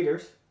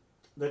Raiders.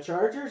 The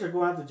Chargers are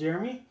going out to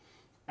Jeremy.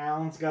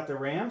 Alan's got the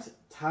Rams.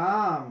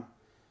 Tom,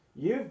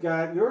 you've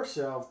got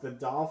yourself the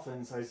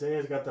Dolphins.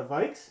 Isaiah's got the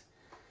Vikes.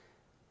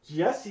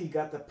 Jesse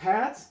got the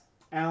Pats.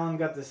 Alan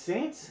got the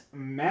Saints.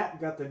 Matt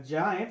got the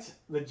Giants.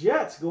 The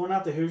Jets going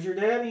out to Who's Your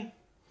Daddy.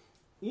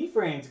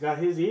 Ephraim's got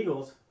his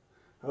Eagles.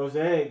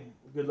 Jose,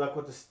 good luck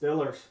with the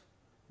Steelers.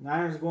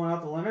 Niners going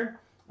out to Leonard.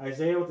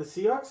 Isaiah with the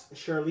Seahawks.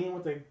 Charlene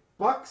with the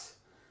Bucks.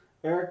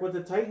 Eric with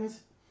the Titans.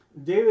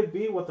 David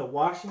B. with the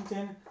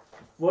Washington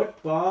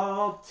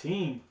football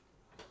team.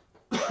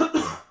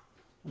 Let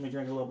me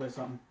drink a little bit of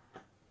something.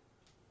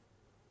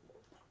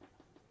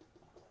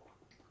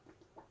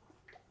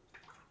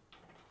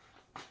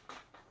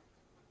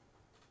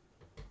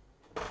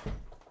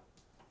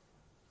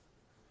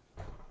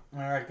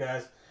 Alright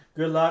guys,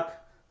 good luck.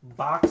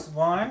 Box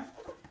 1.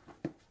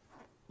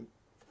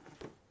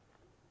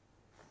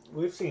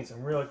 We've seen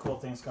some really cool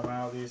things come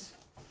out of these.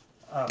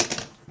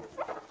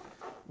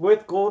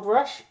 With Gold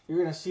Rush, you're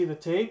going to see the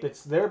tape.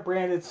 It's their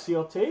branded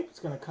seal tape. It's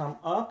going to come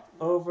up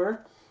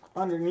over.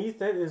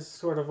 Underneath it is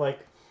sort of like,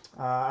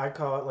 I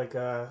call it like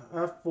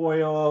a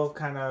foil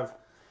kind of,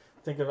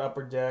 think of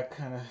Upper Deck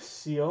kind of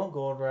seal.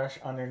 Gold Rush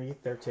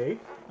underneath their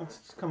tape.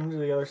 Let's come to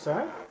the other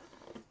side.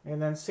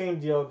 And then same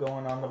deal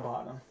going on the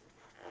bottom.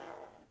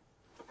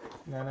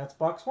 And then that's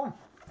box 1.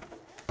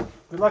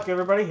 Good luck,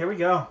 everybody. Here we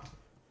go.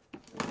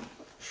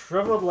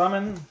 Shriveled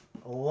Lemon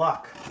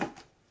Luck.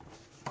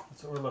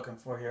 That's what we're looking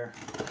for here.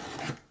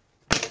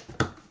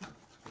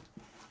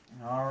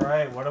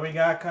 Alright, what do we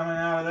got coming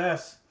out of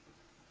this?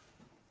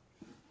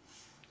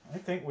 I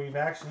think we've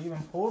actually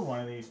even pulled one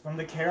of these from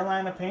the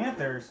Carolina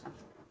Panthers.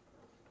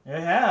 We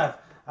have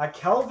a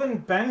Kelvin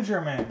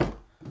Benjamin.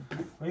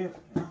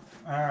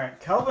 Alright,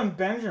 Kelvin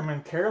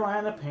Benjamin,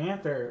 Carolina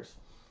Panthers.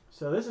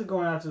 So this is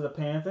going out to the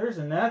Panthers,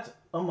 and that's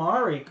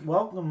Amari.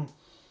 Welcome,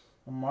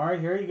 Amari.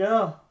 Here you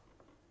go.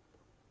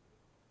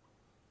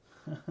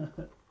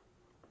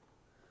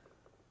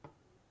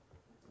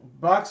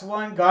 Box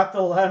 1 got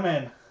the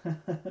lemon.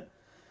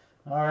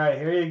 Alright,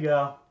 here you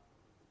go.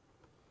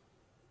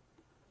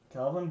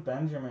 Kelvin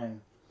Benjamin.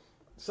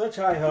 Such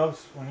high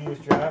hopes when he was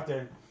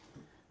drafted.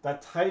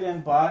 That tight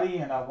end body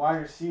and a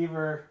wide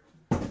receiver,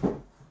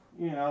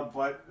 you know,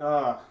 but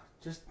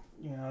just,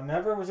 you know,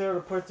 never was able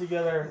to put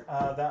together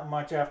that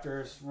much after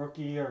his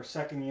rookie or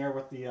second year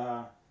with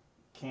the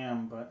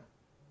Cam, but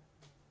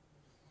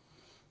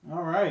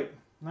alright.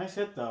 Nice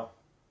hit though.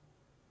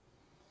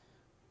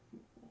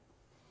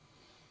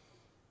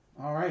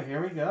 Alright,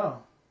 here we go.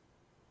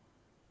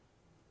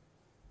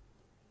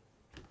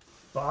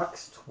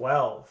 Box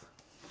 12.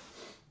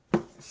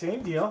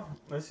 Same deal.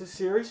 This is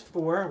Series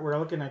 4. We're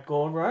looking at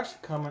Gold Rush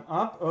coming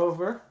up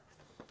over.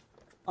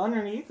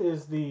 Underneath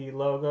is the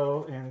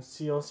logo and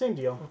seal. Same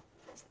deal.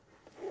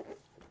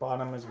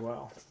 Bottom as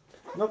well.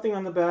 Nothing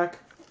on the back.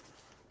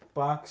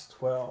 Box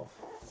 12.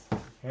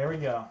 Here we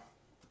go.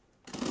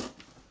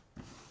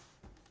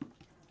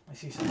 I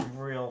see something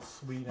real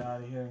sweet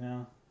out of here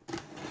now.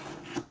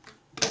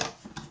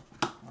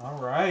 All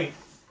right.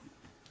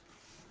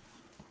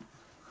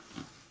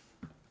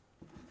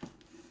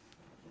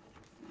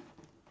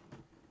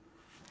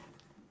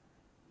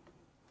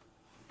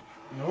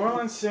 New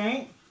Orleans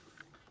Saint.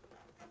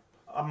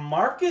 A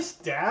Marcus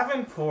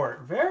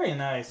Davenport. Very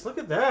nice. Look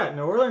at that.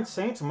 New Orleans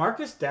Saints,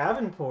 Marcus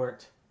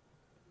Davenport.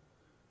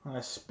 on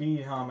a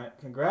speed helmet.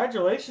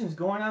 Congratulations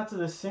going out to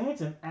the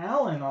Saints and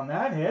Allen on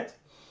that hit.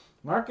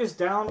 Marcus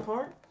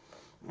Davenport.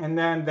 And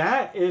then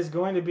that is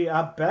going to be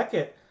a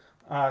Beckett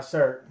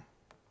cert.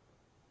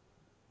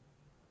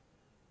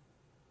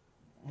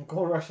 And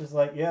Gold Rush is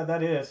like, yeah,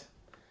 that is.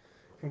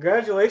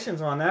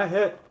 Congratulations on that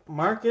hit.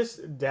 Marcus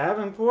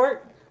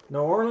Davenport, New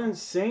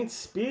Orleans Saints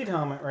speed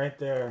helmet right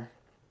there.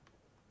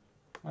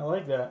 I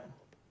like that.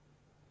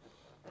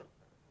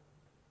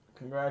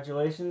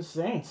 Congratulations,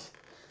 Saints.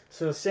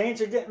 So the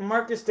Saints are getting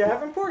Marcus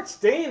Davenport,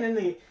 staying in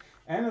the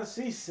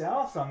NFC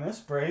South on this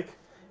break.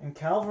 And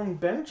Calvin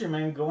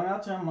Benjamin going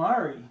out to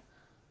Amari.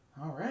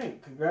 All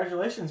right.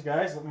 Congratulations,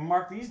 guys. Let me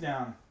mark these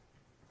down.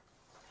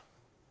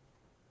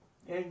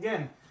 And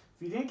again,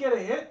 if you didn't get a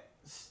hit,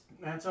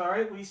 that's all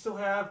right. We still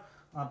have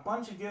a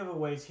bunch of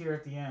giveaways here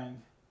at the end.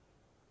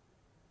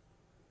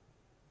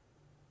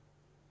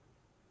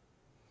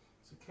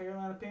 So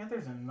Carolina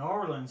Panthers and New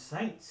Orleans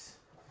Saints.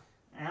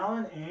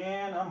 Allen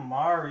and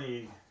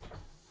Amari.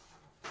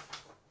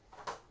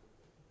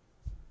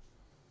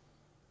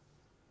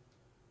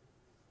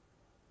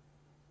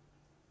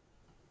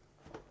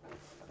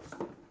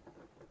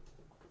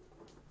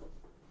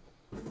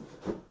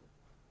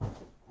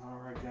 All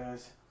right,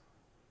 guys.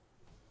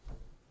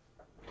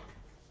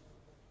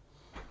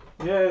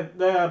 Yeah,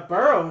 the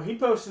Burrow, he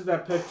posted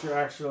that picture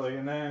actually,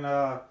 and then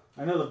I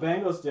know the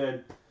Bengals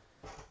did.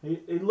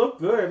 He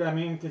looked good. I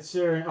mean,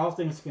 considering all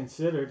things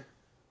considered.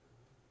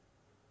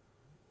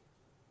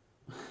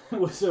 It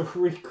was a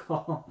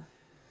recall.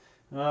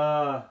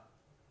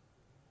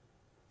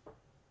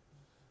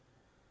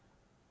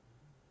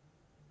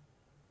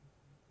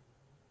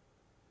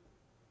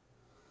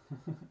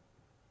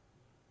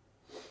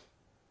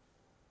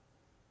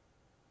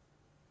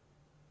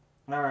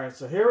 Alright,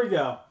 so here we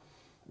go.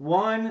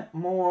 One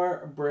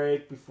more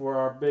break before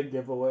our big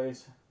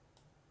giveaways.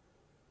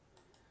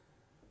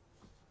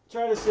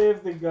 Try to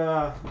save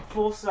the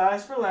full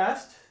size for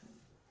last.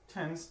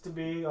 Tends to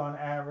be on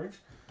average.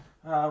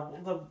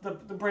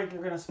 The break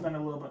you're going to spend a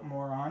little bit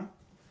more on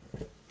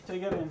to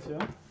get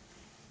into.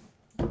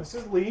 This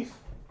is Leaf.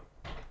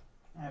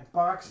 And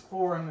box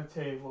 4 on the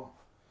table.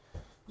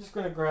 I'm just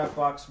going to grab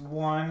box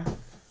 1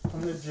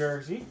 from the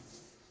jersey.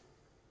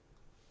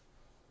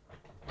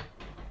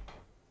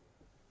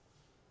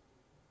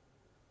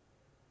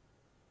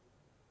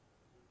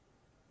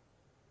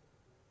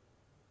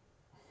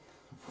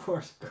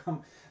 Forrest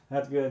Gump.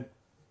 That's good.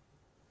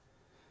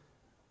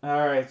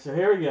 Alright, so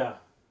here we go.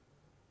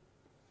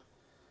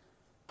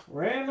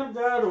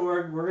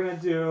 Random.org, we're going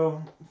to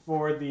do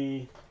for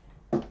the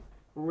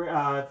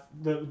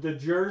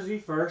jersey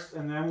first,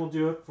 and then we'll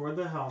do it for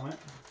the helmet.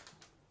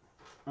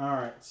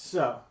 Alright,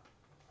 so.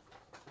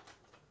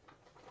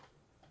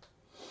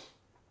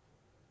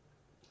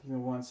 Give me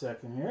 1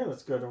 second here.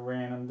 Let's go to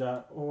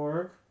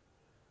random.org.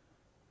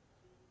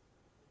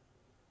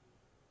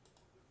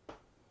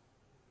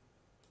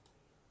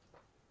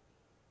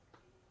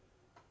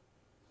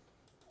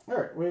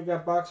 Alright, we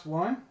got box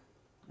 1.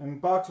 And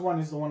box 1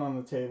 is the one on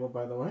the table,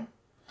 by the way.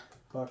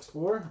 Box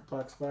 4,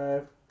 box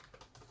 5.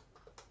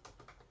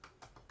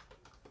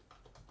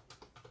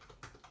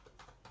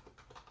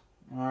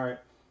 Alright,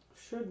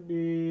 should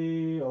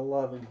be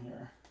 11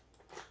 here.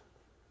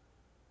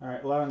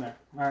 Alright, 11 there.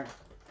 Alright.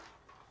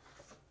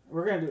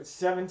 We're going to do it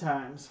 7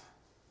 times.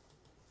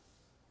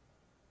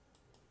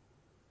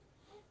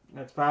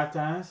 That's 5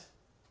 times.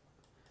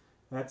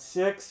 That's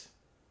 6.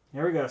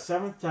 Here we go,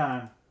 7th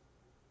time.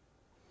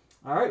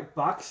 Alright,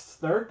 box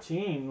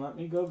 13. Let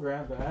me go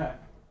grab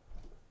that.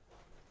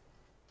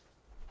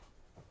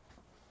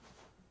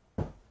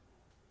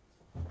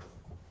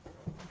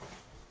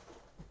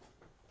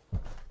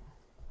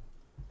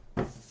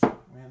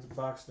 Man's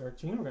box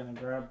 13. We're going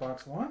to grab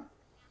box 1.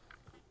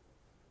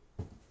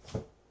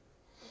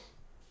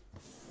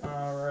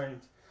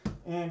 Alright.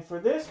 And for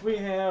this, we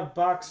have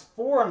box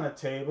 4 on the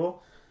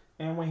table.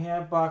 And we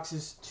have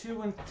boxes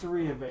 2 and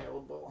 3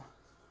 available.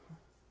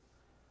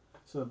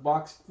 So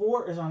box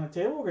 4 is on the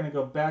table. We're going to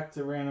go back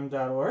to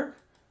random.org.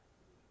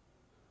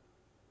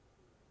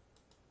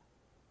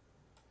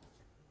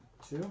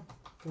 2,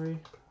 3,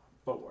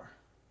 4.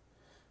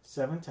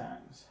 7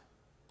 times.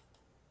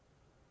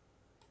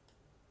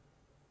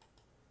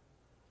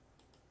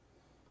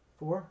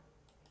 4,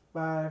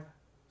 5,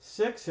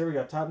 6. Here we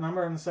go. Top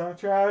number on the 7th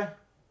try.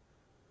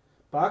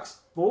 Box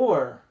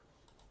 4.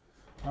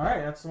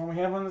 Alright, that's the one we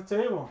have on the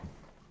table.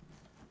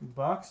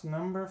 Box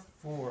number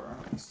 4.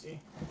 Let me see.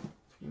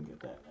 You can get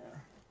that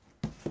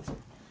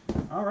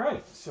there.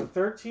 Alright, so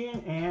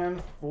 13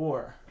 and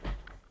 4.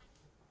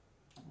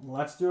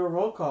 Let's do a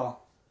roll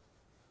call.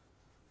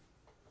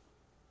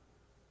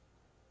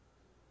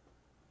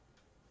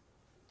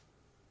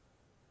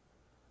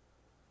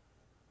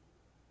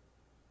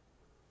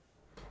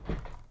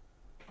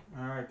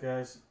 Alright,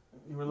 guys.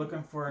 You were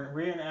looking for a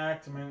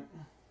reenactment.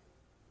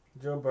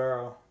 Joe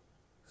Burrow.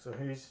 So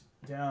he's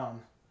down.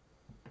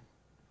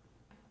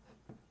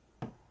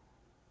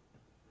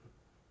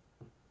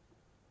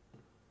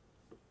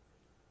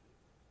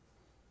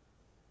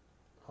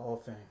 Hall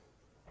of Fame.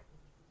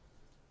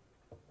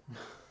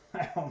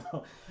 don't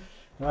know.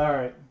 All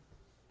right.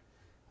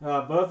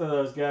 Both of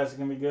those guys are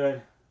going to be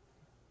good.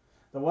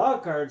 The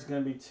wild card is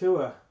going to be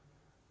Tua.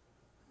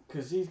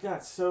 Because he's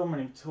got so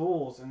many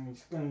tools and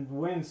he's going to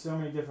win so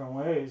many different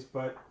ways.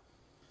 But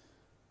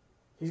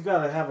he's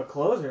got to have a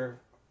closer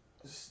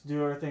just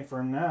do everything for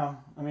him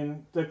now. I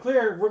mean, the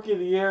clear rookie of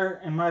the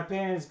year, in my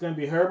opinion, is going to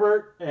be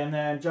Herbert. And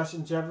then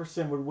Justin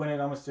Jefferson would win it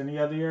almost any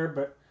other year.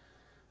 But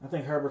I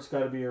think Herbert's got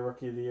to be a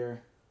rookie of the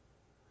year.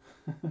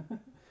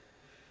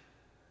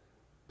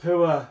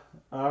 Tua.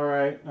 All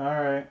right. All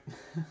right.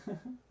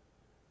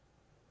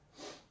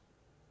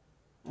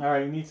 All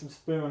right, you need some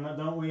spoon,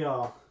 don't we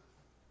all?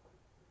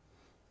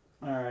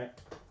 All right.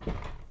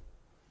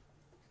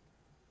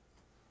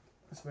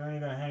 Spoon, you're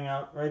going to hang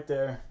out right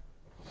there.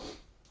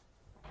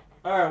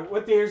 All right,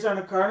 with the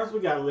Arizona Cardinals,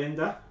 we got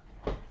Linda.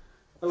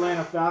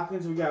 Atlanta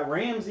Falcons, we got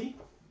Ramsey.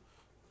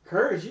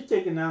 Curtis, you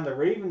taking down the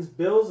Ravens,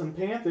 Bills, and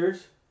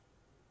Panthers.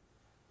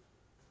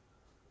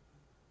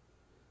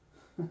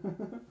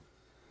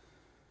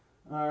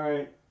 All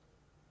right.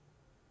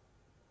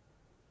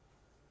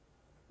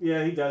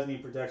 Yeah, he does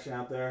need protection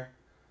out there.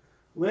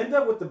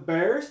 Linda with the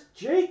Bears.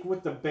 Jake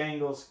with the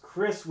Bengals.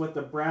 Chris with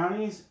the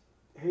Brownies.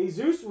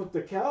 Jesus with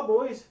the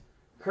Cowboys.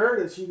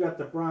 Curtis, you got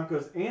the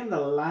Broncos and the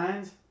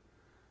Lions.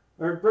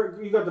 Or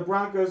you got the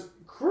Broncos.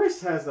 Chris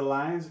has the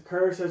Lions.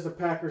 Curtis has the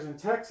Packers and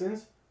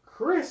Texans.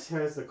 Chris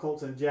has the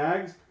Colts and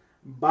Jags.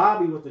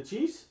 Bobby with the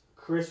Chiefs.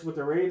 Chris with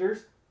the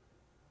Raiders.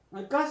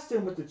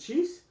 Augustin with the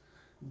Chiefs.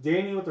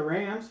 Danny with the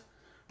Rams.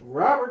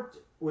 Robert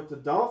with the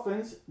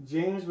Dolphins,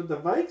 James with the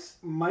Vikes,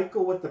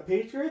 Michael with the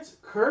Patriots,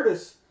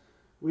 Curtis,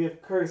 we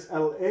have Curtis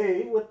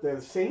L.A. with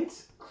the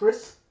Saints,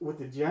 Chris with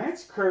the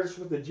Giants, Curtis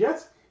with the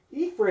Jets,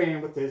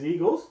 Ephraim with the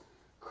Eagles,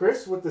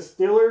 Chris with the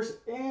Steelers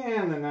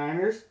and the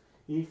Niners,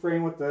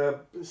 Ephraim with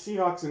the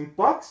Seahawks and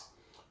Bucks,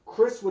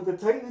 Chris with the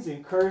Titans,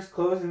 and Curtis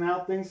closing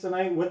out things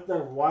tonight with the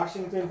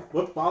Washington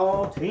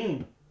football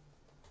team.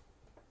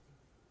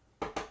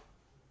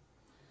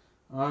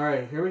 All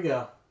right, here we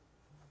go.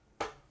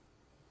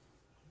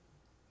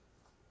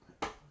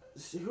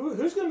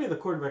 Who's going to be the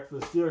quarterback for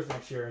the Steelers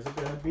next year? Is it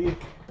going to be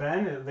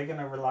Ben? Are they going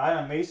to rely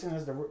on Mason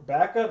as the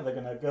backup? Are they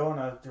going to go in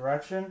a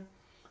direction?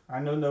 I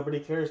know nobody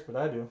cares, but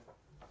I do.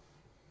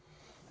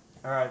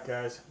 All right,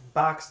 guys.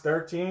 Box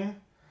 13.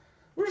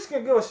 We're just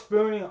going to go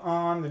spooning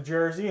on the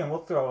jersey, and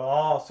we'll throw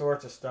all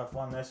sorts of stuff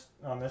on this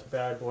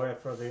bad boy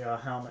for the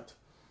helmet.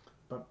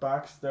 But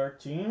box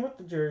 13 with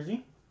the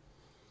jersey.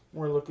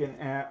 We're looking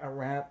at a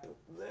wrap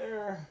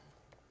there.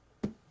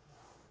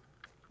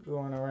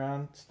 Going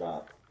around.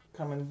 Stop.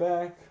 Coming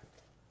back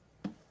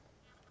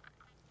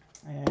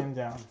and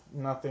down.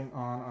 Nothing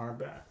on our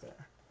back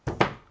there.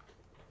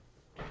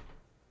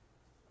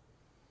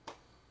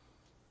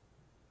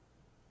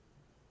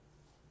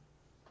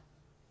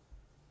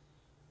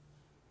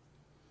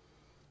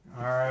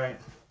 All right.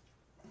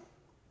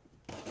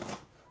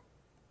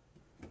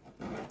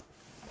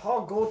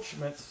 Paul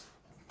Goldschmidt's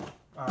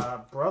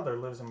brother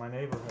lives in my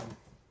neighborhood.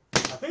 I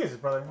think it's his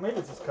brother. Maybe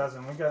it's his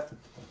cousin. We got...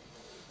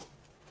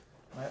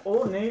 My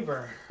old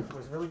neighbor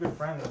was really good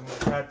friends, and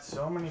we had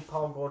so many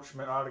Paul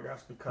Goldschmidt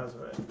autographs because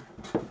of it.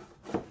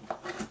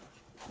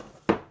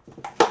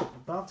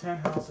 About 10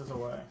 houses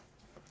away.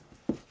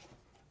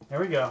 Here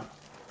we go.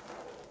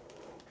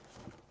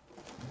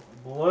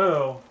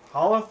 Blue,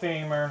 Hall of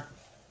Famer.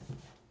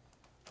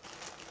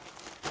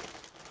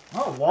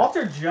 Oh,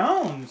 Walter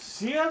Jones,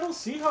 Seattle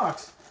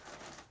Seahawks.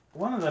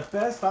 One of the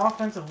best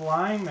offensive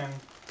linemen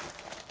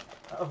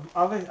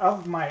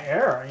of my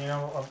era, you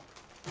know, of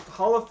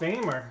Hall of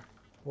Famer.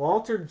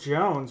 Walter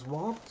Jones,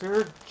 Hall of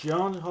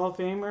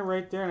Famer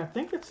right there, and I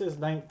think it says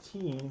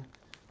 19.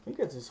 I think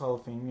it's his Hall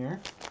of Fame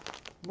year.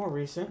 More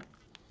recent.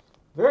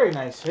 Very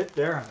nice hit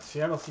there on the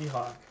Seattle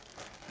Seahawks.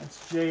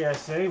 That's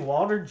JSA,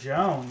 Walter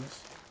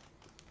Jones.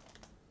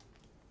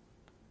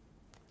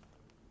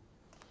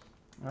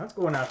 That's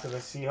going out to the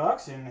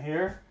Seahawks in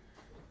here.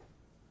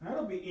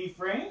 That'll be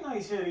Ephraim.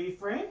 Nice hit,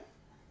 Ephraim.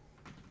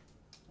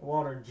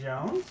 Walter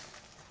Jones.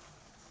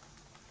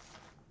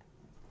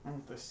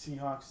 And the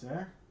Seahawks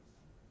there.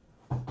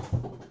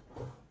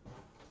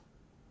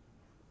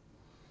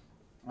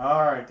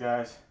 Alright,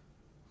 guys.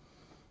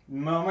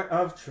 Moment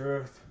of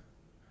truth.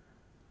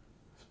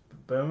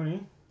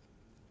 Booney.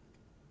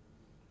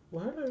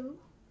 Well, hello.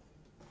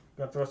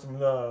 Gotta throw some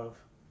love.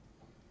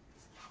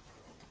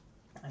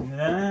 And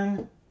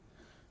then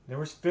there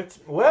was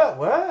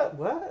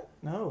what?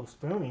 No,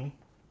 Spoonie.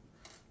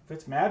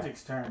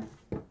 Fitzmagic's turn.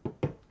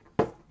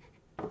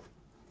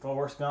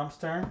 Forrest Gump's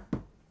turn.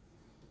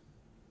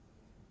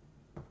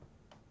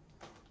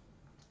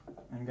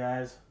 And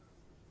guys,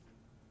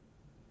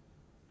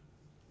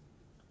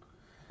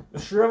 the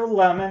Shriveled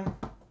Lemon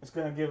is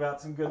going to give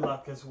out some good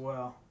luck as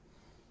well.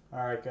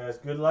 Alright guys,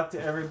 good luck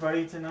to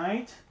everybody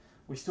tonight.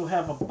 We still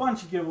have a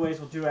bunch of giveaways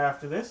we'll do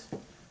after this.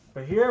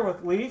 But here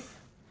with Leaf,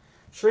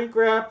 shrink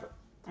wrap,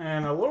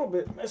 and a little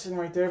bit missing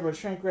right there, but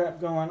shrink wrap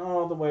going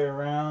all the way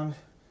around.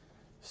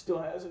 Still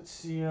has its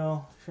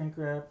seal. Shrink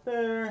wrap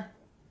there.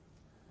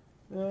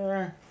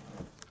 There.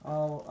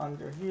 All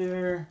under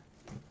here.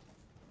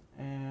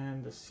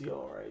 And the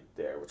seal right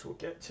there, which we'll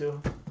get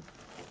to.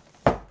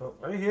 But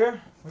right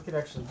here, we could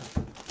actually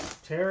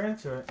tear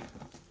into it.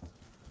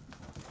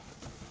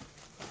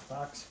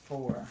 Box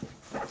 4.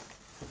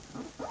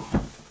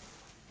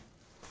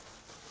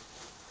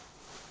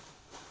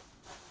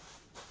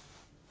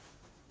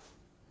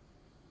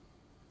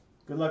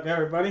 Good luck,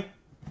 everybody.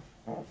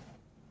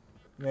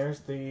 There's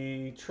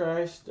the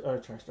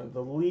TriStar,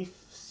 the leaf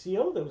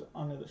seal that was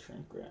under the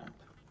shrink wrap.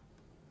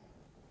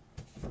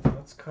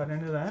 Let's cut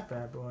into that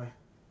bad boy.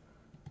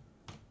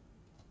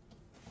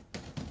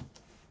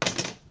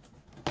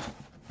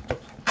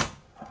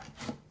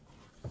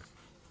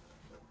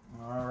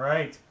 All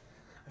right.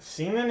 I've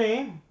seen the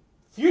name.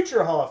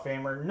 Future Hall of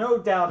Famer, no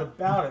doubt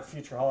about it.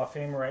 Future Hall of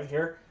Famer right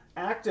here.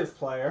 Active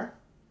player.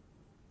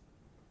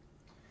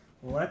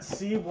 Let's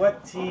see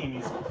what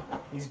team.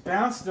 He's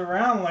bounced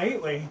around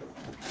lately.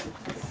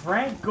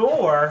 Frank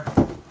Gore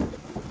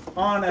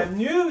on a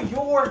New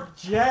York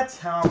Jets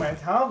helmet.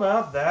 How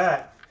about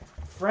that?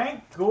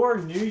 Frank Gore,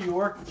 New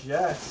York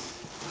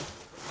Jets.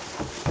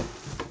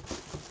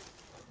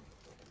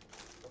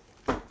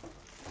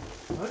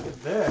 Look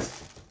at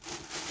this.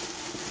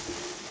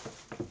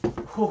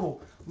 Oh,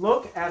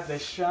 look at the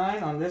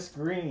shine on this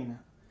green.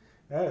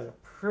 That is a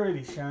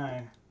pretty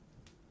shine.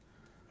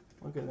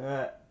 Look at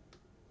that.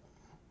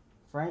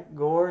 Frank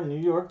Gore, New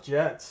York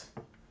Jets.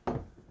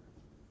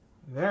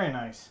 Very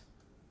nice.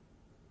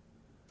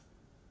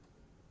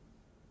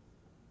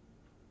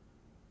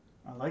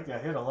 I like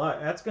that hit a lot.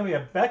 That's going to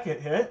be a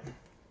Beckett hit.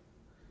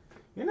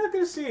 You're not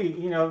going to see,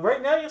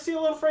 right now you'll see a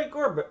little Frank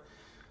Gore, but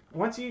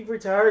once he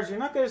retires, you're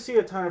not going to see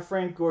a ton of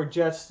Frank Gore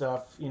Jets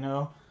stuff,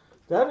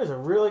 That is a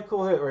really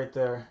cool hit right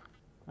there.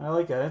 I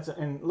like that.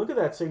 And look at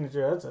that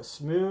signature. That's a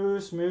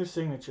smooth, smooth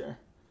signature.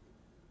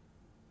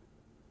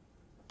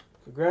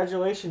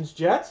 Congratulations,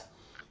 Jets.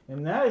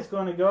 And that is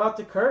going to go out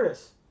to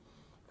Curtis.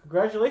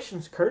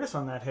 Congratulations, Curtis,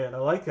 on that hit. I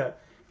like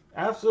that.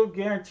 Absolute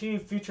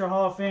guaranteed future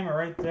Hall of Famer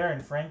right there in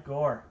Frank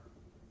Gore.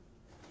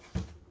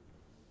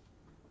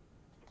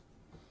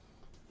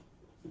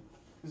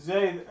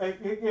 Zay,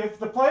 if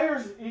the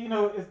players,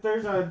 if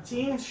there's a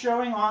team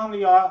showing on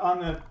the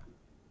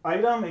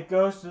item, it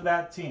goes to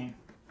that team.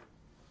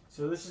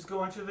 So this is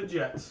going to the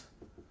Jets.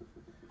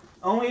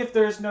 Only if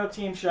there's no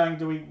team showing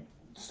do we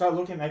start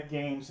looking at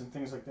games and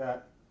things like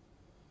that.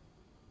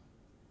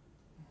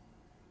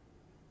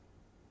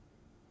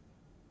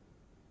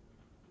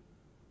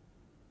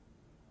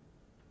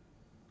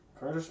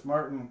 Curtis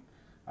Martin.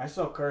 I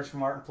saw Curtis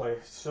Martin play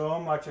so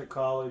much at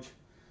college.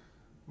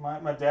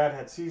 My dad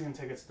had season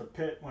tickets to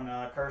Pitt when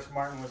Curtis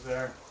Martin was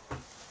there.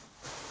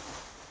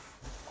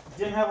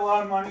 Didn't have a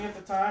lot of money at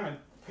the time, and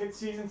Pitt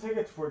season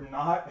tickets were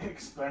not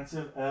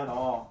expensive at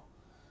all.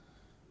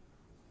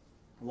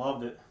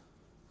 Loved it.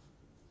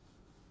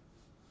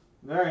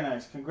 Very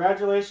nice.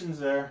 Congratulations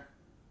there.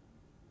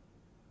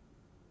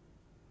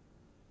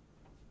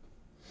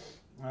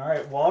 All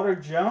right, Walter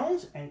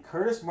Jones and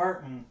Curtis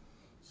Martin.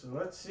 So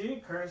let's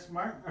see, Curtis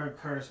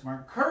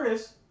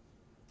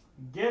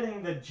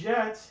getting the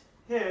Jets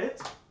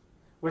hit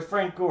with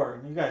Frank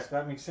Gore. You guys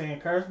got me saying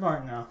Curtis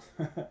Martin now.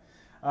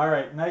 All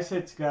right, nice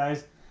hits,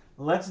 guys.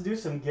 Let's do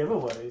some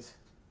giveaways.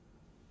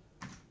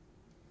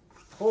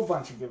 Whole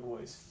bunch of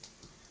giveaways.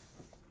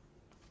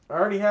 I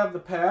already have the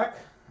pack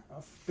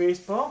of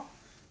baseball.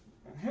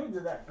 And who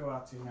did that go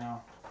out to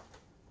now?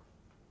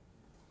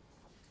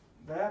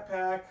 That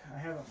pack I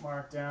haven't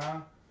marked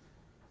down.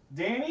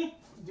 Danny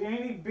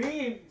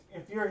B,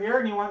 if you're here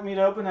and you want me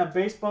to open that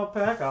baseball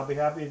pack, I'll be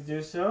happy to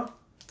do so.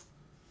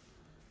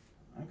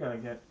 I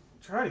gotta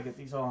try to get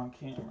these all on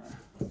camera.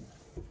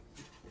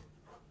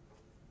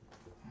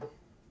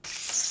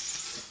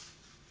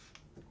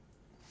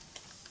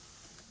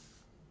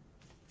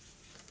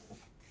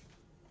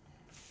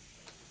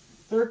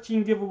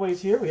 $13 giveaways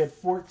here. We had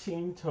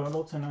 14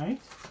 total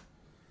tonight.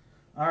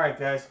 All right,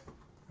 guys.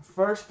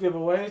 First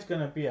giveaway is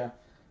going to be a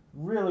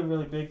really,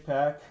 really big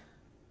pack.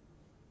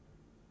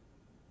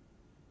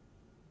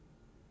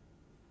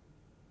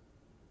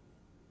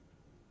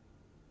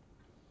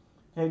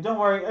 Hey, don't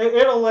worry.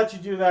 It'll let you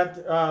do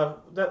that.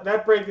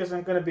 That break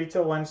isn't going to be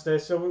till Wednesday,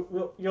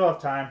 so you'll have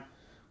time.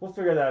 We'll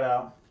figure that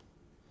out.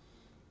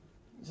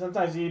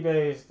 Sometimes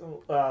eBay is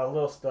a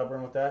little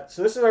stubborn with that.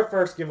 So this is our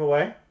first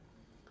giveaway.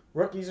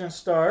 Rookies and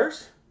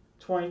Stars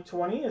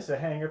 2020 is a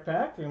hanger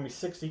pack. There's going to be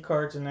 60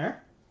 cards in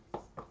there.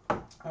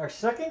 Our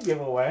second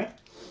giveaway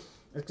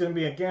is going to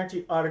be a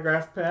guaranteed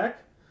autograph pack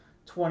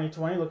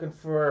 2020. Looking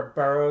for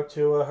Burrow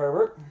to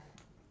Herbert.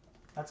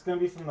 That's going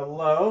to be from the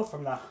low,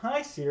 from the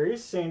high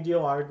series. Same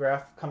deal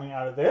autograph coming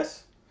out of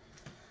this.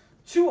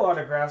 2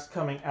 autographs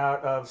coming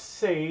out of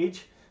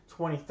Sage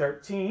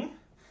 2013.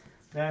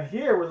 Then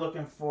here we're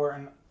looking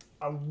for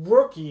a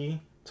rookie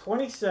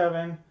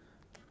 27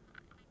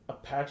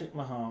 of Patrick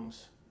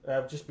Mahomes.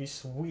 That would just be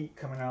sweet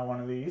coming out of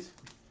one of these.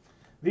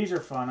 These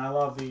are fun. I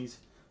love these.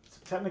 It's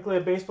technically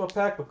a baseball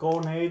pack, but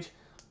Golden Age.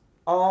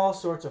 All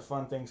sorts of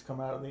fun things come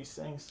out of these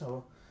things.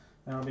 So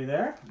that'll be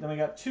there. Then we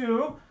got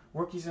 2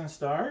 Rookies and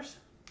Stars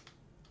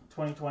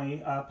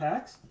 2020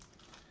 packs.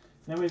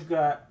 Then we've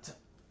got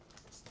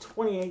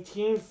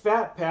 2018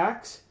 Fat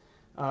Packs.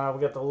 We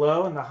got the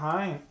low and the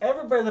high. And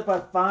everybody that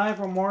bought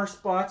 5 or more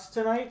spots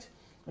tonight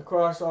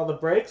across all the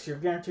breaks, you're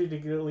guaranteed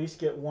to at least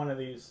get one of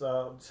these.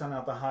 Send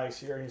out the high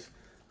series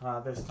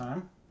this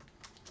time.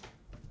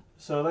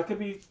 So that could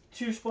be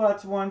 2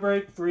 spots, 1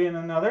 break, 3 in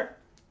another.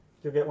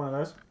 You'll get one of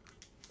those.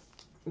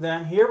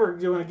 Then here we're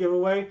doing a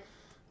giveaway.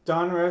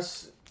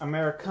 Donruss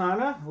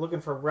Americana.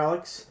 Looking for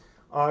relics,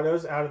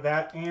 autos out of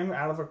that and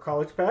out of our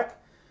college pack.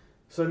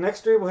 So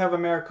next 3 we'll have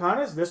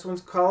Americanas. This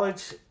one's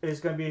college is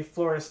going to be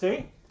Florida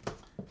State.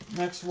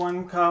 Next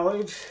one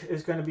college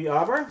is going to be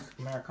Auburn.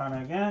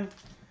 Americana again.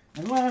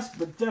 And last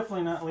but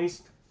definitely not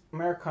least,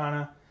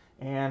 Americana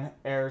and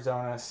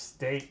Arizona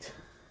State.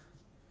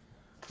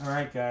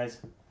 Alright guys.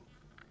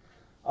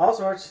 All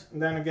sorts.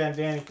 And then again,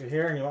 Danny, if you're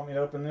here and you want me to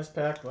open this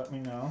pack, let me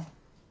know.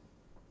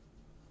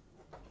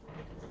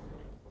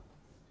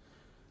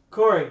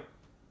 Corey.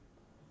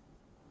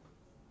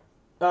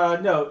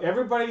 No,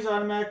 everybody's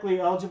automatically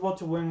eligible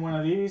to win one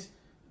of these.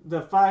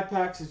 The 5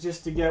 packs is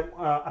just to get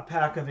a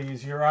pack of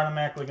these. You're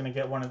automatically going to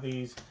get one of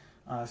these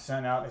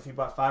sent out if you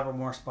bought 5 or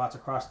more spots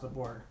across the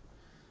board.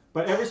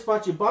 But every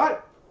spot you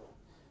bought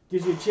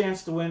gives you a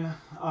chance to win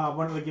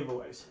one of the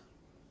giveaways.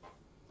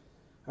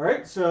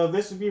 Alright, so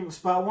this would be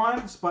spot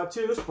 1, spot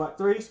 2, spot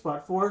 3,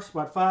 spot 4,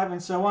 spot 5,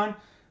 and so on.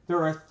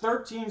 There are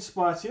 13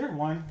 spots here.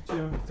 1,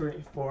 2,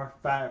 3, 4,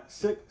 5,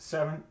 6,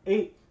 7,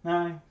 8,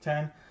 9,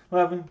 10,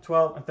 11,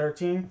 12, and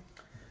 13.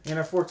 And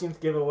our 14th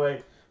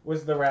giveaway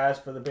was the Raz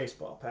for the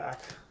baseball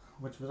pack,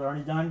 which was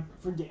already done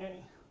for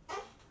Danny.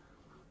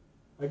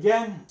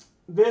 Again,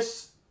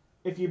 this,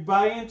 if you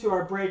buy into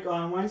our break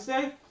on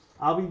Wednesday,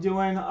 I'll be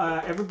doing,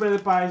 everybody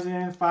that buys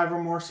in 5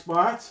 or more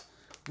spots,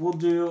 we'll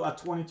do a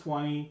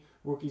 2020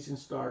 Rookies and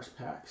Stars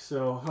pack.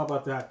 So how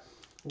about that?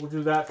 We'll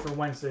do that for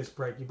Wednesday's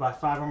break. You buy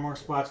 5 or more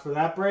spots for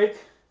that break,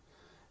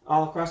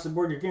 all across the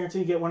board, you're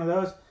guaranteed to get one of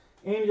those,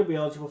 and you'll be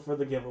eligible for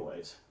the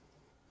giveaways.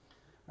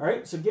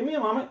 Alright, so give me a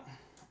moment.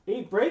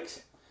 8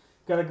 breaks.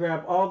 Got to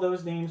grab all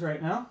those names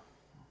right now.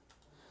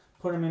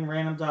 Put them in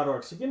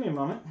random.org. So give me a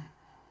moment.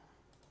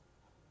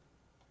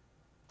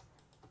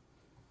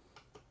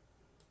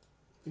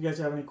 If you guys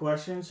have any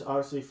questions,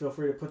 obviously feel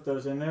free to put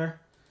those in there.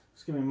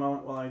 Just give me a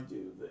moment while I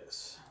do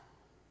this.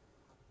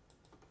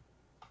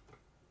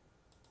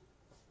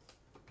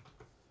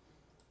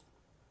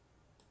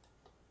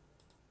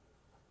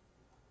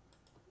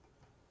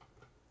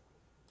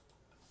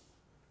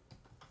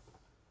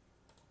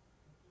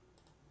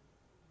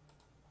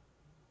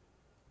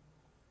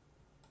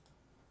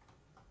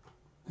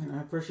 And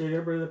I appreciate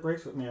everybody that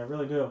breaks with me. I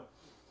really do.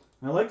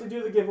 And I like to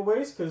do the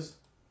giveaways because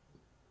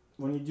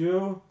when you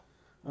do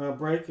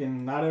break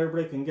and not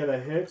everybody can get a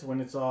hit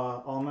when it's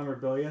all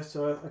memorabilia.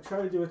 So I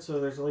try to do it so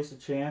there's at least a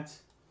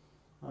chance.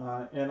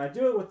 And I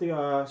do it with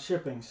the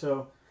shipping.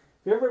 So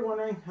if you're ever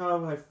wondering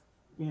how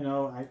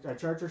I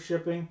charge for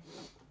shipping,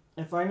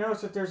 if I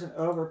notice that there's an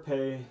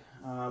overpay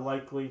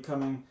likely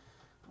coming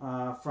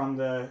from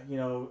the,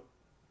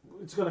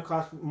 it's going to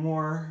cost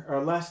more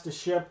or less to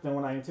ship than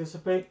what I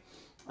anticipate,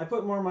 I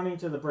put more money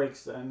into the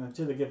breaks than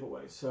to the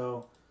giveaway.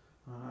 So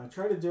I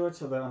try to do it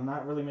so that I'm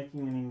not really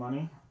making any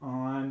money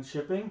on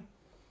shipping.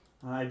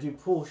 I do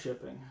pool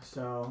shipping,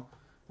 so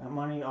that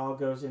money all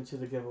goes into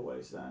the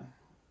giveaways then.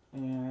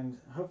 And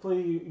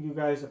hopefully you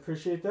guys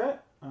appreciate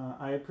that.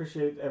 I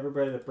appreciate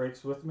everybody that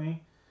breaks with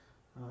me,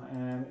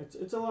 and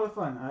it's a lot of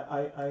fun.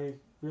 I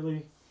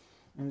really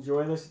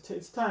enjoy this.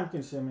 It's time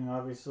consuming,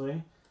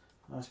 obviously,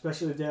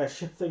 especially the day I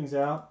ship things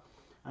out.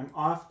 I'm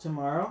off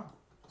tomorrow.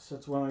 So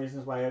it's one of the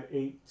reasons why I have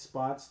 8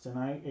 spots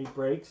tonight, 8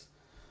 breaks.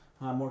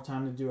 More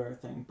time to do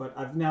everything. But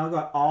I've now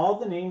got all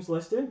the names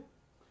listed.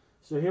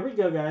 So here we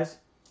go, guys.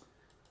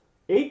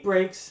 8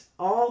 breaks.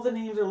 All the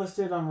names are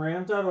listed on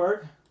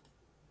random.org.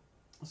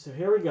 So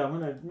here we go. I'm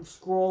going to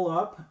scroll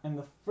up. And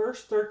the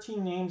first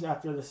 13 names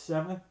after the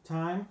 7th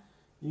time,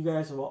 you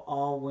guys will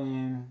all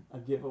win a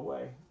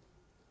giveaway.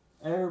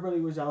 Everybody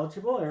was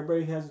eligible.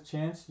 Everybody has a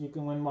chance. You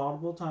can win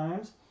multiple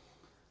times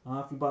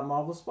if you bought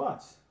multiple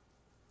spots.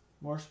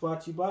 More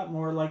spots you bought,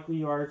 more likely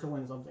you are to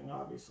win something,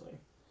 obviously.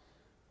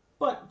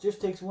 But it just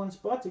takes 1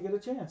 spot to get a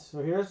chance. So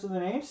here's the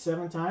names,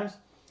 7 times.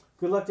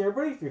 Good luck to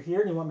everybody. If you're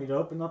here and you want me to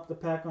open up the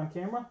pack on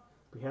camera,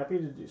 I'll be happy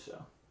to do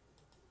so.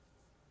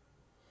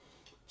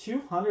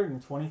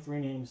 223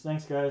 names.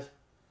 Thanks, guys.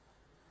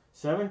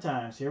 7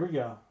 times. Here we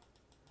go.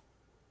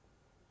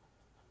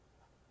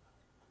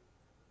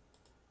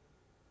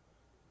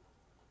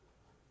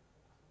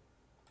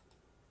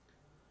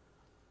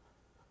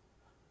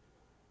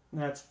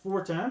 That's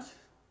 4 times.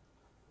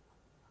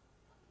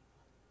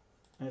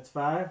 That's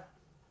 5.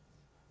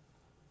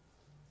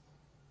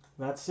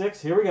 That's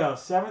 6. Here we go.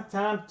 7th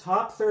time.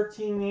 Top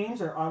 13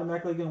 names are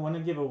automatically going to win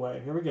a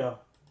giveaway. Here we go.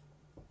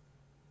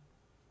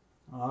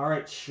 All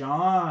right,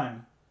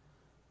 Sean.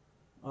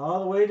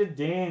 All the way to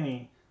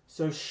Danny.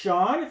 So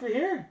Sean, if you're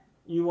here,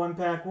 you won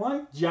pack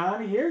 1.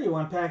 Johnny here, you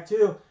won pack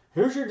 2.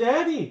 Who's your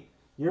daddy?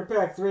 You're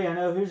pack 3. I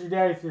know who's your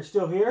daddy if you're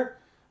still here.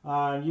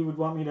 You would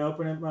want me to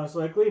open it most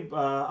likely.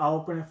 I'll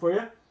open it for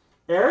you.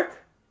 Eric,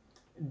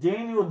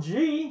 Daniel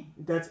G,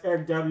 that's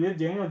Eric W,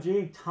 Daniel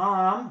G,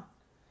 Tom,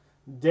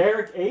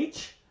 Derek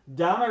H,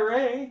 Donna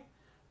Ray,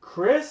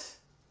 Chris,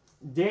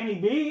 Danny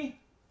B,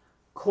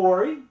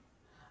 Corey,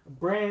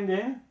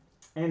 Brandon,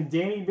 and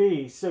Danny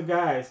B. So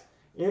guys,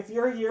 if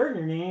you're here and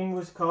your name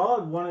was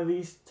called one of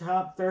these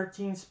top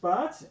 13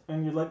 spots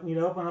and you'd like me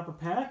to open up a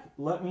pack,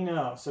 let me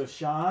know. So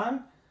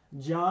Sean,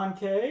 John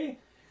K,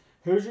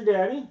 Who's Your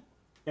Daddy,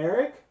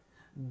 Eric,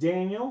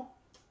 Daniel,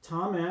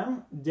 Tom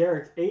M,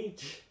 Derek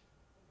H,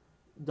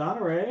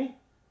 Donna Ray,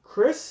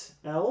 Chris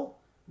L,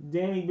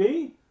 Danny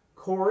B,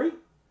 Corey,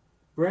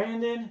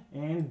 Brandon,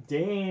 and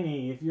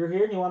Danny. If you're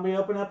here and you want me to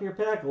open up your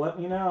pack, let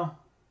me know.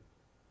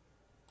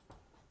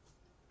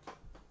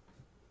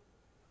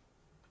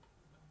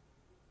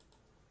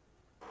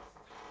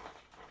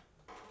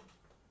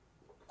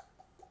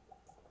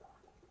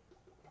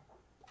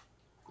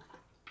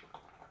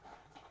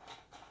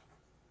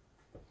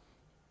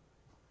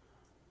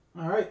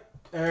 All right,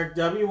 Eric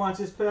W wants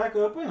his pack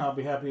open. I'll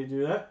be happy to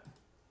do that.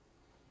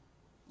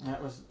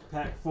 That was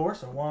pack 4,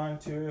 so 1,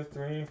 2,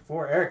 3,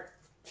 4. Eric,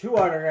 2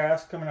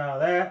 autographs coming out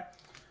of that.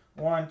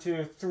 1,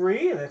 2,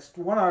 3. That's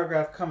 1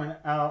 autograph coming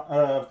out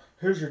of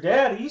Who's Your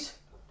Daddy's.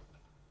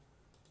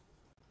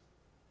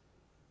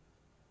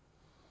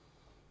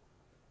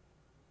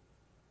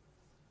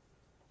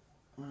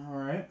 All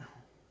right.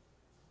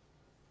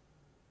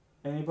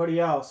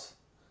 Anybody else?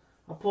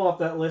 I'll pull up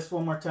that list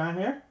one more time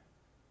here.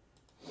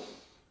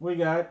 We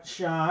got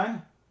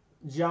Sean,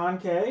 John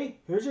K,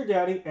 Who's Your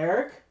Daddy,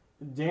 Eric,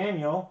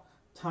 Daniel,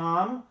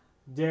 Tom,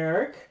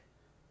 Derek,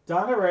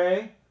 Donna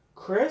Ray,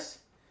 Chris,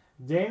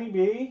 Danny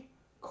B,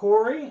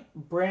 Corey,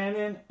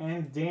 Brandon,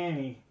 and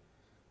Danny.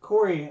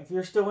 Corey, if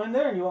you're still in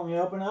there and you want me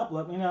to open up,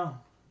 let me know.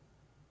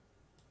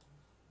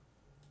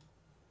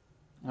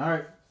 All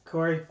right,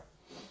 Corey,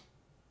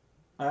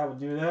 I will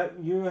do that.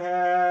 You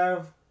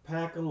have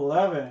pack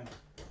 11.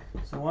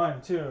 So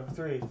 1, 2,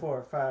 3,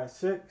 4, 5,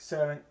 6,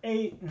 7,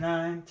 8,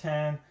 9,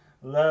 10,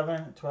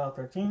 11, 12,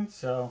 13.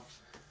 So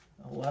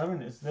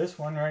 11 is this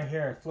one right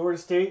here. Florida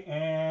State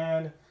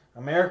and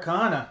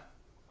Americana.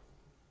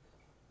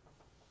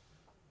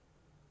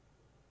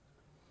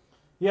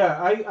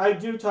 Yeah, I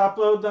do top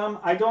load them.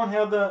 I don't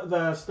have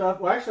the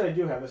stuff. Well, actually, I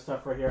do have the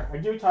stuff right here. I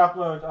do top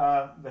load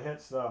the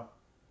hits, though.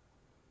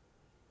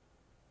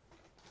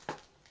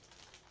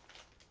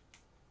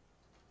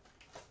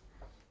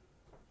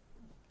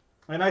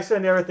 And I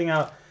send everything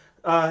out.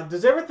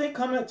 Does everything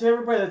come to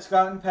everybody that's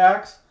gotten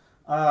packs?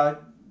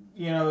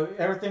 You know,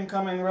 everything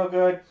come in real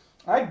good.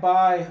 I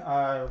buy.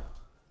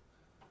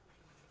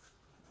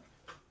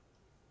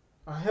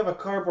 I have a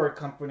cardboard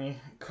company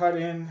cut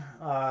in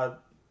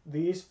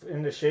these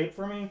into shape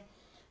for me,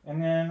 and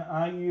then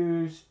I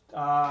use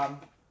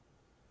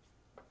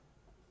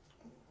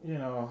you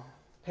know,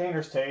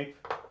 painter's tape,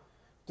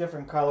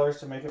 different colors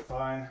to make it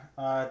fine,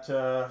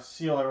 to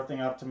seal everything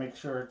up to make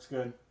sure it's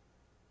good.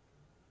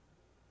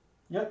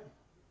 Yep.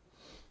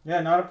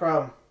 Yeah, not a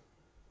problem.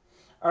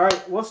 All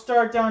right, we'll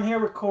start down here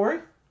with Corey.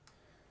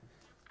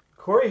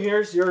 Corey,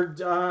 here's your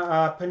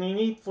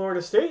Panini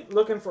Florida State,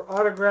 looking for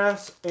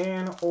autographs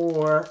and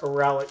or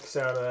relics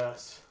out of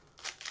this.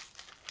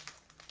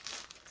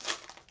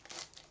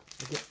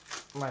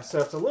 My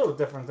set's a little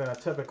different than a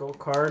typical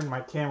card.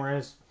 My camera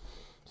is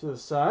to the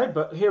side,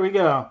 but here we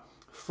go.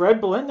 Fred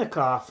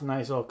Belendikoff,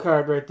 nice little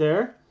card right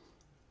there.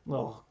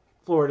 Little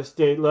Florida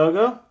State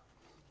logo.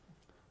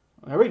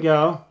 There we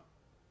go.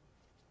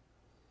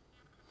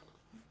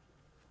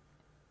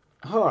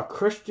 Oh, a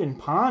Christian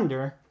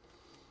Ponder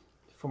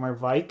for my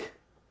Vike.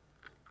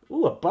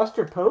 Ooh, a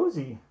Buster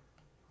Posey.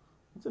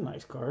 That's a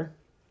nice card.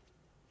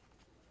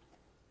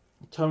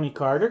 Tony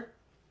Carter.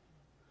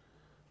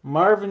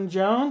 Marvin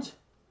Jones.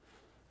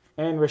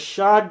 And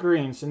Rashad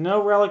Green. So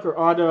no relic or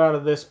auto out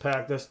of this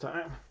pack this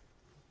time.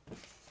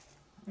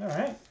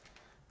 Alright.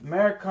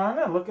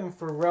 Americana, looking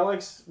for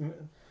relics.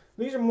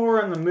 These are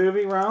more in the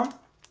movie realm.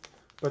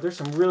 But there's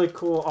some really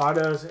cool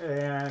autos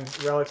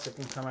and relics that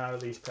can come out of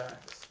these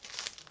packs.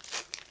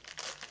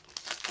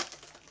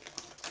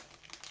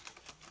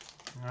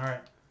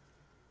 Alright.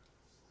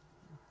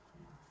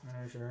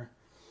 There's your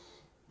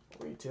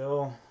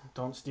retail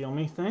don't steal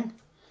me thing.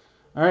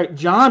 Alright,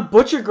 John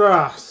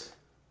Butchergross.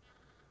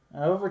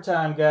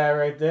 Overtime guy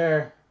right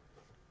there.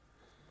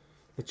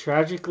 The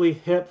Tragically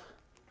Hip.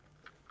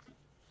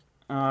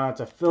 It's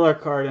a filler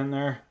card in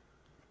there.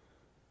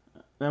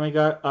 Then we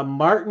got a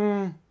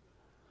Martin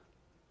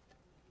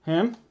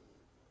Him.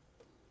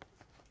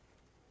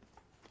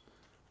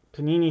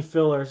 Panini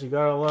fillers. You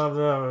gotta love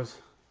those.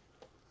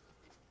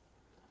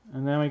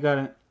 And then we got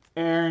an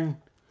Aaron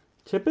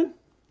Tippin.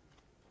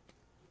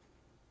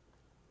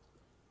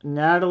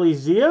 Natalie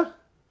Zia.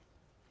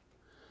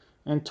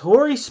 And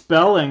Tori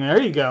Spelling.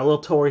 There you go. A little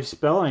Tori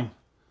Spelling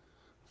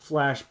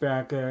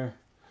flashback there.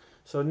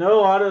 So no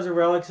autos or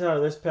relics out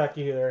of this pack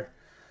either.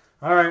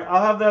 Alright,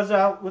 I'll have those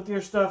out with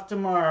your stuff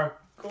tomorrow,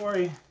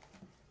 Corey.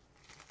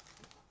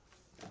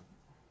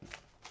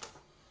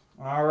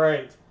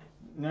 Alright,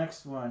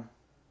 next one.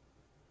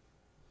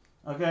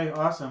 Okay,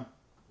 awesome.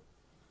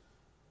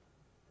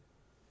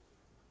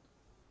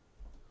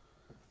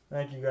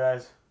 Thank you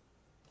guys.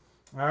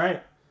 All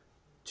right.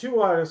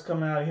 2 autos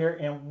coming out of here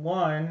and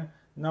 1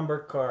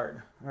 numbered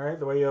card. All right,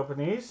 the way you open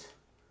these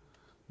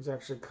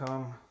actually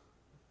come,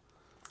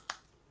 of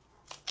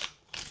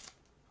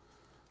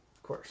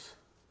course.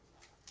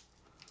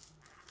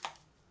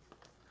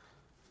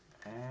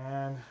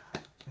 And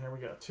here we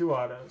go, 2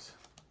 autos.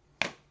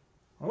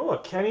 Oh, a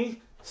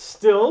Kenny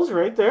Stills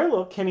right there. A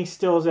little Kenny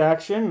Stills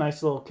action.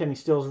 Nice little Kenny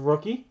Stills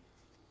rookie.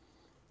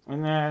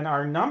 And then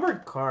our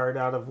numbered card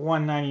out of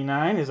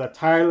 199 is a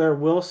Tyler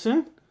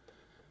Wilson.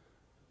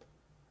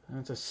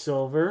 That's a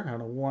silver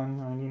out of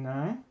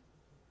 199.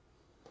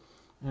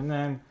 And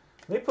then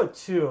they put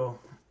 2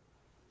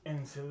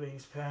 into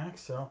these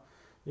packs. So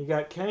you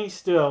got Kenny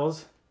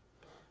Stills.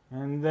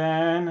 And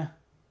then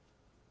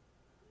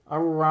a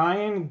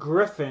Ryan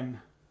Griffin.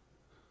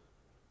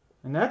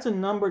 And that's a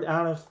numbered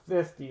out of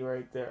 50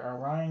 right there. A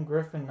Ryan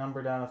Griffin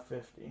numbered out of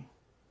 50.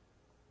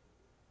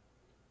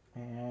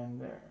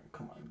 And there,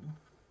 come on.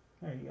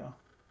 There you go.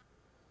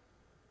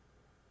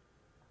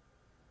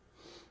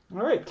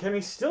 All right,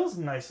 Kenny Stills,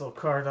 nice little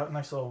card,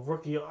 nice little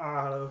rookie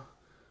auto.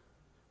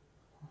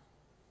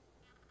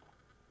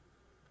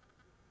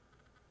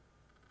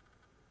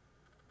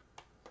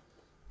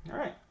 All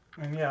right,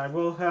 and yeah, I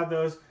will have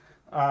those.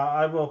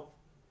 I will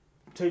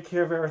take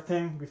care of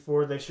everything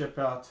before they ship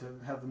out to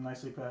have them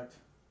nicely packed.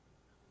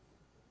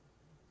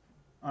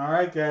 All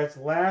right, guys,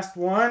 last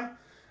one.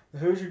 The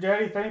Who's Your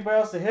Daddy? If anybody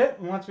else to hit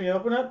and wants me to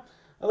open it,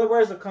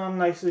 otherwise they'll come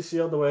nicely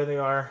sealed the way they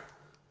are.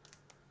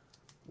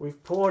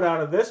 We've pulled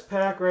out of this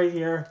pack right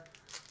here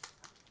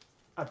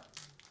a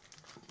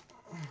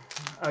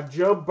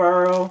Joe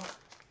Burrow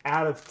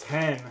out of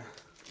 10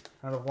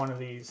 out of one of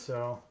these.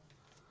 So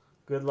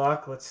good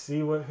luck. Let's see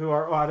who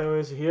our auto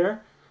is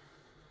here.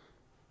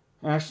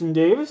 Ashton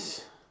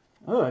Davis.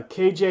 Oh, a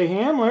KJ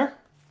Hamler.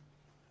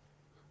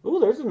 Oh,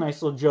 there's a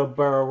nice little Joe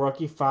Burrow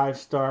rookie,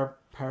 5-star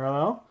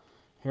parallel.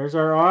 Here's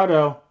our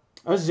auto.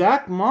 A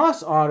Zach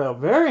Moss auto.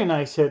 Very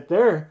nice hit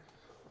there.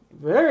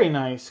 Very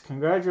nice.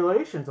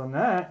 Congratulations on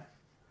that.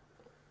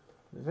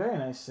 Very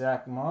nice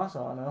Zach Moss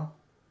auto.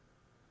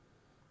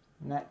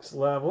 Next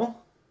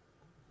level.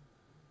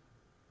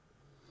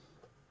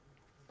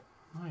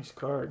 Nice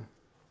card.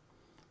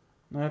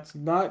 That's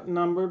not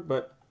numbered,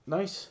 but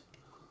nice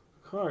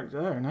card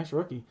there. Nice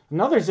rookie.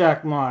 Another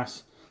Zach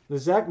Moss. The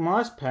Zach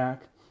Moss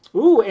pack.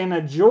 Ooh, and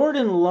a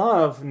Jordan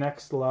Love.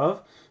 Next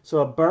love. So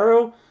a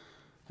Burrow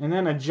and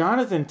then a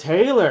Jonathan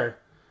Taylor.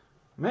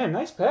 Man,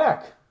 nice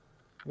pack.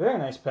 Very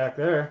nice pack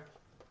there.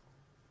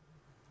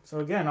 So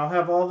again, I'll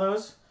have all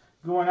those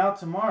going out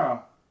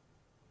tomorrow.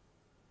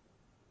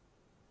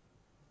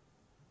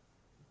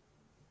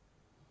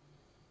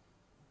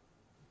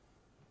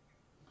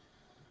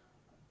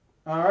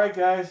 All right,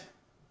 guys.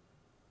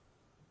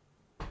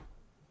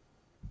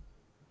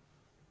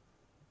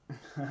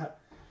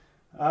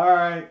 All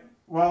right.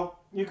 Well,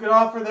 you could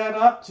offer that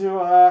up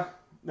to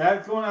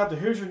that going out to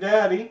Who's Your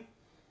Daddy.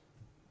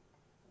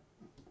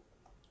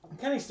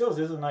 Kenny Stills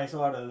is a nice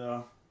auto,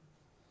 though.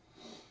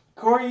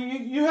 Corey,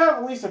 you have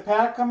at least a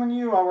pack coming to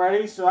you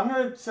already, so I'm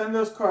going to send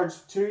those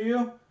cards to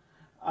you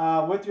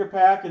with your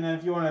pack, and then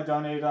if you want to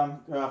donate them,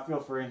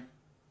 feel free.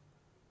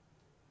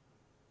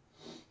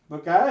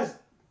 But guys,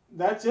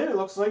 that's it. It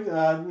looks like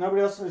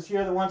nobody else is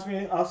here that wants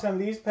me. I'll send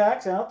these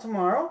packs out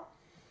tomorrow,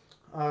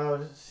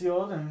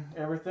 sealed and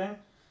everything.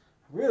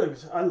 Really,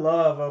 I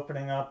love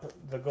opening up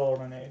the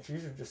Golden Age.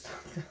 These are just,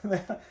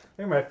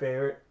 they're my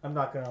favorite. I'm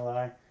not going to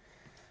lie.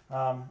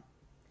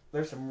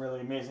 There's some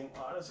really amazing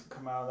autos that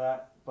come out of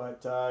that.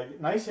 But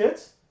nice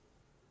hits.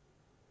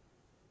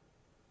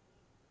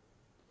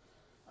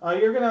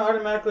 You're going to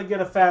automatically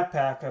get a fat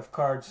pack of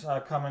cards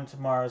coming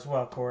tomorrow as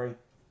well, Corey.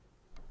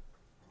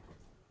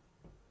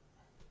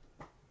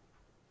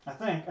 I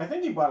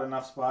think you bought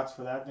enough spots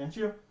for that, didn't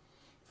you?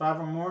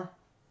 5 or more?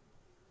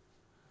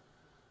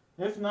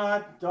 If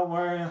not, don't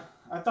worry.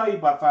 I thought you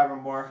bought 5 or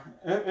more.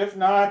 If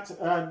not,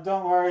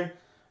 don't worry.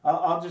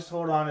 I'll just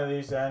hold on to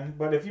these then.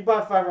 But if you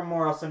bought 5 or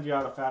more, I'll send you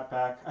out a fat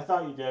pack. I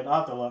thought you did. I'll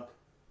have to look.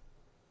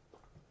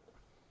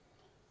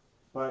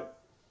 But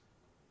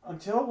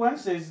until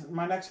Wednesday's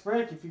my next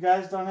break, if you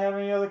guys don't have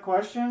any other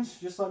questions,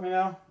 just let me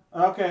know.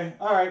 Okay.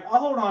 All right. I'll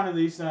hold on to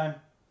these then.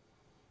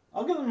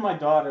 I'll give them to my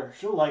daughter.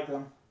 She'll like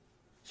them.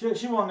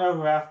 She won't know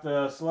who half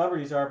the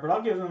celebrities are, but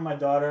I'll give them to my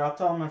daughter. I'll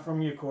tell them they're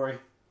from you, Corey.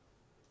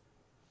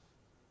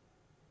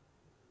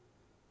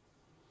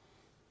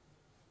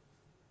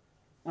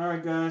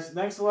 Alright guys,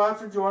 thanks a lot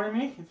for joining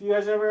me. If you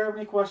guys ever have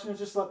any questions,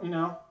 just let me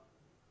know.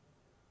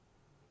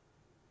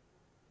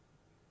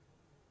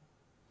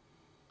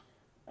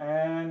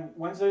 And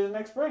Wednesday's the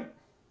next break.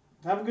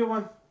 Have a good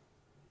one.